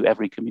get into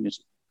every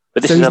community.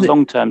 But this is a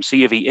long-term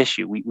C of E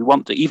issue. We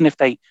want to, even if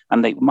they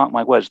mark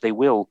my words, they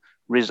will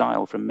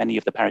resile from many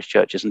of the parish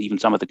churches and even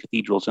some of the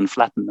cathedrals and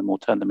flatten them or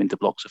turn them into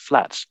blocks of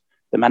flats.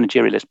 The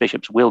managerialist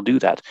bishops will do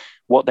that.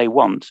 What they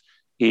want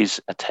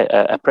is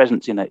a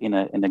presence in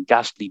a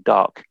ghastly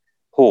dark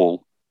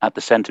hall at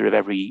the center of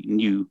every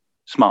new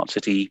smart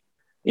city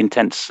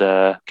intense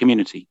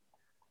community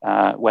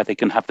where they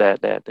can have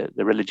their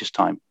religious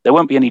time. There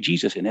won't be any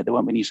Jesus in it. There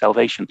won't be any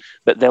salvation,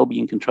 but they'll be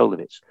in control of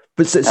it.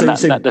 But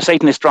the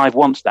Satanist drive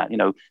wants that,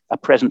 a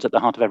presence at the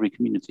heart of every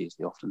community, as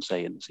they often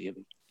say in the C of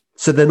E.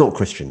 So they're not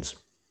Christians?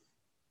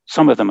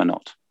 Some of them are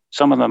not.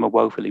 Some of them are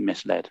woefully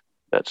misled.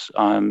 But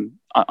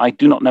I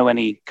do not know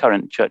any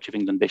current Church of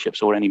England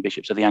bishops or any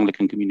bishops of the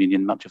Anglican community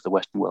in much of the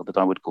Western world that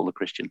I would call a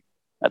Christian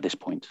at this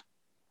point.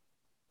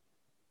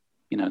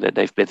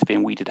 They've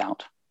been weeded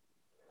out.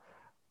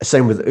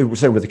 Same with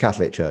the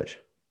Catholic Church.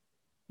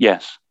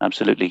 Yes,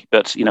 absolutely.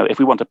 But if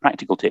we want a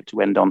practical tip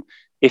to end on,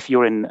 if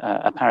you're in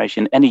a parish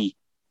in any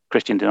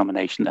Christian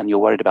denomination and you're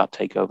worried about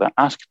takeover,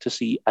 ask to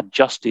see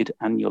adjusted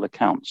annual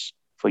accounts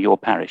for your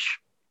parish.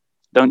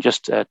 Don't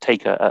just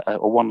take a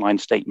one-line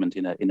statement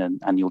in an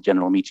annual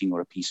general meeting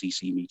or a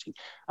PCC meeting.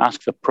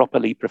 Ask for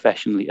properly,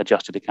 professionally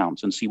adjusted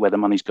accounts and see where the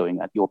money's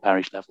going at your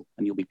parish level,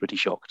 and you'll be pretty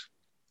shocked.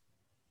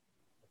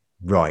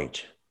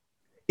 Right.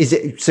 Is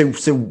it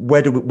so?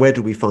 Where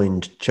do we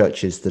find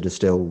churches that are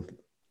still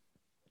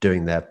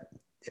doing their?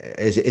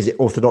 Is it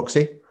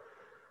orthodoxy?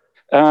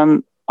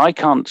 I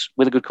can't,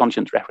 with a good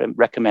conscience,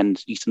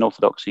 recommend Eastern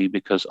Orthodoxy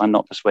because I'm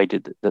not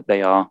persuaded that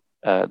they allow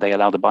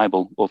the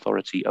Bible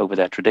authority over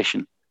their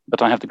tradition.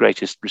 But I have the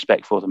greatest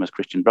respect for them as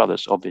Christian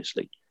brothers,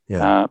 obviously.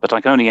 Yeah. But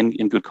I can only,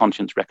 in good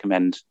conscience,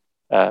 recommend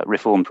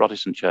Reformed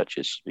Protestant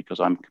churches because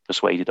I'm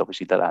persuaded,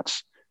 obviously,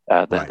 that's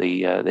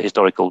the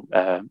historical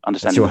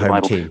understanding of the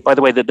Bible. Team. By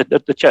the way,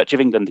 the Church of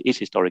England is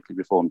historically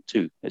Reformed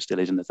too. It still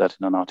is in the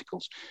 39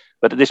 Articles.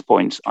 But at this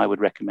point, I would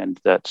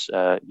recommend that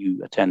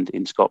you attend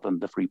in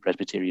Scotland the Free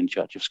Presbyterian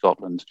Church of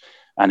Scotland,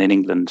 and in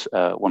England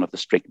one of the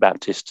strict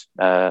Baptist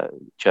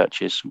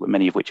churches,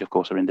 many of which, of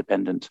course, are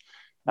independent.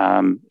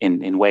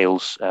 In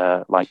Wales,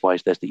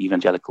 likewise, there's the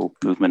Evangelical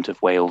Movement of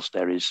Wales.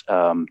 There is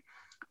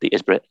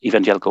the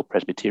Evangelical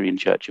Presbyterian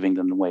Church of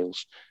England and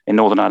Wales. In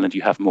Northern Ireland,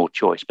 you have more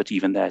choice, but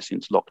even there,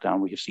 since lockdown,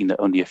 we have seen that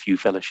only a few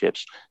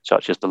fellowships,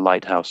 such as the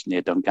Lighthouse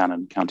near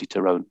Dungannon, County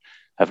Tyrone,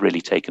 have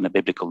really taken a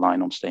biblical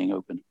line on staying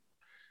open.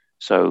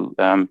 So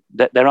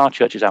there are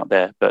churches out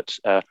there, but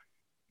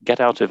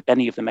get out of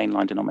any of the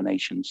mainline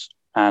denominations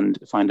and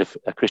find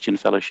a Christian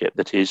fellowship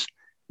that is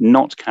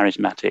not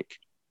charismatic,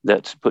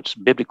 that puts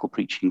biblical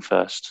preaching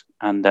first,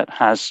 and that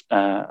has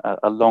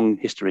a long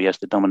history, as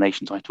the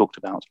denominations I talked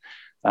about,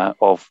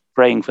 of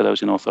praying for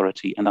those in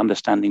authority and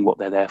understanding what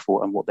they're there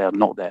for and what they're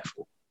not there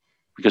for.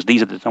 Because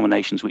these are the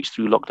denominations which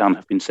through lockdown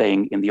have been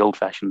saying in the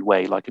old-fashioned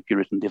way, like a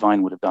Puritan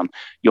divine would have done,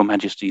 Your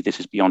Majesty, this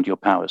is beyond your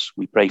powers.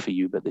 We pray for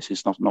you, but this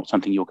is not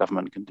something your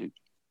government can do.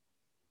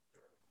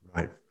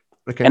 Right.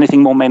 Okay.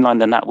 Anything more mainline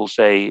than that will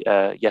say,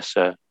 yes,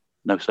 sir.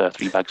 No, sir.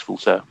 3 bags full,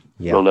 sir.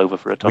 Yeah. Roll over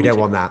for a Tommy. We don't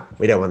want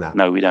that.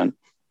 No, we don't.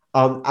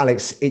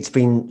 Alex, it's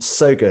been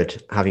so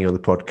good having you on the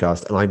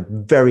podcast, and I'm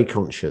very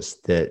conscious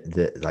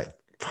that like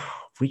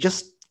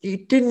you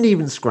didn't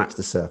even scratch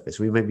the surface.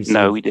 We maybe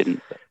we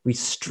didn't.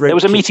 There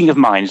was a meeting of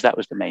minds. That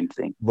was the main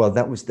thing. Well,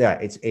 that was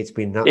there. It's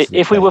been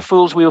if we were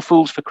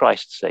fools for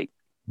Christ's sake.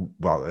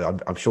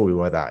 Well, I'm sure we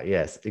were that.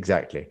 Yes,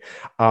 exactly.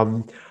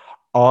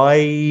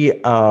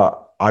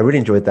 I really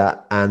enjoyed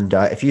that, and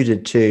if you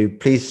did too,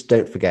 please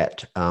don't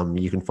forget.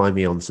 You can find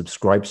me on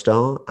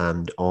Subscribestar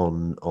and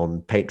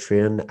on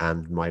Patreon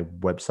and my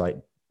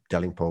website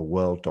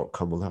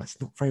dellingpoleworld.com. Although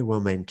it's not very well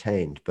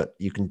maintained, but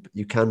you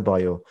can buy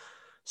your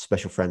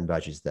special friend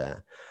badges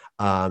there.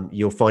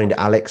 You'll find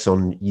Alex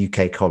on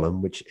UK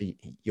Column, which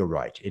you're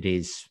right, it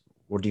is.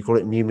 What do you call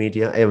it? New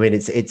media. I mean,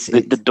 it's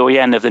the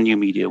doyen of the new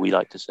media, we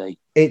like to say.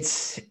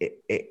 It's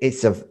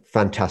a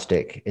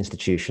fantastic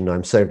institution.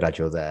 I'm so glad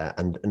you're there,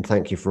 and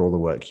thank you for all the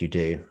work you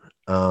do.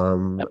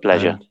 A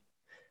pleasure.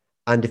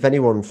 And if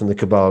anyone from the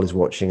Cabal is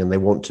watching and they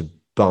want to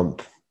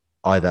bump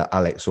either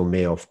Alex or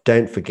me off,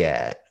 don't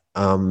forget.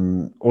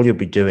 All you'll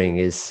be doing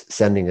is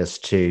sending us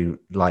to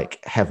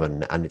like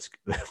heaven, and it's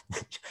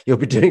you'll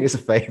be doing us a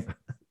favor.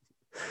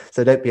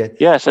 So don't be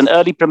an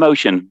early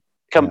promotion.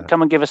 Come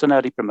and give us an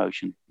early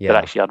promotion. Yeah. But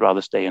actually, I'd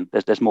rather stay in.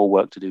 There's more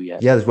work to do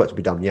yet. Yeah, there's work to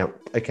be done. Yeah.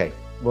 Okay.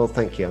 Well,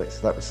 thank you, Alex.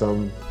 That was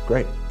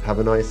great. Have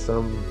a nice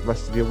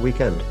rest of your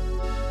weekend.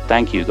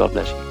 Thank you. God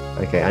bless you.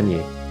 Okay, and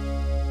you.